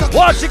girls and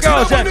watch the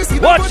girls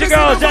and watch the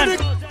girls and.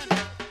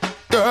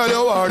 Girl,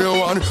 you are the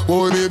one,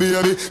 oh me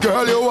baby.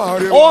 Girl, you are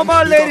the one. All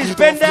my ladies,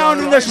 bend down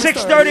in the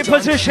 630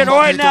 position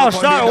right now.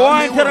 Start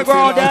wine to the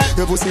ground, Dan.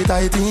 Your pussy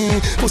tighty,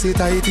 pussy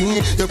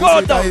tighty. Your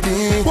pussy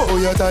tighty, oh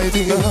you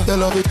tighty. You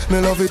love it, me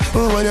love it.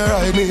 Oh when you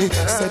ride me,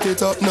 set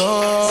it up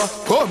now.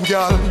 Come,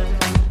 girl.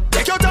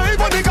 Take your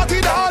time on the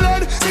cocky,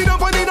 darling. See the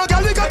bunny, no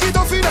girl, the cocky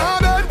tough in her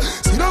bed.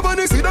 See the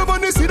bunny, see the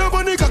bunny, see the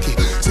bunny cocky.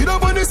 See the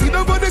bunny, see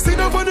the bunny, see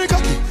the bunny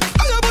cocky.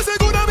 I am say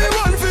good and me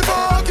one fi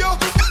fuck you.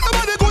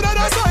 Nobody good and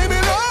that's why me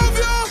love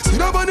you. See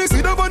the bunny,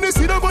 see the bunny,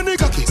 see the bunny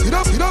cocky. See the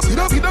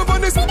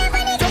bunny, see the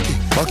bunny cocky.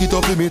 Back it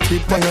up with me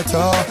tip on your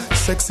jaw.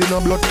 Sexy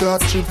no blood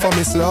clot strip for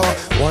me slaw.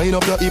 Wind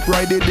up your hip,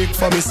 ride the dick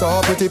for me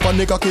saw. Pretty pan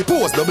the cocky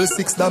pose,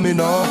 6 that me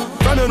now.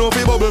 Can you know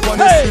fi bubble pan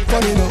the stick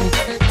for me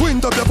now.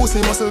 Quint up your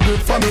pussy muscle grip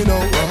for me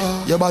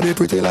now. Your body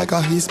pretty like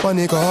a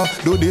Hispanic.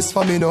 Do this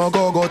for me now,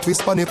 go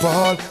twist for the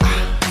pole.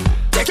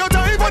 Take your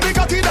time for the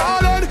cocky,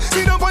 darling.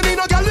 See the bunny,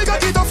 no girl, the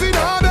cocky tough in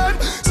her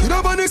bed. See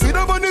the bunny, see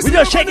the bunny. We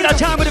just shaking our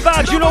time with the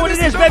vibes. You know what it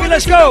is, baby.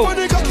 Let's go. I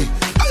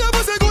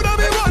ever say good and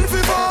me one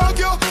fi fuck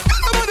you.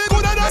 Nobody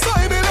good and that's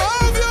why me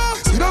love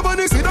you. See the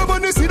bunny, see the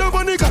bunny, see the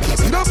bunny cocky.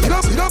 See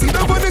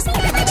the bunny.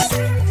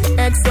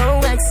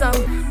 XOXO,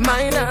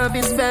 my love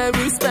is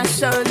very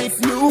special. If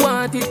you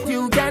want it,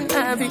 you can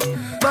have it.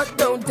 But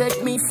don't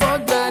take me for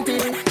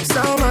granted.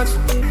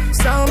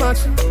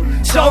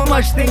 So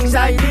much things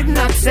I did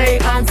not say.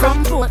 I'm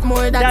from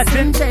Portmore, that's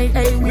in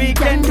J.A. We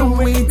can do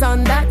it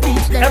on that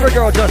beach there. Every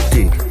girl just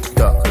tick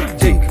tock,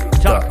 tick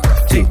tock,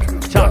 tick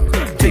tock,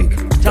 tick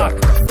tock.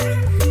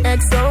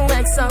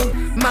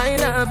 XOXO, my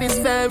love is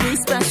very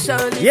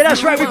special. Yeah,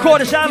 that's right. We call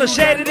this out on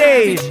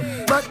Saturdays.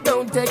 But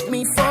don't take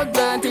me for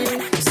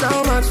granted.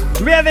 So much.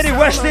 Do we have any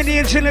West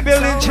Indians in the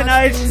building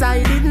tonight?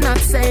 I did not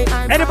say.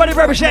 Anybody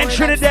represent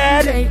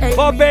Trinidad,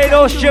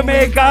 Barbados,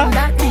 Jamaica?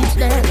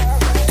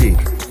 Tick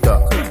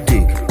tock,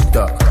 tick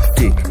tock,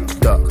 tick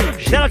tock.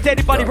 Shout out to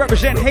anybody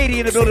represent Haiti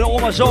in the building. All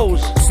my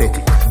Zoes. Set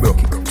it,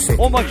 broke it.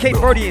 All my Cape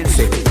Verdeans.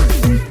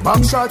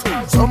 Back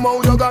shot,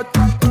 somehow you got.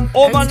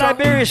 All my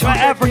Liberians, my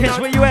Africans,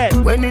 where you at?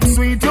 When it's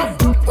sweet, you,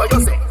 what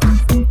you say?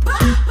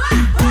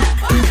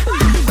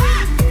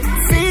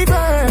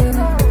 Fever,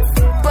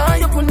 buy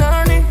your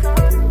punani.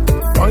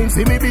 Wine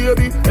see me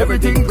baby,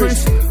 everything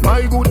crisp.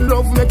 My good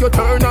love make you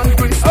turn and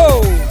crisp.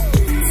 Oh!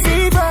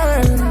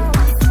 Fever,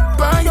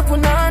 buy your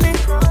punani.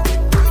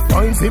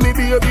 Wine see me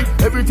baby,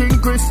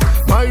 everything crisp.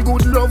 My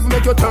good love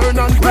make you turn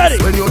and crisp.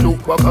 Ready. When you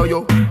look back at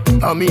you,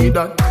 I mean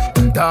that.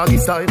 Doggy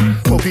style,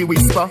 puppy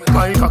whisper.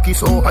 My cocky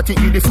so hot it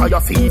give the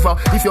fire fever.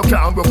 If you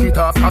can't broke it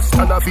off,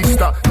 hasta la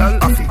vista. Girl,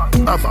 affy,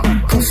 ava,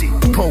 pussy,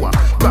 power,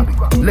 grab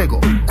it, Lego,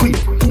 quick,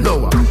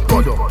 lower,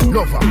 godo,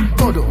 lover,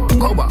 godo,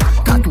 cover,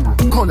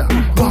 tattoo, color,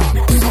 wow,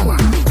 summer.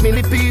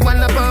 Millipede, one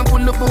up and pull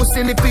the boost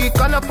in the peak.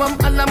 All up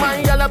and all of my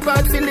yellow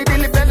part, Philly,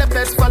 dilly, belly,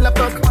 best, fall up.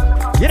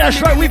 Yeah,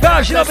 that's right. We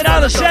vouching up and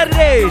out on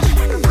Saturdays.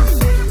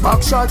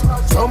 Back shot,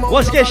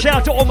 once again, shout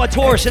out to all my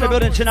tourists in the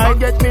building tonight.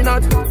 Get me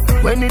not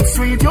when it's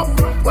sweet, yo.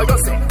 What you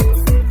say?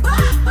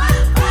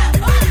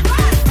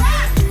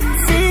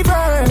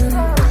 Fever,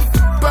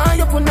 buy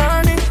your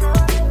punani.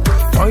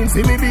 Wine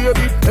see me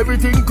baby,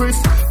 everything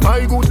crisp.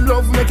 My good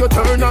love make you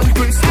turn and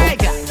crisp. Hey,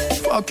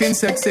 fuck fucking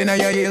sexy now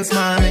your heels,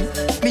 man.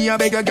 Me a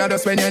beg you,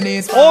 goddess when your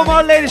knees. All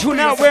my ladies who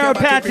not wearing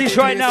panties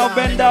right now,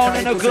 bend down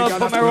in the club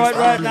for me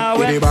right now.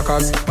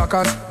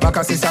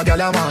 Bacchus is a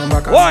girl, man.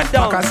 One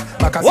down,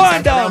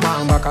 one down,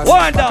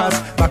 one down,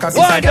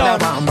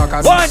 one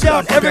down, one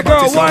down. Every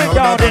girl, one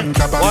down,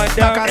 one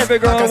down. Every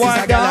girl,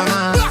 one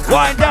down,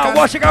 one down.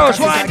 Watch the girls,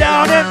 one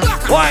down,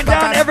 one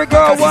down. Every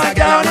girl, one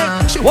down,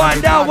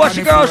 one down. Watch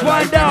the girls,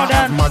 one down.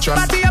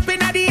 Party up in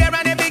the air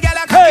and every girl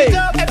a cock it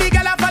up. Every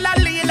girl a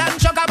follow lean and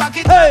chuck a back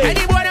it up.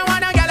 Any boy that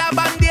want a girl a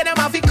band, them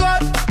a fi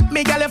cut.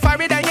 Me girl a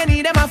forehead and you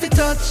need them a fi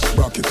touch.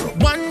 Back it up.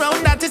 One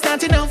round that is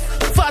not enough.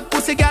 Fat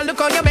pussy girl, look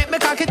how you make me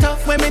cock it up.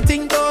 When me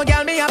think, oh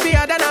girl, me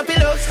happier than a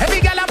pillow. Every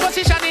girl a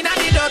position in a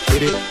the dot.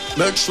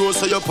 Make sure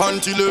so you're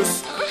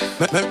pantyless.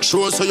 Make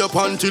sure so you're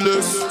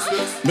pantyless.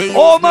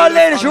 All my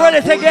ladies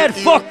ready to get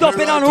fucked up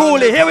and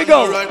unruly. Here we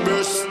go.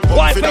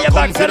 Wine for your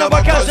back, set up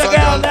a casa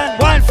girl, then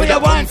wine for your,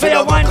 wine for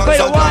your, wine for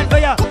your, wine for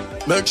your.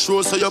 Make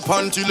sure so you're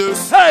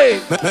pantyless.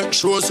 Hey! Make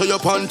sure so you're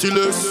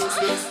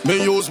pantyless.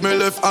 Me use me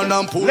left hand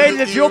and pull.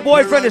 Ladies, if your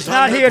boyfriend is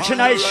not here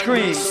tonight,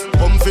 scream.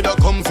 Come for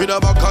the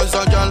back as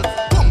a girl.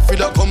 Come for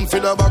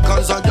the back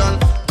as a girl.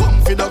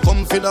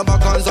 Come for the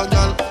back as a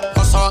girl.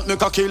 Assault me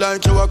cocky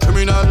like you a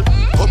criminal.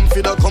 Come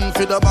for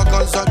the back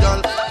as a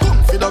girl.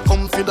 Come for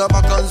the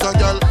back as a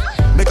girl.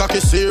 Make a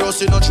kiss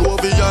serious in a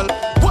jovial.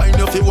 Wine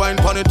if you wine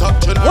pon the top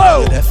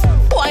general.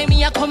 Why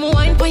me a come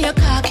wine for your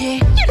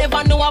cocky? You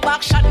never know a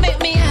back shot make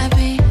me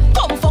happy.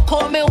 Come for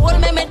call me,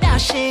 hold me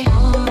dash it.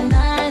 All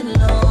night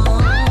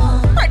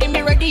long.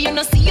 Ready, you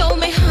know see how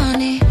me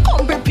honey.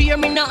 Come prepare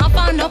me now up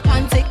on no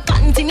panty.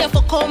 Continue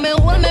for call me,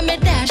 hold me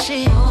dash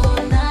it. All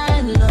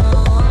night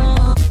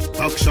long.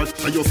 Back shot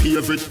to your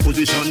favorite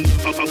position.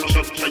 Back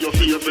shot to your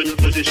favorite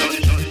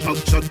position. Back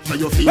shot to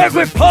your favorite.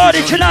 Every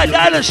party tonight,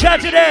 Island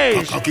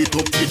Saturdays. Cock it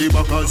up to the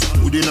backers.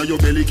 Hood inna your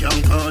belly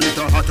can't call it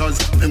a hatters.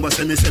 Remember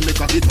say me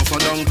cock it tougher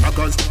than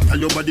crackers. Tell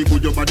your body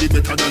good, your body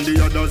better than the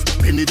others.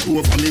 Penny two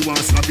over me want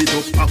slap it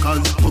up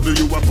packers. Bubble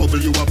you a bubble,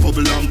 you a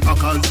bubble and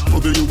packers.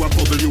 Bubble you a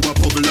bubble, you a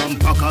bubble and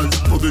packers.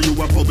 Bubble you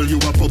a bubble, you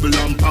a bubble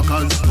and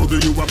packers. Bubble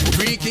you a bubble.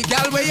 Freaky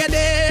gal where you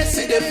there,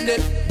 see them there.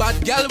 Bad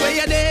gal where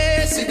you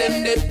there, see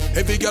them there.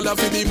 Every gal a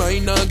fi be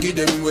mine and give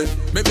them wet.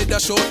 Maybe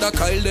dash out the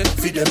Kyle then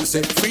fi them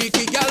say.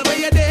 Freaky gal where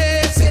you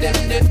there, see them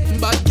there.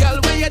 Bad gal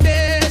where you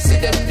there, see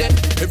them there.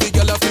 Every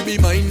gal a fi be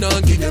mine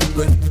and give them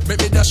wet.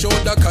 Maybe dash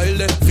out the Kyle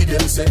then fi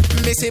them say.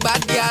 Me say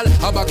bad gal,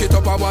 I back it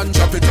up a one,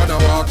 chop it and a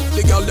walk.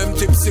 The gal them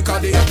tipsy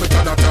 'cause they have it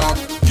and a talk.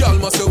 Gal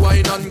must a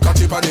wine and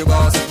catch it on the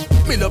bars.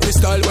 Me love the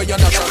style where you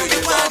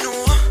naturally walk.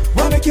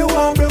 Why make you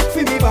one broke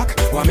for me back?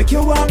 Why make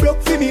you one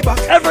broke for me back?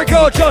 Every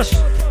girl just.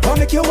 Why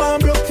make you one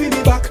broke for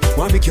me back?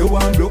 Why make you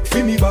one broke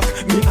for me back?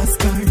 Me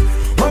ask her.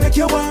 Why make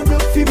you one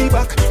broke for me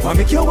back? Why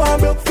make you one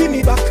broke for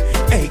me back?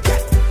 Hey girl.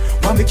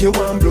 Why make you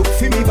one broke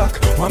for me back?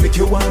 Why make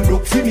you one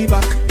broke for me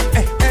back?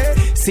 Hey.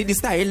 See the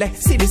style,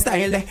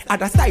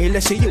 other style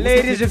she use.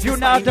 Ladies, if you're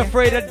not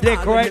afraid of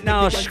dick right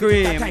now,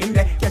 scream.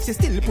 Yeah, she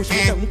still push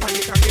me down.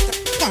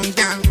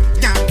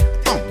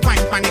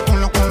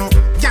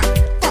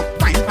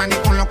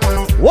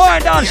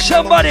 Wind on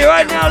somebody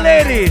right now,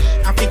 ladies.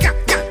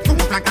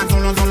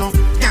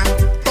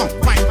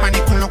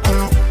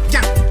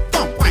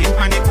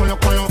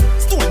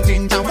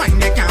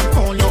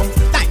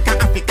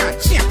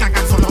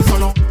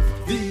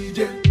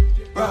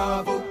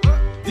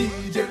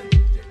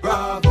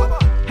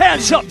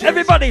 Hands up,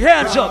 everybody,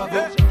 hands up.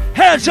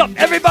 Hands up,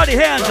 everybody,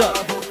 hands up.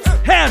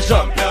 Hands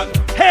up,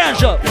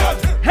 hands up,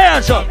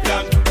 hands up,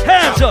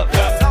 hands up,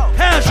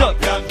 hands up,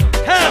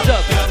 hands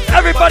up.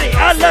 Everybody,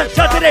 Island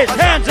Saturdays,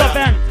 hands up,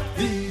 man.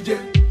 DJ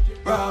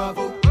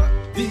Bravo,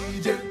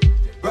 DJ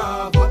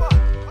Bravo,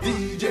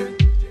 DJ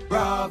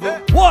Bravo.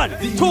 1,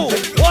 2,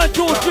 1,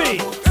 2, 3.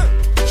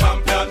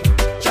 Champion,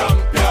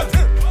 champion,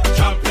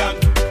 champion,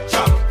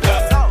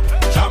 champion,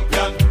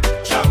 champion,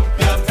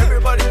 champion.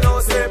 Everybody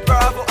knows say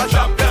Bravo a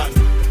champion,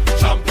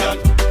 champion,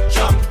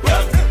 champion,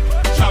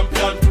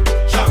 champion,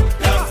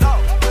 champion,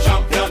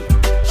 champion,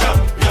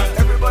 champion.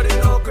 Everybody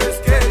know Chris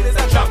Cale is a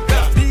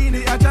champion.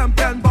 Beanie a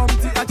champion,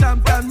 Bumpty a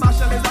champion,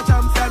 Marshall is a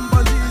champion,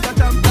 Bundy is a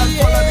champion,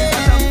 Poland is a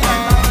champion,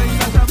 Larry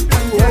is a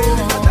champion, Kelly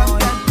is a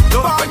champion.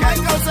 Don't forget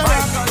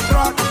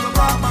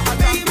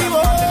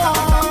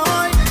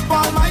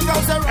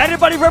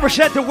Anybody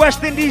represent the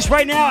West Indies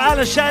right now,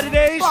 Island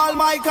Saturdays? Paul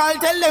Michael,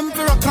 tell them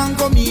to rock and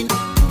come in.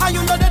 And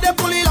you know that they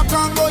pull it lock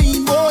and go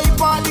in. Boy,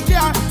 party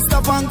car,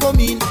 stop and come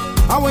in.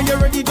 And when you're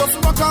ready, just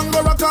rock and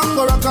go, rock and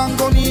go, rock and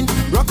come in.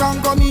 Rock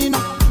and come in.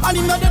 And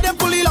you know that they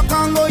pull it lock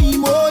and go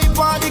in. Boy,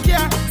 party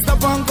car,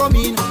 stop and come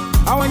in.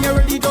 And when you're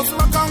ready, just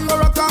rock and go,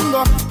 rock and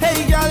go.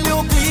 Hey, girl,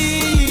 you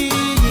clean.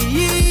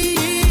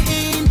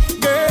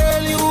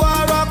 Girl, you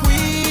are a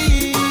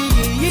queen.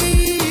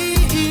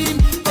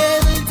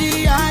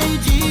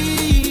 LTIG.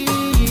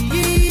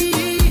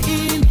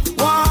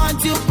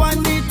 Want you on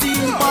the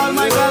team, Paul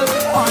Michael.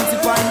 Want you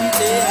on the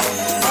team.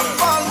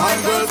 My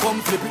girl, come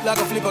flip it like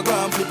a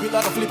flippergram. Flip it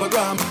like a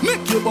flippergram.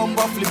 Make your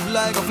bumper flip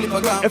like a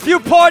flippergram. If you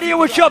partying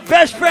with your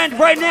best friend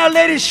right now,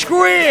 ladies,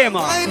 scream.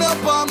 Wind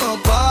up on my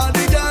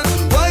body, girl.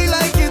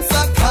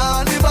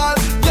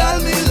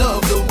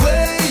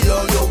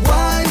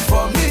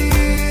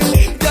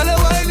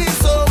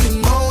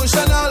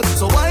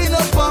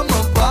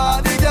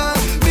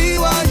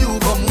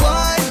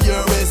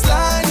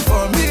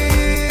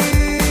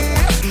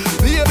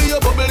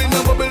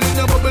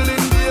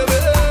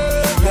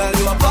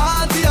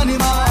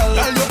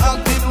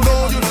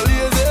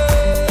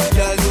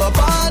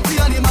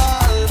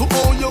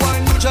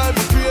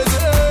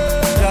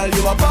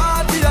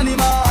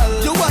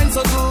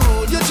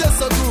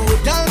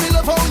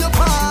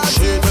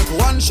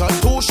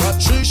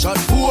 shot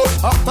 4.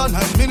 After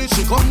 9 minutes,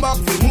 she come back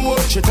for more.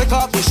 She take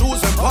off the shoes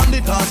and pound the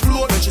dance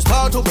floor. Then she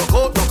start to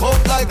broke out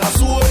like a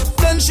sword.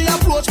 Then she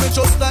approach me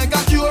just like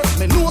a cure.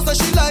 Me know that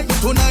she like me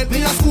tonight,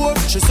 me a score.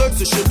 She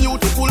sexy, she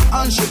beautiful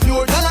and she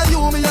pure. Then I you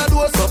me a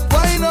do so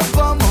wind up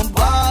on my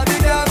body,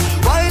 girl.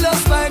 Wind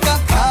us like a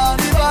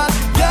carnival.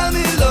 Girl,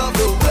 me love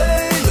the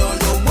way you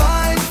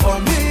wine for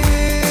me.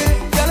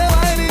 Girl, the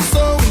wine is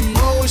so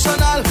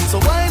emotional.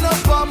 So wind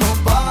up on my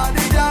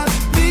body, girl.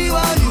 Me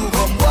while you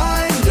come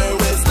wine your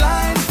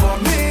waistline for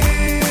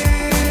me.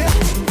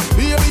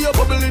 Baby, you're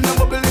bubbling and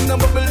bubbling and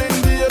bubbling,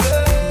 baby.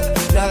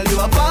 Girl, you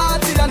a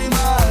party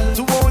animal.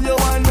 To own your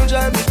wine, you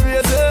drive me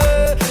crazy.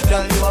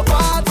 Girl, you a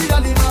party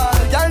animal.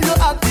 Girl, you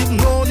active,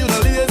 no, you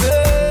not lazy.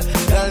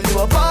 Girl, you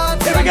a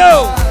party Here we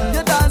go.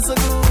 You dance so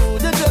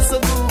good, you dress so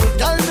good.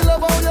 Girl, me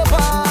love how you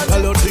party.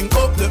 Girl, you think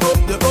up there, up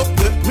there, up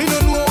there. Me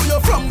don't know where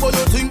you're from, but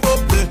you think up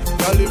there.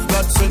 Girl, if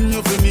God send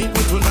you for meet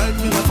me tonight,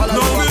 me not follow you.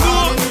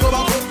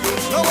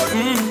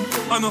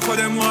 I know for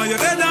them why you're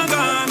dead and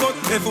gone, but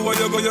everywhere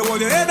you go, you hold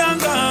your head and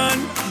gone.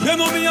 You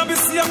know me, I be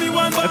see me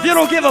one. If you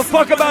don't give a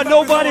fuck about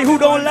nobody who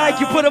don't like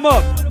you, put them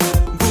up.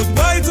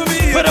 Goodbye to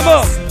me. Put them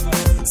up.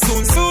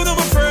 Soon, my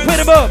friends. Put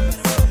them up.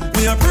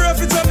 Me a pray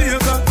for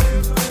Jamaica.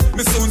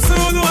 Me soon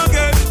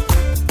again.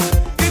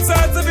 It's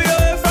hard to be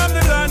away from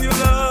the land you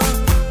love.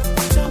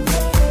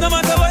 No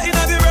matter what in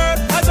the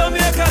world, I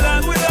Jamaica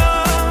land we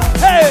love.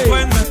 Hey!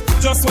 When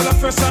just while I'm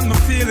fresh and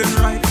I'm feeling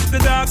right, the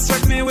dogs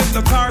check me with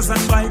the cars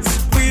and bikes.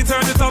 We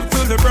turn it up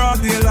till the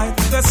broad daylight.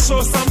 Let's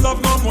show some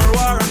love, no more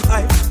war and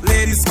hype.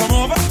 Ladies come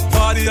over,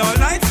 party all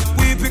night.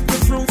 We pick the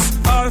fruits,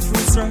 all the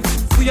fruits right.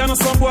 We are no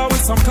some boy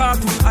with some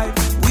cartoon hype.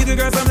 We the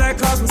girls I'm like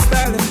cause we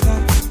style and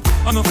type.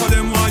 I know for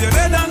them why you're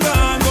dead and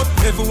gone, but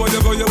everywhere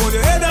you go, you hold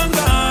your head and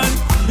gone.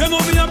 You know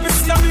me happy,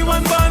 see me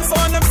one band, so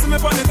when them see me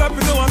on the top,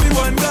 you know I'm me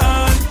one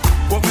gone.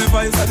 What me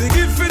vice, I they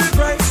give for the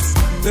price.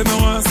 They don't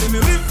want to see me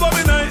live for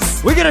me nice.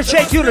 We're gonna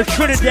take you to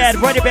Trinidad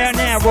right about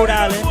now, Rhode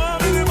Island.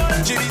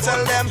 Jimmy tell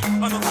them,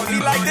 I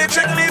feel like they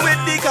trick me with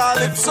the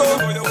calypso.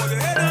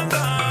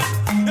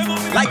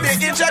 Like they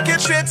inject it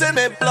straight in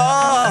my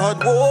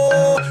blood.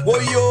 Whoa,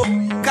 yo.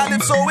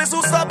 Calypso is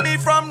who stop me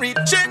from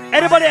reaching.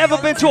 Anybody ever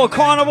been to a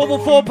carnival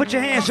before? Put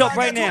your hands up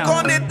right now.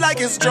 On it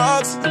like it's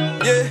drugs.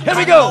 Yeah. Here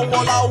we go.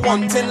 All I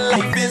want in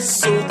life is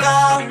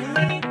soca.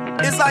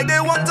 It's like they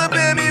want to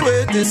pay me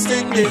with this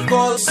thing they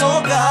call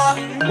soca.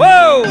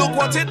 Whoa! Look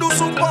what it do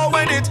super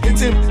when it hit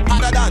him.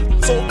 Harder than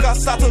soca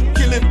start to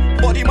kill him.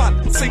 Body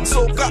man, sing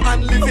soca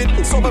and live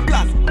it. So my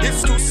plan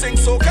is to sing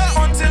soca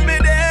until me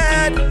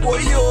dead. Oh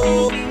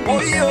yo,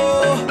 oh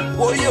yo,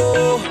 oh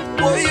yo,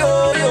 oh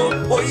yo, yo,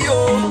 oh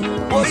yo,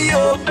 oh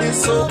yo.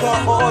 It's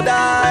soca or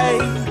die.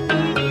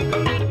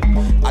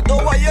 I know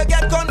why you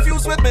get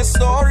confused with my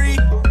story.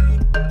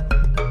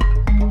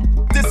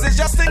 This is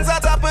just things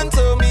that happen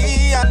to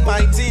me and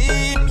my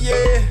team,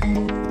 yeah.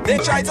 They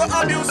try to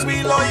abuse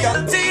me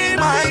loyalty,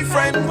 my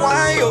friend,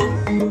 why yo?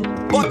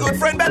 But good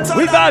friend better.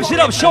 We vibes it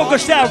up, Soca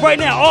style right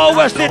now, all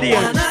West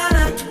Indians. I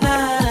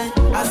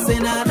say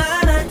na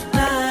na na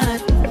na,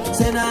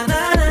 say na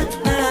na na na,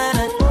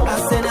 I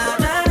say na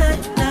na na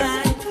na,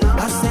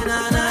 I say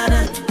na na na,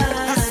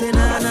 I say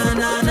na na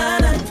na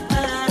na,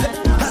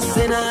 I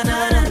say na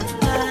na na,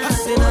 I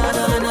say na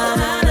na na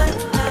na.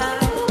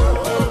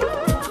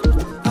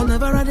 I'll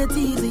never run it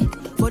easy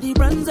for the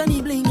brands and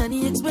the bling and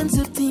the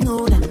expensive thing.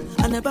 Oh,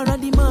 I never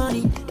run the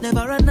money,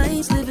 never a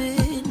nice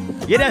living.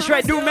 Yeah, that's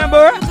right. Do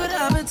remember?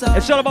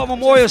 It's all about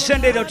Memorial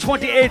Sunday, the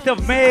 28th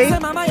of May.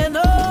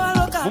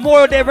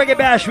 Memorial Day Reggae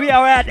Bash. We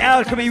are at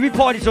Alchemy. We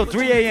party till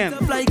 3 a.m.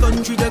 Fly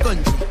country to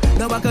country.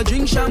 Now I could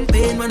drink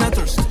champagne when I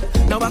thirst.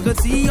 Now I could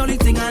see only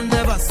thing I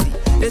never see.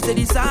 They say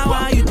this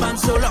hour you'd man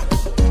so long.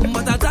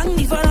 But I thank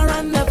me for a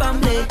run the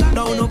family.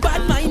 No, no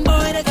bad mind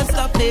boy, they can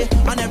stop me.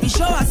 On every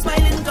show I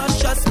smiling cause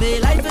trust me.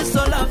 Life is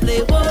so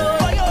lovely. Whoa,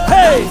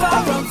 hey! I'm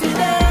far from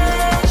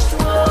finished.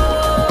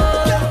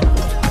 Whoa.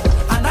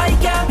 And I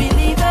can't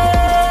believe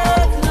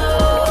it. No.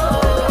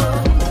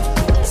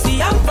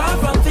 See, I'm far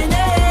from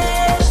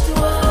finished.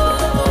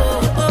 Whoa.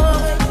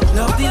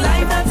 Love the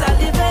life that I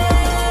live in.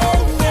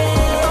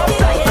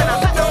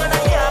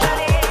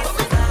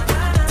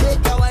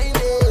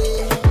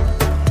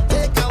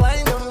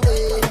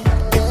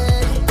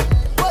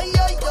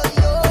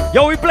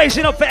 Yo, we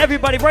blazing up for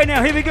everybody right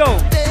now. Here we go.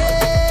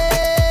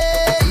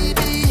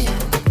 Baby,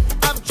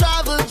 I've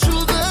traveled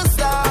through the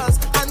stars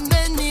and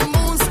many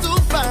moons to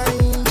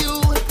find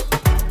you.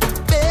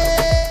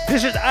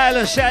 This is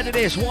Island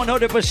Saturdays,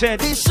 100%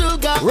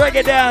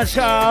 reggae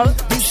dancehall,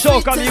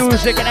 soca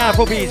music and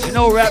Afrobeats.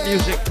 No rap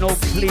music, no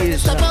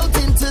please. Step out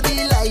into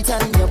the light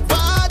and your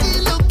body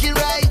looking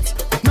right.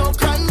 No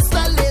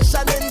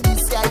constellation in the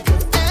sky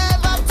could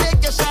ever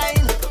take your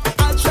shine.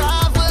 I'll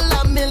travel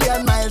a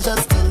million miles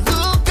just to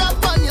look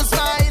up on your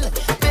smile.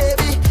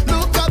 Baby,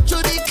 look up to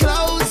the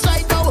clouds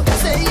right now.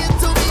 Say it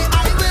to me, I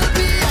will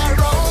be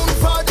around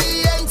for the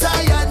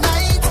entire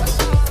night.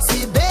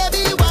 See,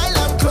 baby, while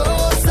I'm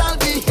close, I'll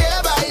be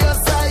here by your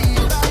side.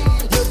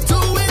 You're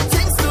doing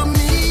things to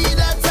me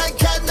that I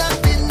cannot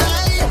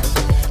deny.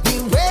 The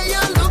way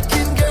you're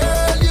looking, girl.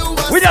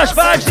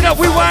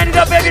 it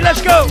up, baby,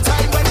 let's go.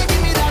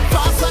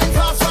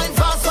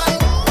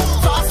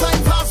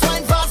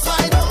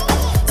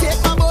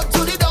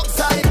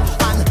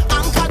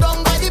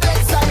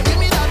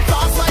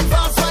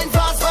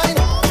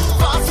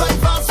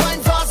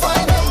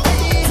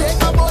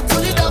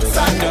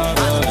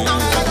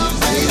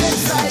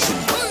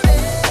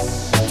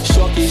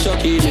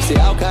 Me say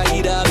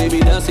Al-Qaeda, baby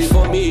dancing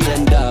for me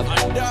and up.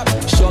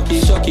 Shocky,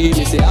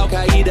 me say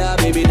Al-Qaeda,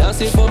 baby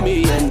dancing for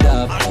me and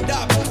up.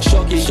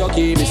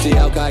 Shocky, me say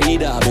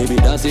Al-Qaeda, baby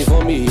dancing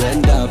for me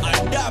and up.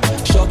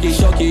 Shocky,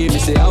 me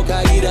say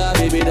Al-Qaeda,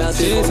 baby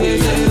dancing for me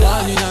and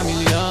up. 1 in a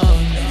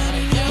million,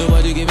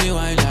 nobody give me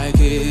wine like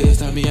this.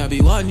 Tell me I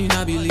be 1 in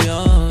a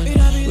billion.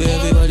 Where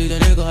everybody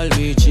then they call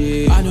me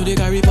cheap. I know they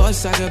carry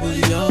boss like a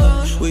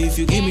billion. Where if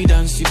you give me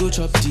dance, you go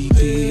chop deep.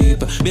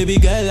 Baby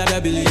girl like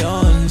a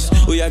billions.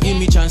 Oh yeah, give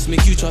me chance,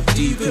 make you chop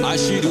deep. I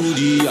she do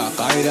the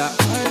Al-Qaeda.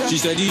 She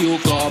said the whole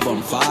club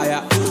on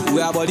fire.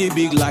 We our body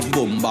big like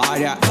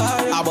Bombardier.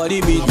 Our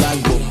body big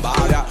like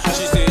Bombardier.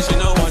 She said she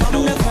no want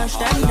no. The first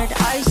time that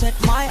I set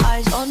my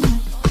eyes on you,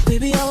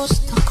 baby I was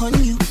stuck on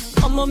you.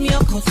 I'm on me a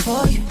cut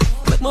for you.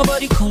 Make my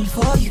body call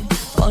for you.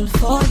 All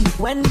for you.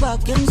 Went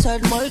back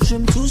inside my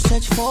dream to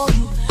search for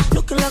you.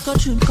 Looking like a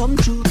dream come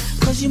true.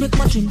 Cause you make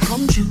my dream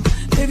come true.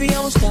 Baby, I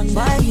will stand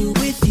by you,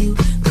 with you.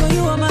 Cause you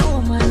are my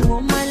woman,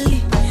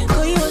 womanly.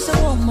 Cause you are so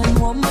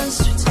woman,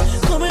 sweet.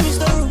 Come and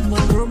Mr.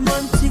 Roman,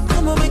 romantic.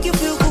 Come and make you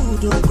feel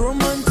good, oh,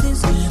 romantic.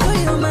 Cause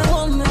you are my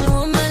woman,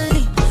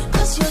 womanly.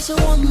 Cause you are so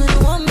woman,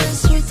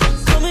 sweet.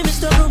 Come and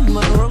Mr.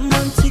 Roman,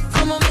 romantic.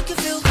 Come and make you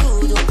feel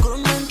good, oh,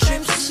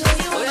 romantic. So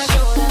you are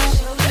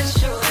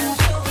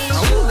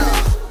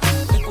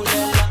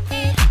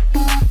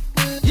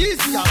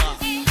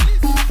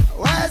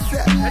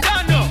I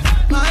don't know.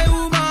 My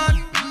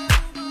woman,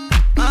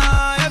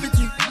 my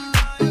everything.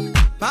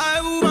 My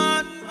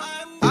woman,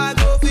 I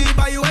go feel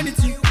buy you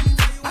anything.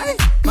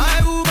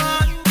 My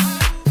woman,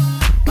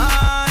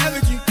 my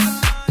everything.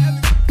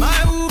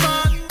 My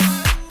woman,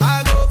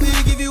 I go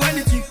feel give you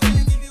anything.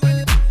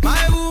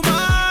 My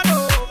woman,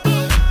 oh,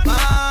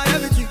 my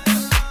everything.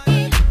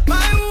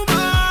 My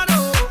woman,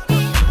 oh,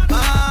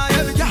 my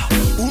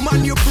everything.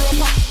 Woman, you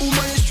proper,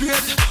 woman, you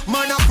straight.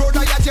 Man, a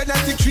brother, your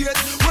genetic trait.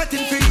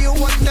 Waiting for you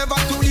was never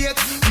too late.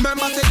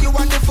 Remember, say you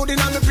want the food in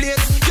on the plate.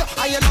 Yeah,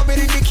 I love it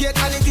indicate,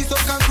 and it is so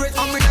concrete.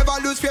 And we never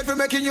lose faith for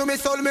making you my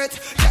soulmate.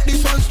 Get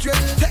this one straight,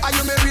 say are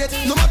you married?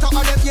 No matter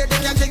how they fear, they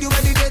can tell you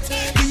any date.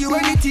 Do you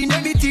anything,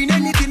 anything,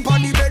 on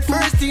the bed,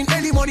 first thing,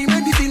 any money,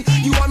 medicine.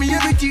 You want me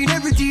everything.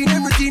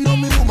 No,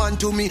 me woman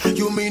to me,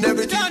 you mean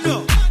everything. Yeah,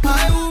 no.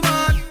 My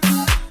woman,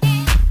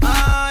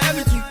 my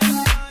everything.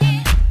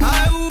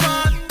 My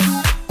woman,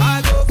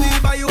 I go feel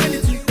by you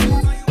anything.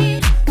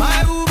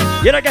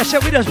 Yeah, like I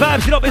said, we just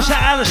vibes it up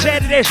inside Island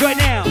Saturdays right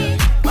now.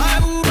 My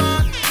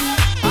woman,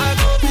 I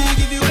go feel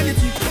give you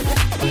anything.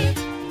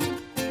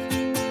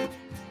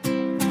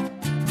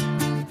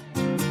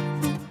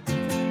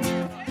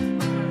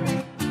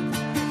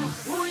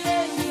 Ooh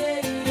yeah,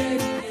 yeah,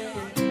 yeah,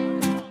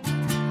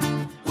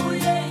 yeah. Ooh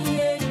yeah,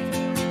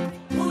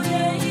 yeah. Ooh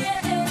yeah,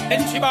 yeah.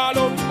 Then she ball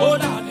out, oh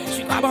Lord.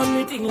 She grab on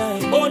me thing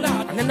like, oh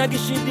Lord. And then I give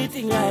she the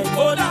thing like,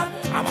 oh Lord.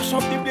 I mash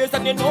up the place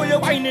and you know you're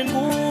whining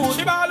good.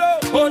 She ball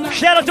out, oh Lord.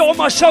 Shout out to all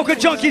my soca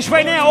junkies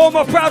right now, all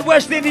my proud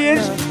West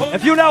Indians.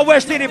 If you're not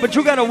West Indian, but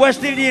you got a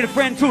West Indian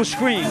friend too,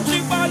 scream. Shout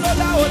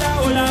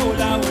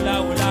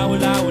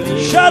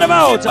them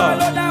out.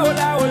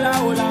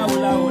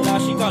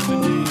 She got me.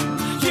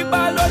 She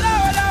ball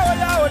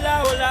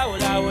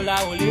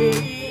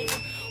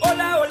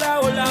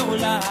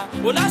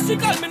hola, she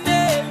call me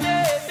name.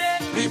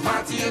 We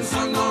party in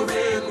sun or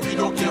rain, we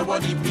don't care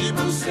what the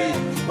people say.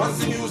 Once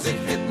the music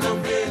hit my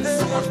brain,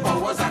 so much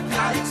powers I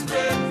can't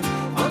explain.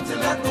 Until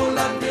that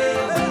golden day,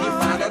 when your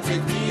father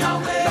take me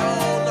away.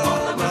 All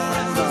of my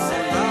friends will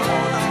say,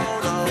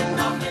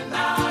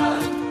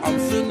 I'm phenomenal. I'm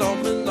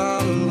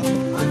phenomenal.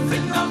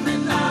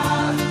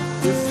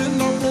 We're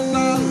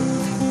phenomenal.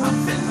 I'm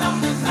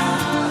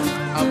phenomenal.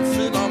 I'm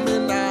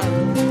phenomenal.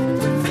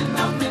 We're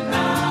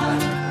phenomenal.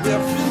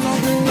 We're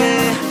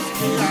phenomenal.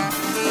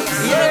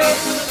 Yeah.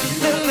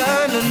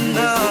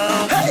 No.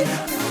 Hey.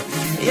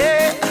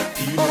 Yeah.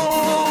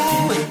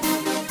 Oh.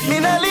 Me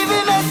not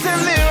living until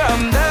me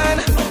I'm done.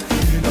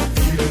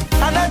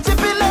 And not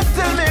chipping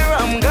until me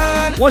I'm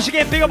gone. Once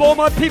again, big up all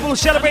my people who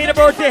celebrate a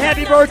birthday.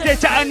 Happy birthday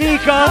to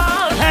Anika.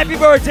 Happy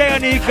birthday,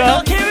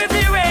 Anika.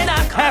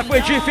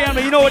 Halfway Tree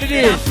family, you know what it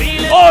is.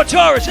 All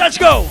Taurus, let's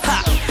go.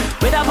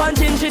 With a punch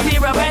in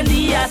Shitira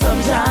Brandy or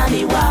some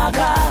Johnny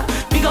Walker.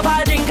 Pick up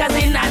our drinkers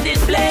in at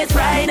this place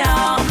right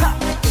now.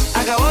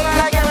 I got all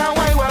I got and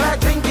wine while I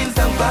drinking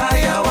some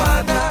fire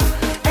water.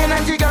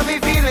 Energy got me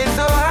feeling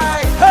so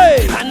high.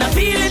 Hey! And I'm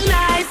feeling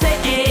nice,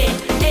 eh, eh,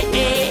 eh,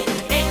 eh,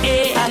 eh,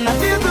 eh. And I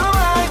feel so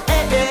high,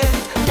 eh, eh,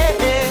 eh,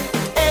 eh,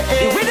 eh, eh.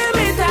 The rhythm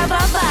is have a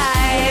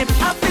vibe.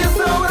 I feel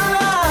so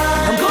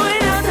alive. I'm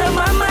going out of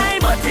my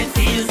mind, but it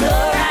feels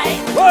alright.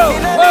 Whoa,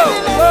 whoa,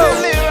 whoa.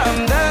 I'm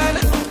done.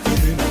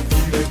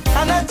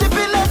 And I'm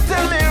chipping up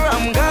till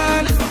I'm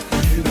gone.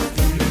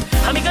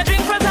 I'm gonna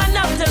drink from sun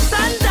up to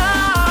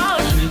sundown.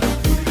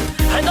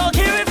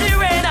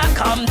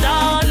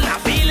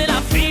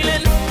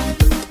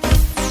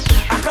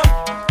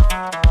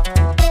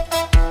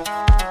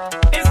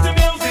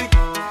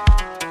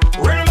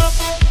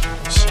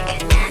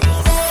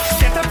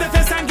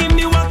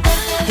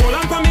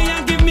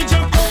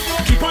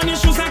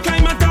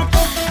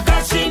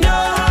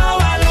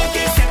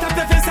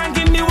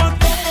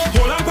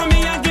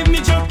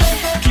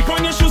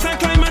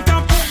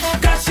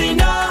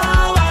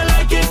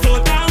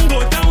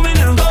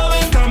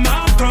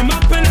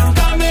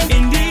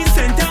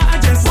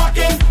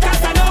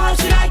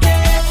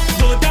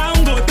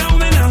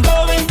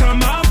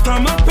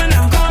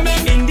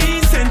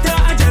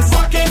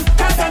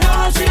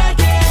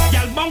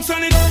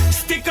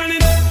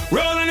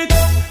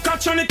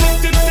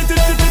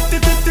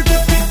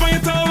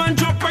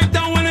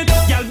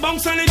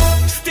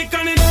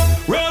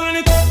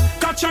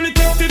 on the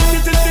tip, tip,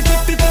 tip, tip, tip,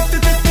 tip, tip,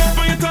 tip, tip,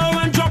 on your toe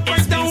and drop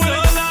right down so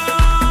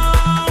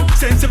low.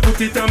 Since you put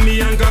it on me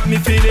and got me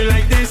feeling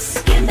like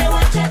this. Give me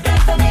what you got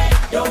for me,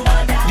 don't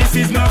bother. This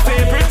is my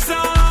favorite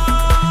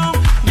song.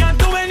 You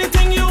do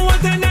anything you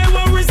want and I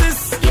won't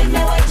resist. Give me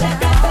what you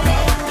got for me,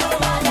 don't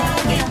bother.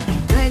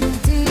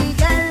 Plenty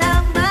girl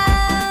of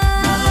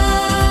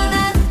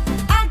mine,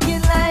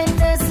 acting like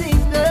the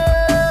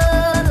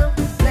single.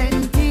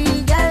 Plenty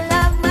girl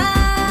of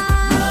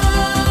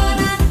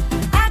mine,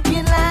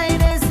 acting like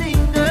the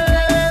single.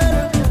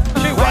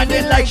 She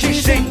whining like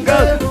she's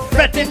single,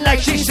 fretting like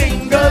she's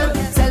single.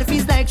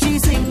 Selfies like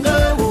she's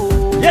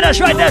single. Yeah, that's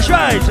right, that's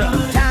right.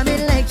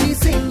 Jamming like she's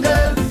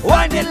single.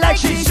 Whining like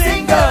she's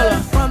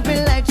single.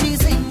 Pumping like she's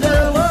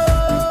single.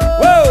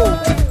 Whoa.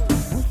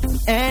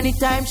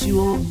 Anytime she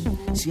home,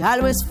 she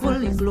always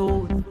fully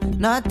clothed,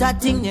 not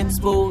that thing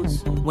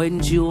exposed.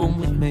 When she home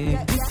with me,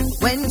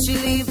 when she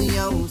leave the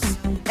house,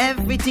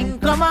 everything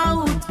come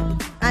out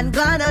and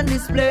gone on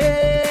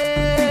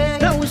display.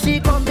 Now she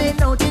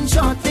coming out in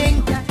short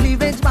thing,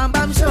 cleavage bam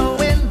bam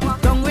showing,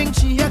 tongue ring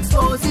she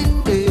exposing.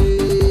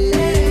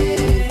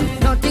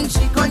 Nothing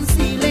she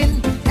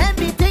concealing,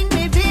 everything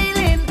me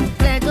feeling.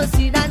 Glad to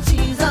see that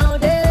she's out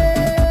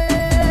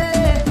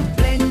there.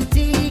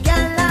 Plenty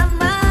girl of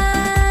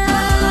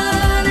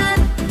mine,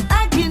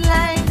 acting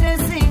like the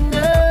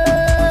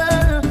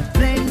single.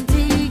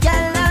 Plenty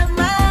girl of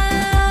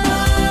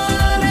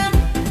mine,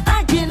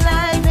 acting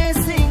like the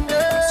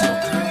single.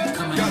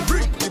 Girl,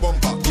 bring the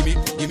bumper,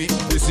 gimme,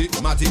 this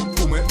it, Matty,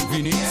 Kume,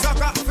 Vini,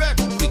 Soca, Fed,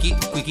 quickie,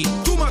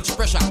 too much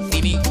pressure,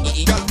 gimme,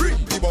 girl, bring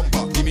the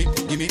bumper, gimme,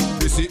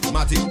 this it,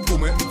 Matty,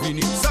 Kume,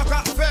 Vini,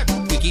 Soca, Fed,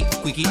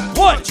 quickie,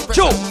 1,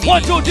 2,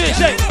 1, 2, 3,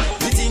 say.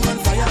 The thing on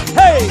fire.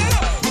 Hey.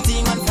 The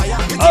thing on fire.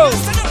 Oh.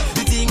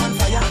 The thing on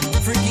fire.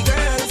 Freaky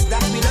girls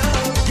that we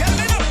love.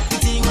 The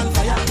thing on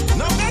fire.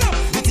 No.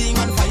 The thing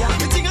on fire.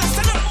 The thing on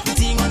fire. The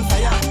thing on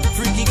fire.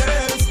 Freaky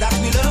girls that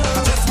we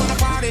love. Just wanna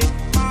party.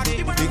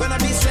 We gonna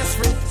be stress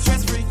free.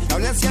 Now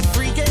let's get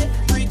freaky.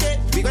 We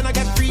gonna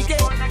get freaky.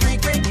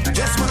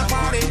 Just wanna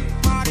party.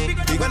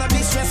 We gonna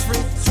be stress free.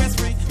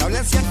 Now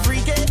let's get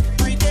freaky.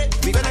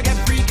 We gonna get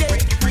freaky.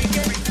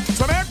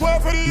 So make way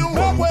for the you.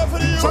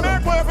 So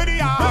make way for the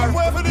yard. Make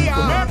way for the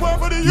yard. Make way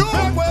for the you.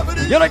 Make way for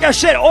the You like I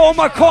said, all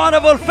my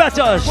carnival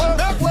fetters.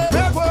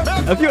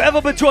 Have you ever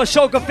been to a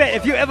Soca Fete?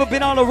 Have you ever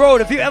been on the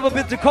road? Have you ever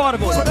been to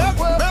carnival?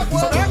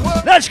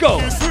 Let's go.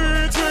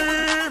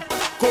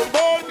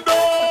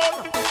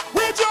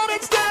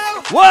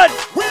 What?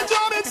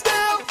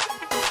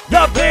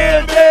 The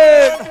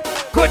building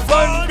could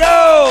burn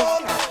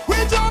down.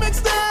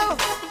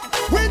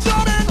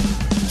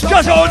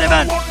 Just hold it,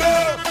 man.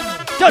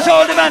 Just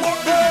hold it, man.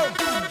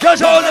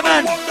 Just hold it,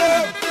 man.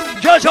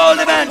 Just hold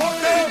it, man.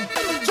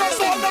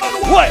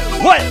 Wait. No,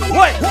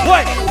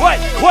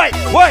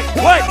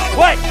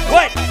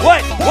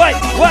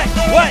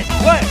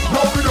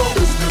 we don't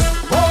business.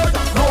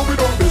 No, we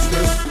don't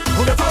business.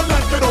 Who the time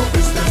like you don't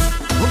business.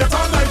 Who the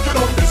time like you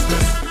don't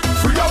business.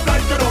 Free up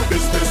like you don't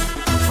business.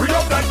 Free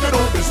up like you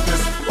don't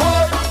business.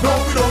 No,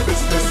 we don't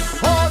business.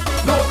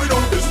 No, we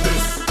don't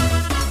business.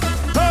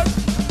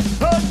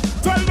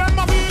 Tell them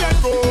I'm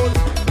feeling good.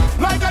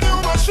 Like a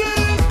new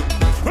machine.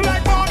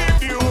 Like morning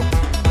dew.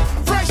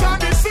 Fresh on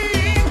the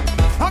scene.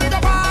 I'm in the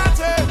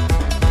party.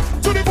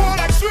 To the full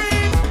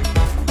extreme.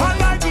 I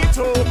like it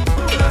too.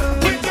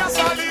 With your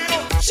solid.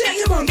 Shake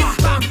your bum,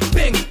 bam,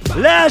 bing.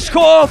 Last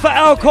call for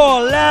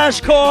alcohol.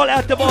 Last call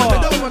at the bar.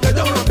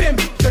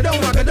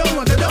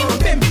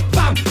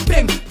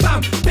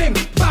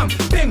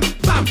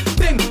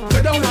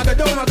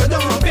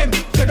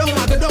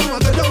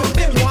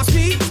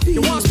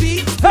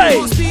 Hey,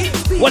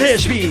 what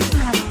is speed?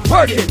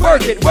 Work it.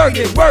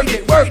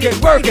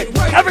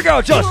 Every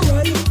girl just.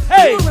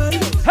 Hey.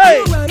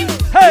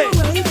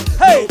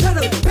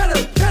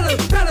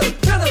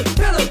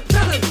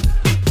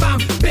 Bam,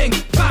 bing,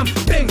 bam,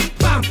 bing,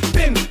 bam,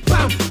 bing,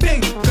 bam,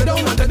 bing.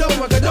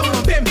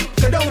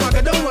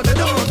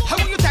 How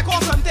will you take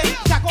off something and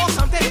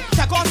felt it?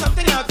 Take off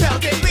something and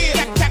felt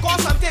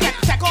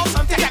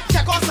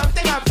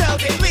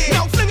it.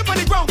 Now fling it on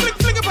the ground,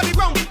 fling it on the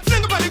ground,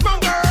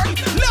 girl.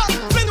 Look,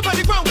 fling it on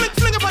the ground,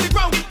 fling it on the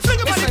ground, girl.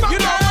 You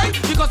know why?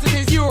 Because it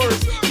is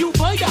yours. You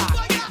buy that.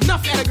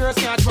 Enough other girls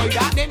can't try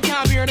that. Them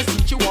can't be in the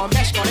street. You want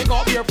mesh, gonna go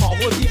up your paw,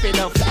 hold deep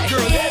enough.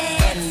 Girl,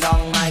 Bend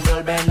down, my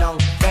girl, bend down.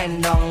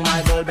 Bend down,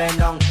 my girl, bend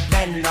down.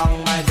 Bend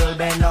down, my girl,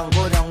 bend down.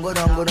 Go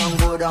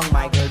down,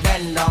 my girl,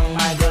 bend down,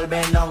 my girl,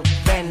 bend down.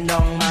 Bend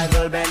down, my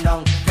girl, bend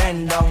down.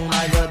 Bend down,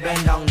 my girl,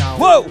 bend down now.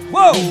 Whoa.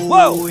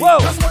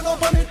 Just run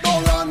up on it,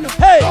 don't run.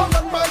 Hey. Don't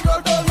run, my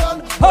girl, don't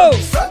run. Ho.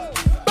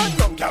 Bend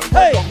down, girl,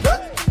 Hey. bend down.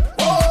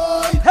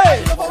 Boy,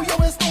 Hey. I love how you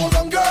waist go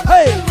down, girl.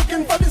 Hey. Been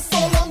looking for this so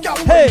long, girl.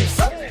 Hey.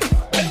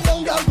 Bend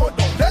down, girl, go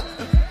down, that.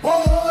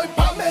 Boy,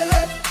 Pamela.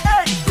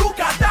 Hey, look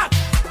at that.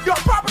 Your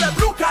problem,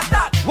 look at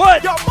that.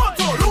 What? Your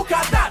motto, look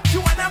at that.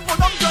 You and them go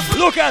down, just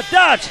Look at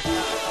that.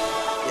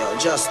 Yo,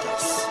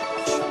 Justice.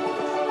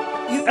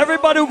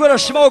 Everybody who gonna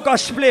smoke a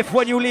spliff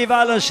when you leave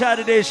Island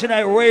Saturday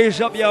tonight, raise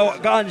up your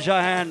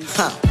ganja hand.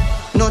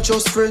 not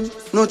just friend,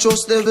 not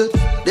just devil.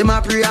 Them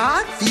a pray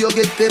hard, for you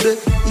get pebble.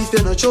 If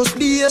you not just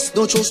BS,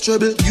 not just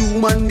trouble.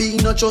 Human being,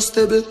 not just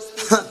stable.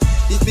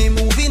 If me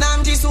moving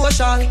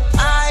anti-social,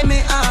 I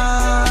may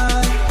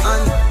I.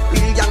 And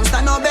real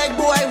gangsta no beg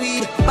boy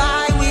weed,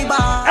 buy we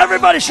buy.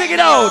 Everybody sing it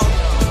out.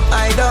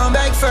 I don't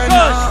beg for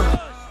no.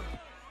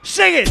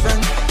 Sing it.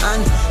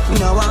 And me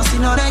no want see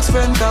no next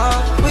friend,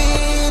 cause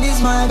weed is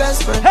my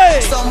best friend.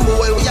 Hey. Some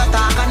boy we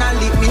attack and I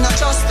leave me not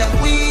trust them.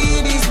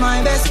 Weed is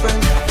my best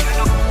friend.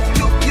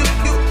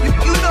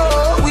 You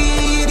know,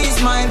 weed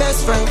is my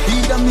best friend.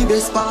 Weed and me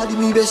best body,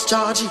 me best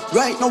charge.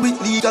 Right now it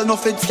legal, no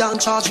feds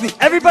can't charge me.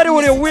 Everybody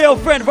with a real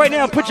friend right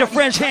now, put your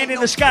friend's hand in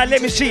the sky.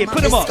 Let me see it.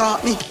 Put them up.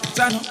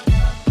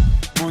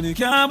 Money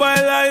can't buy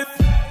life.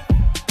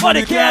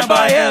 Money can't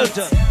buy health.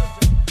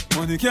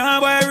 Money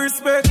can't buy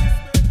respect.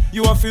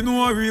 You have to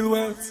know real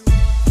wealth.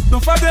 No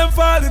for them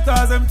fall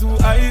because them too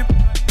hype.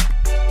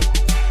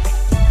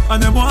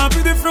 And them want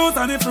to the fruit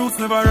and the fruits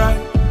never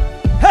ripe.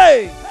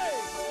 Hey!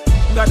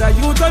 Got a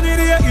youth on the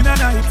day in a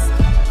night.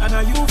 And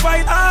a you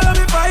fight all of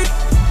me fight.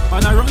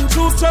 And I run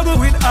through struggle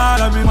with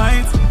all of me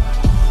might.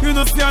 You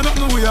know see I don't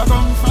know where you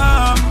come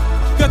from.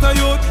 Get a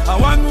youth, I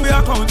want where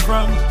you come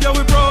from. Yeah,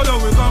 we proud of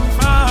where we come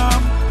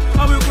from.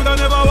 And we could have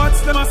never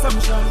watched them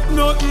assumption.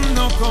 Nothing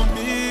no come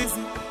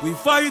easy. We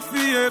fight for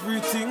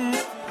everything.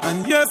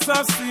 And yes,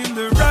 I've seen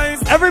the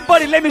rise.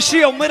 Everybody, let me see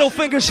your middle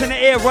fingers in the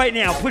air right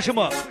now. Push them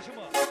up.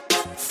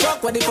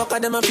 Fuck what the fuck are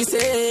them up to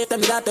say? Tell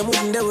me that them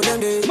wouldn't do them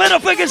day. Middle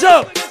fingers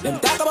up. Them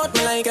talk about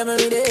me like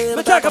every day.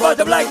 But talk about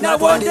them like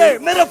not one day.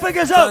 Middle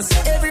fingers up.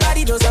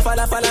 Everybody just a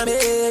follow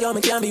me. Yo,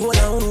 me can't be one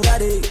on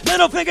nobody.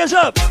 Middle fingers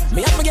up.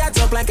 Me have me get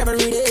up like every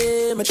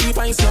day. My 3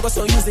 pints no go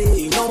so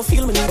easy. No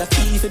feel me need a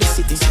key for the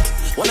city.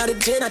 One of the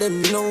gen of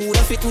them know who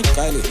don't fit me.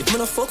 Kylie, if me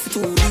no fuck for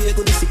 2, they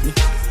go to sick me.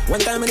 One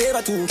time I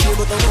never 2, kill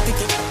but I don't pick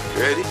it.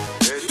 Ready?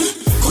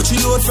 Coachy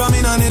load from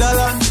in a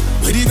Netherland.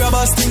 Where the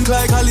grabbers think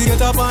like Ali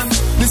get up on.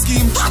 The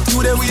scheme hot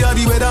today we are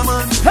the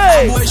weatherman.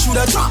 Hey! Boy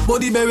shoulda drop but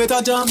the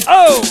beretta jam.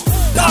 Oh!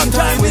 Long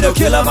time we don't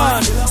kill a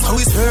man. So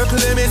we circle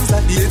them in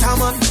like the hater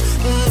man.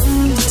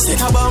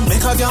 Set a bomb,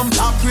 make a jam,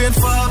 black rain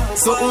fall.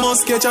 Something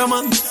must catch a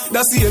man.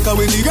 That's the echo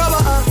when the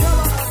grabber.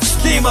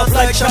 Steam up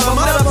like Shabba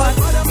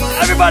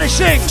Motherfucker. Everybody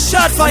sing,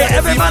 shot fire,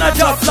 every man a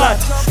drop flat.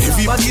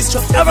 Everybody's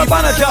drop, every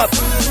man a drop.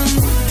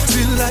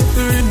 Feel like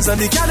the rims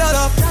and the gather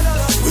up.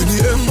 When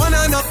the M1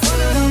 and up.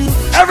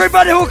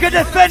 Everybody who can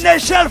defend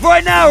themselves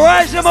right now,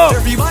 rise them up.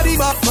 Everybody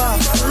back.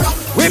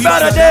 We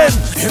better than.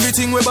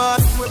 Everything we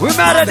bad. We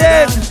better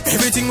than.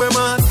 Everything we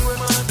mad.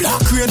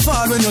 Black rain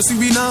fall when you see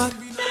we not.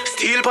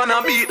 Steel pan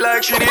a beat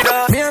like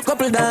Trinidad. Me have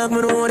couple dogs,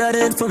 me know that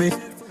it for me.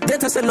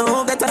 That I say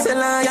love, that I say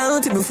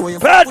loyalty before you.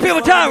 Bad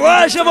people time,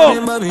 rise them up.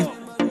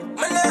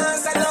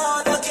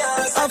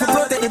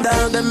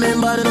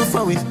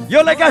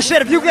 Yo, like I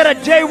said, if you get a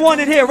day one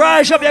in here,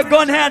 rise up your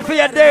gun hand for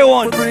your day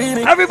one.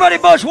 Everybody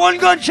bust one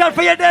gunshot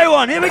for your day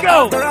one. Here we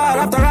go.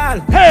 After all.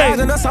 Hey.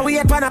 That's how we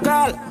get pan a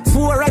call.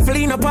 4 rifle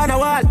in upon a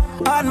wall.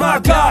 On my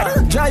car.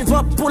 Drive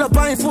up, pull up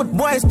on foot,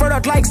 boys, spread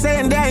out like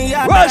saying damn,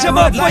 yeah. Rise them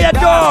up for your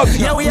dog.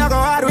 Yeah, we are go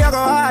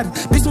hard.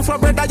 This one for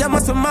bread that you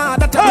must be mad.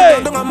 That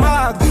time we don't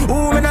mag.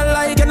 Who me not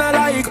like and I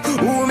like.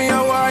 Who me a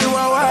why, you a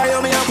why.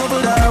 You me a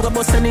couple dog, a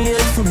bust any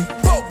head for me.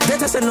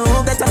 That I say no,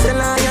 that I say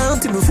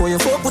loyalty before you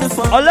fuck with the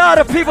fun. A lot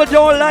of people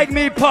don't like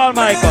me, Paul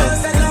Michael.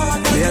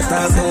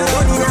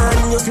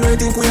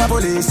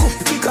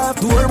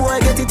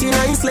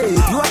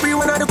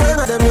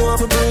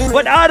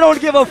 But I don't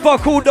give a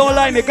fuck who don't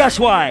like me, guess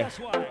why?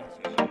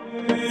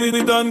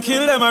 We done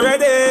kill them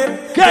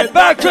already. Get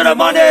back to the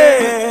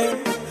money.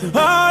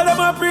 All them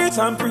a preach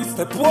and preach.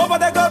 Step over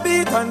they go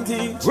beat and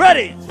teach.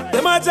 Ready.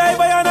 Them a jive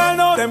and I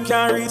know them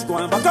can't reach. Go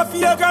and back up for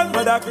your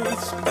grandmother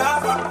preach.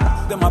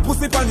 Them a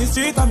pussy on the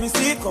street and me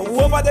see it. Go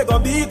over they go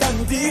beat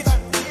and teach.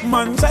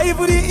 Man jive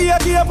with the ear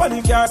key up and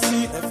the car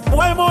seat.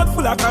 Boy mouth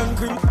full of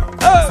concrete.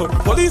 So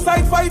police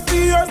side 5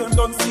 years them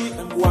don't see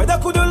them. Boy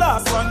that could the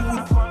last one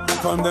week.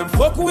 From them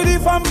fuck with the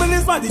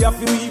families man they have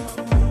to weep.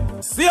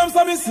 See them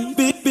so me see.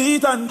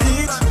 Beat and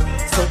teach.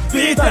 So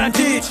beat and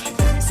teach.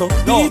 So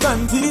beat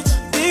and teach.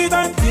 Beat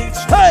and teach.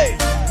 Hey!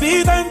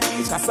 Beat and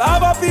teach.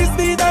 Cassava piece,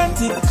 beat and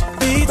teach.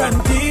 Beat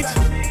and teach.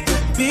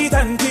 Beat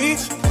and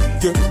teach.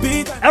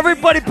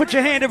 Everybody put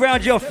your hand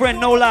around your friend,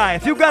 no lie.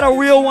 If you got a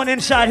real one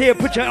inside here,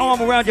 put your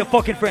arm around your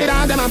fucking friend.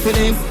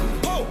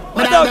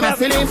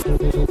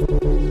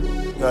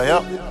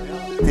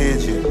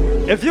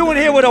 If you in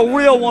here with a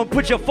real one,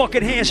 put your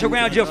fucking hands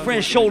around your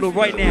friend's shoulder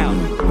right now.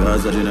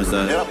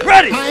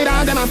 Ready? My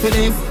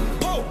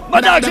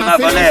dog's in my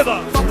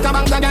believer.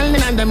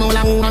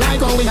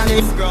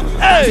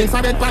 Hey!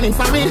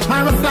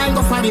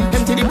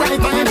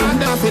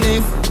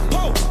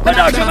 My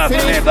dog's in my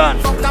believer.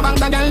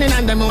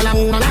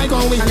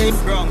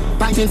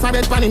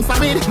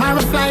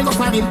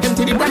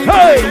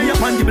 Hey!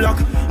 On the block,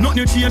 no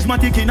Nothing you change,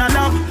 matic in a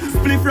lap.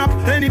 Flip rap,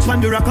 any pan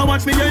the rock, I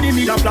watch me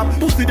enemy a flap.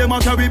 Pussy them a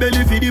carry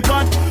belly for the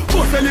pot.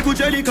 Post a little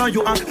jelly can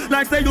you act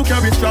like say you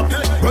carry strap.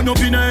 Run up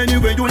in any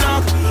way you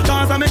laugh.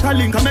 Cause I make a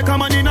link, I make a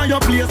man in your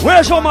place.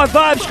 Where's all my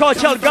Vibes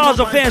Cartel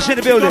Gaza fans in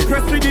the building?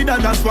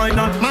 That's why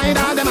not. My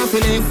dad them a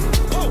feelings.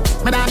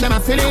 My dad them a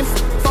feelings.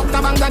 Fuck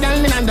the bank that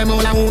them in and them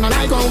all I wanna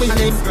like how we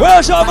live.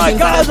 Where's all my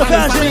Gaza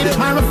fans in the building?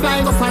 My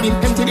flying go funny,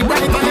 empty the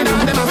bright. My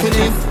dad them a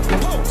feelings.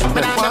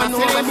 My dad them a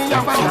feelings.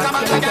 Fuck the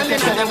bank that them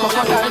in and them all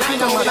I wanna like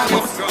how we live.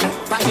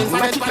 Like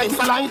inside the flames,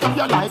 light up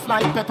your life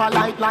like pepper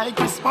light like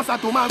Christmas or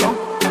tomorrow.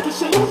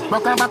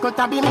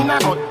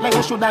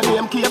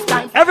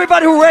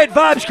 Everybody who rate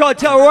Vibes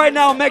Cartel right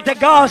now, make the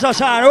Gaza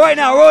sign right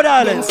now, Rhode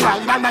Island.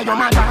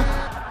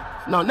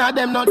 None of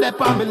them not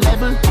there on my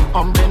level.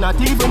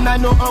 Not even I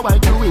know how I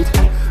do it.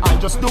 I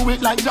just do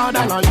it like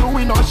Jordan or you,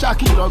 we know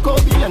Shaquille or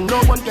Kobe, and no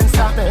one can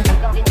stop me.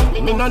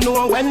 Me not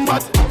know when,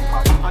 but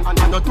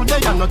and not today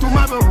and not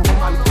tomorrow.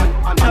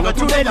 And not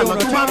today and not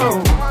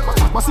tomorrow.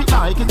 What's it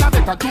like? It's a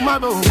better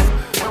tomorrow.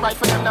 Right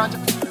for them now.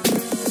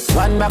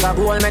 One bag of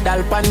gold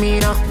medal pan me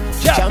now.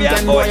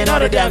 Champion boy, you know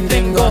the damn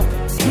thing go.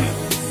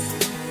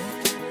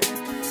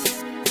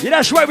 Yeah,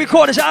 that's right, we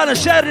call this Island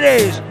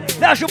Saturdays.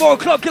 National Ball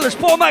Club Killers,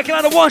 Paul Michael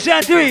on the 1s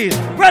and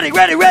 3s. Ready,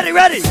 ready, ready,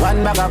 ready.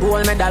 One bag of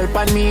gold medal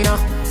pan me now.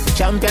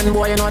 Champion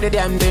boy, you know the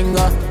damn thing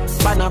go.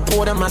 Banner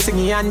pour them a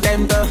singing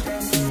anthem to.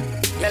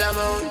 Yellow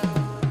moon.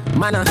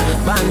 Man,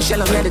 band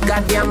shell of the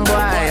goddamn boy.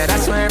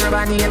 That's why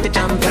everybody hate the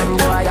champion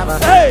boy. Have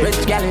a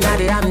rich gal in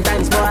the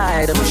Hamptons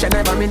boy. The bush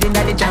never made in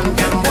the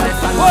champion boy.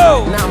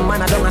 Now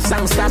man, I don't have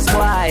songsters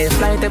boy.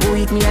 Flight every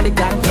week, me and the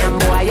goddamn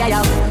boy.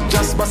 Yeah,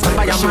 just bust up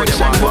by your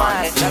mansion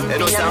boy. They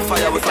don't stand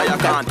fire with fire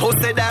can't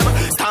post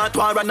them. Start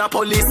war and the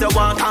police they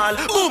want call.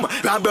 Boom,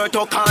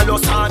 Roberto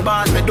Carlos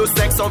hardball. Me do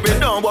sex so we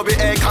don't but we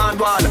ain't can't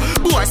wall.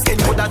 Boy skin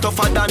put that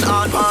tougher than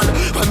hardball.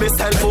 When me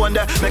cell phone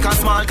they make a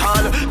small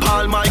call.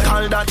 Paul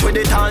Michael that with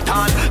it all.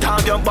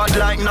 Talk your bad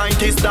like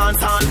 90s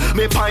dancehall.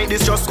 Me pint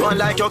is just going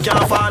like you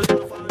can't fall.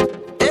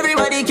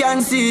 Everybody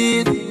can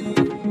see it.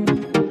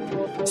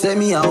 Say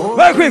me a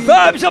right quick,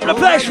 Vibes up the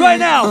place right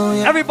now.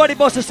 Everybody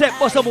bust a step,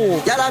 bust a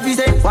move. Y'all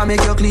say, why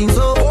make you clean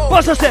so?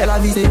 Bust a step.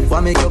 Y'all say, why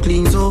make you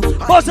clean so?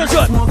 Bust a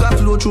shot. Smoke a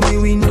flow through me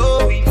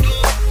window.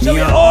 So we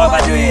all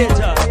about to eat.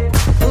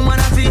 Woman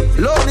I feel,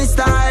 love me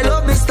style.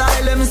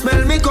 Let me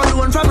smell me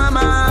cologne from my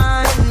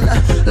mind.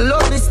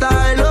 Love me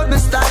style.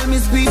 Me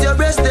squeeze your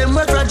breast, them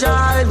were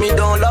fragile. Me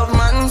don't love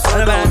man,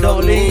 so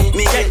don't leave.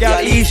 Me get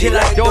y'all easy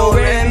like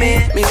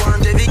Doremi. Me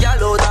want every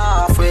girl out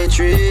halfway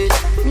tree.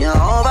 Me a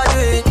overdo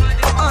it.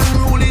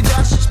 Unruly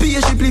Josh,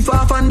 spaceshiply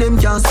far from them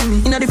can't see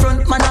me. Inna the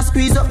front, man I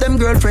squeeze up them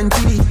girlfriend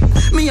TV.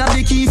 Me have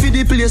the key for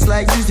the place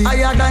like Dizzy.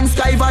 Higher than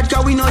Sky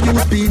Vodka, we no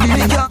use speedy.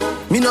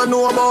 Me no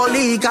know about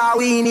league, cause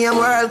we name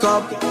World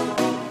Cup.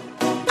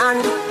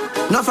 And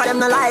enough of them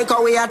no like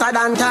how we hotter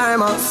than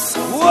thermos.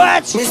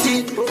 What? Me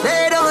see,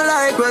 they don't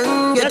like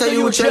when get a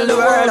youth shell the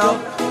world up.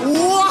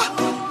 What?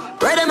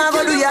 Where them a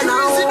go do ya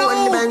now?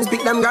 When the bands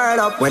pick them girl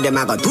up. Where them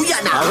a go do ya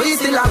now? We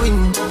still a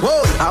win.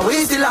 Whoa,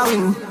 we still a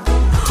win.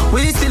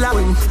 We still a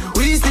win.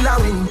 We still a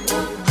win.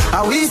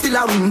 We still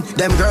a win.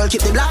 Them girl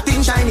keep the black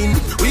thing shining.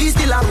 We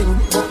still a win.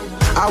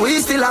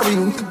 We still a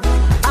win.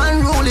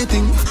 Unruly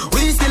thing.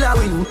 We still a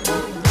win.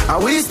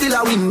 We still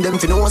a win, them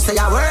fi know say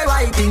a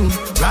worldwide thing.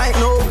 Right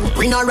now,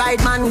 we no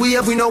right man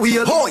wave, we no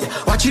wheel. Boy,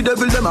 watch the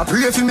devil, them a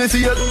pray for me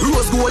feel.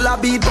 Rose gold a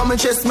beat from my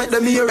chest, make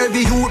them hear.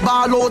 Every youth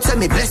ball out, say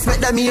me bless,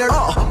 make them hear.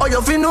 Oh, you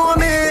fi know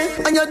me,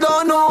 and you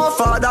don't know.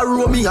 Father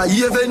row me a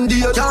even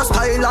deal. Can't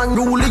style and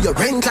rule, you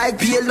rank like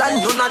pale. And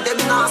none of them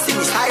now see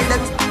me style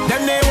them.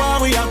 Them they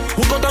want we up,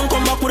 who got and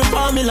come back with a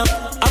formula.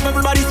 I'm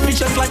everybody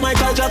speechless like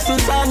Michael Jackson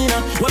song, you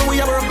know. When we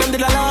have work, them did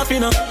a laugh, you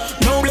know.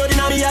 No blood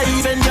in me, I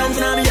even dance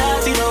in me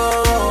heart, you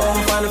know.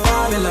 Find the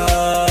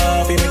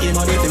formula, we making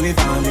money to we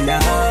formula.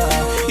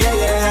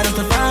 Yeah, that's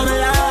the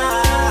formula.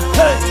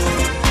 Hey.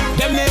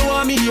 Them they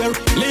want me here,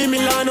 leave me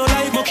alone, no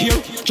life muck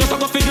here. Just a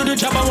go fi do the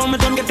job, I want me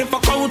done get the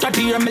fuck out of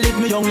here. Me live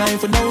my young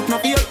life without no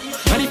fear.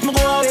 And if me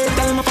go away,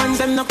 tell my fans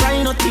them no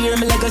cry, no tear.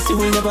 Me legacy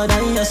will never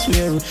die, I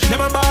swear.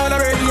 Never ball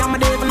already, I'm a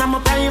Dave and I'm a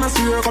prime, I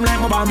swear. Come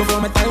like my band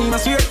before my time, I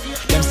swear.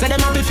 Them say them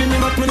happy for me,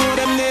 but me know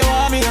them they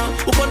want me now.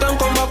 Who cut and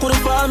come back with the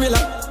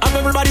formula. I'm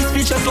everybody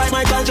speechless like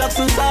Michael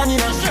Jackson song, you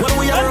know. When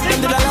we are up,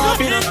 them did a laugh,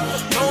 you know.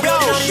 Yo,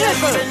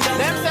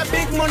 them say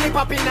big money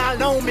popping all,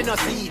 now me no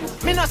see.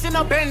 Me no see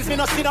no Benz, me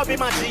no see no be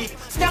my Jeep.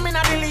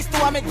 Stamina the list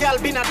to a me girl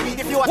be not weed.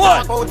 If you a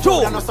talk about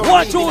food, I know so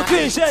 1, 2,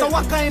 3, say. So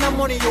what kind of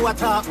money you a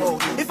talk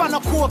about? If I no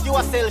coke, you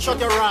a sell, shut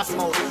your ass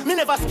mouth. Me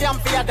never scam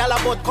for $1,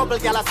 but couple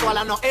gal a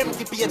swallow no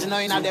empty page now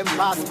in a them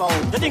passport.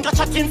 You think I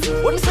chatting?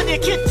 When me say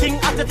the kid thing,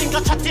 I think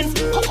I chatting.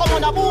 Come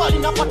on a ball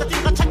in a pot, I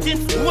think I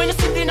chatting. When you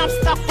sit in a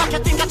stock pack, you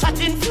think I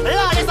chatting.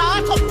 Lord is a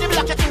hot up the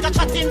block, you think I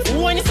chatting.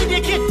 When you see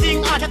the kid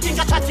thing, I think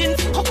I chatting.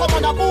 Come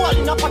on a ball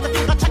in a pot, I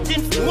think I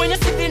chatting. When you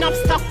sit in a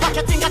stock pack,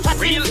 you think I chatting.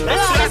 Real,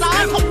 Lord is a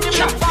hot up the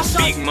block.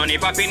 Big money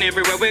popping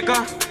everywhere we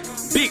go.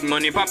 Big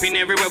money popping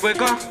everywhere we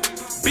go.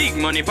 Big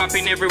money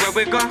popping everywhere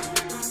we go.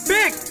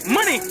 Big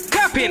money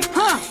clapping,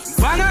 huh?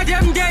 One of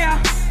them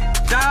there.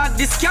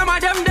 the scammer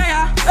them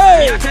there.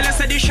 Hey. Me a tell us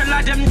the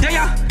shell them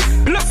there.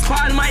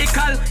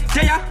 bookpaulmichael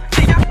there.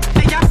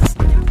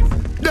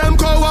 Them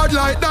coward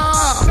like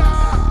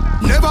that,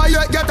 never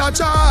yet get a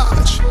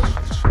charge.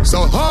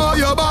 So how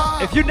you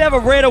back? If you never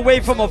ran away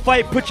from a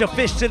fight, put your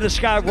fist in the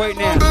sky right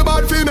now.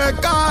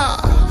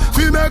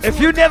 If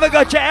you never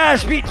got your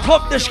ass beat,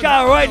 thump the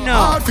sky right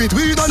now.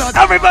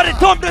 Everybody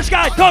thump the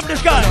sky, thump the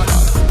sky.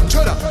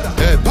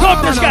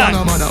 Thump the sky.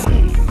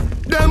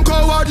 Them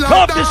coward like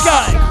thump the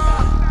sky.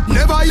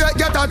 Never yet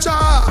get a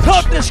charge.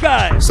 Thump the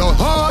sky. So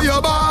how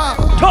you back?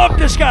 Thump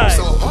the sky.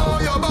 So how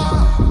you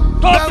back?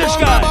 Thump the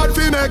sky.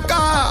 Fi make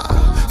car,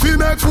 fi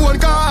make phone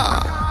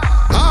car.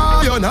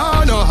 Ah, you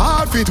know no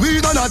hard fit,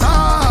 we don't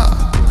attack.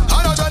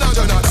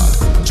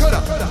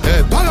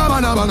 Hey, banga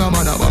mana banga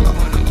mana banga.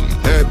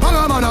 Hey,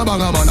 banga mana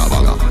banga mana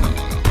banga.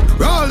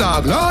 Roll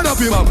dog, load up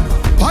him up.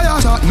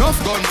 Fire shot,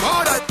 enough gun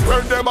powder.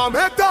 When them a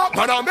make talk,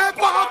 man a make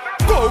walk.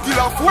 Go kill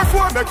a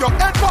 4-4, make your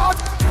head part.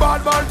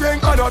 Bad man thing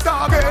and a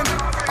target.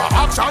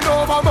 Action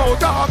over mouth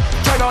talk.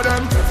 10 of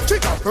them.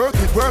 Chica work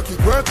it, work it,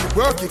 work it,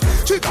 work it.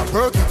 Chica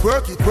work it,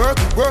 work it, work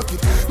it, work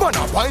it. Man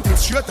a point it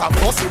straight and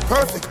bust it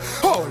perfect.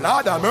 Oh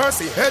Lord of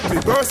mercy, head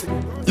me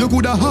bursting. You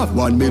coulda have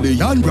 1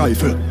 million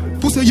rifle.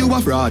 Pussy you a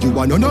fraud, you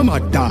a no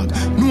mad dog.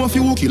 No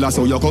few killers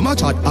so you come a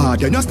chat hard.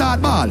 Then you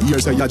start ball, here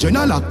say you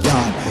general lock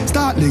yard.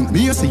 Start link,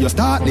 me say you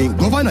start link.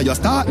 Governor you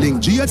start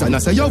link, Jades and I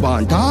say you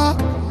want talk.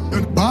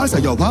 Ball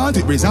say you want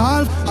it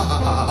resolve.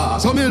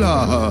 So me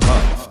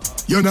laugh.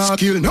 You not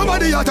kill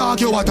nobody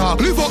attack, you attack.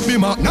 Lift up me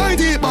mark,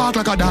 90 bark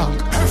like a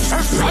dog.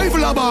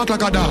 Rifle a bark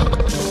like a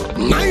dog.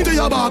 90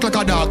 a bark like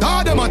a dog.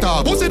 Dog them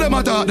attack, pussy them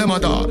attack, them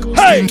attack.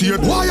 Hey!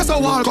 Why you so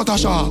wall cut a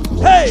sharp?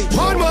 Hey!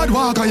 One mad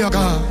walk and you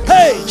gone.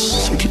 Hey!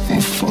 Sick it, I'm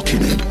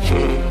fucking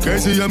it.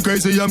 Crazy, I'm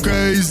crazy, I'm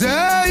crazy.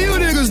 You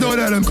niggas know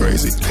that I'm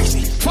crazy.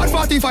 Fat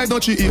 45,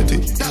 don't you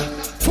 80.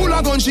 Full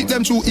of gun shit,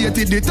 them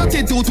 280. The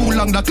 32 too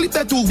long, the clip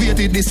that too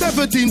weighted. The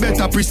 17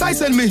 better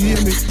precise and me hear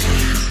me.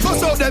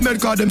 Bust out them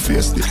head cause them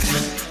faced it.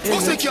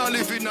 Pussy can't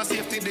live in a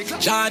safety.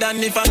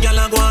 Jordan, if a girl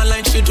a go on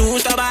like she too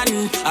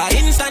stubborn, I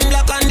instant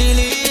block and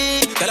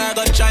delete. Tell her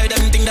go try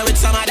them thing that with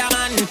some other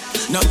man.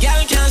 No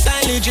girl can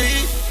silently G.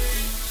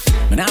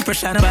 When I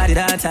pressure nobody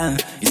that time.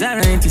 It's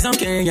alright, it's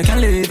okay, you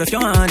can live if you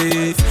want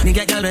it.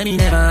 Nigga girl baby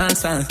never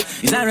answer.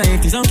 It's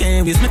alright, it's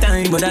okay, waste my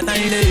time, but that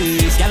time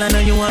is. Girl I know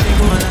you want me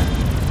go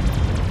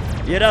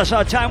on. Yeah, that's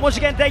our time. Once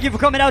again, thank you for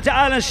coming out to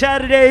Island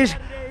Saturdays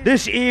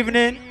this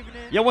evening.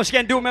 Yeah, once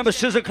again, do remember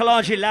Sizzle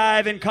Kalanji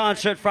live in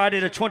concert Friday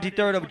the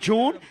 23rd of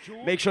June.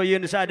 Make sure you're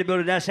inside the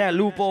building. That's at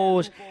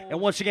Loopholes. And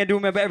once again, do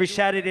remember every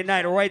Saturday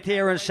night right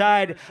there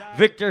inside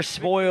Victor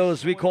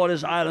Spoils. We call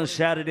this Island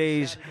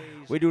Saturdays.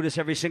 We do this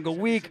every single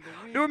week.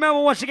 Do remember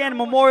once again,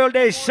 Memorial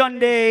Day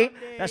Sunday.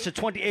 That's the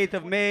 28th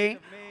of May.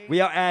 We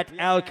are at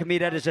Alchemy.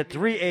 That is a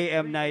 3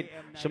 a.m. night.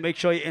 So make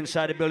sure you're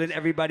inside the building.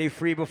 Everybody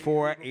free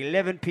before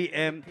 11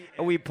 p.m.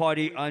 And we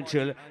party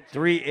until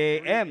 3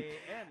 a.m.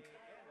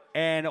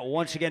 And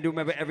once again, do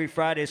remember every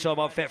Friday, it's all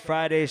about Fet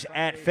Fridays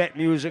at Fet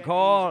Music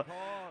Hall.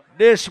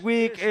 This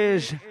week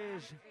is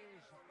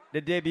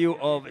the debut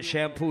of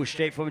Shampoo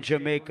straight from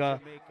Jamaica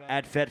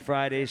at Fet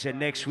Fridays. And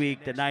next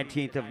week, the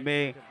 19th of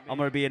May, I'm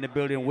going to be in the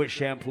building with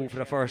Shampoo for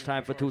the first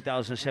time for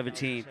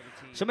 2017.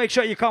 So make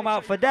sure you come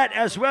out for that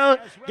as well.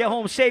 Get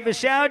home safe and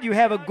sound. You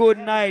have a good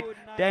night.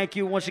 Thank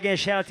you. Once again,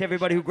 shout out to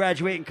everybody who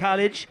graduated in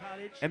college.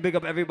 And big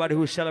up everybody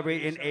who's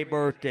celebrating a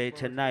birthday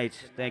tonight.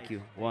 Thank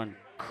you. 1.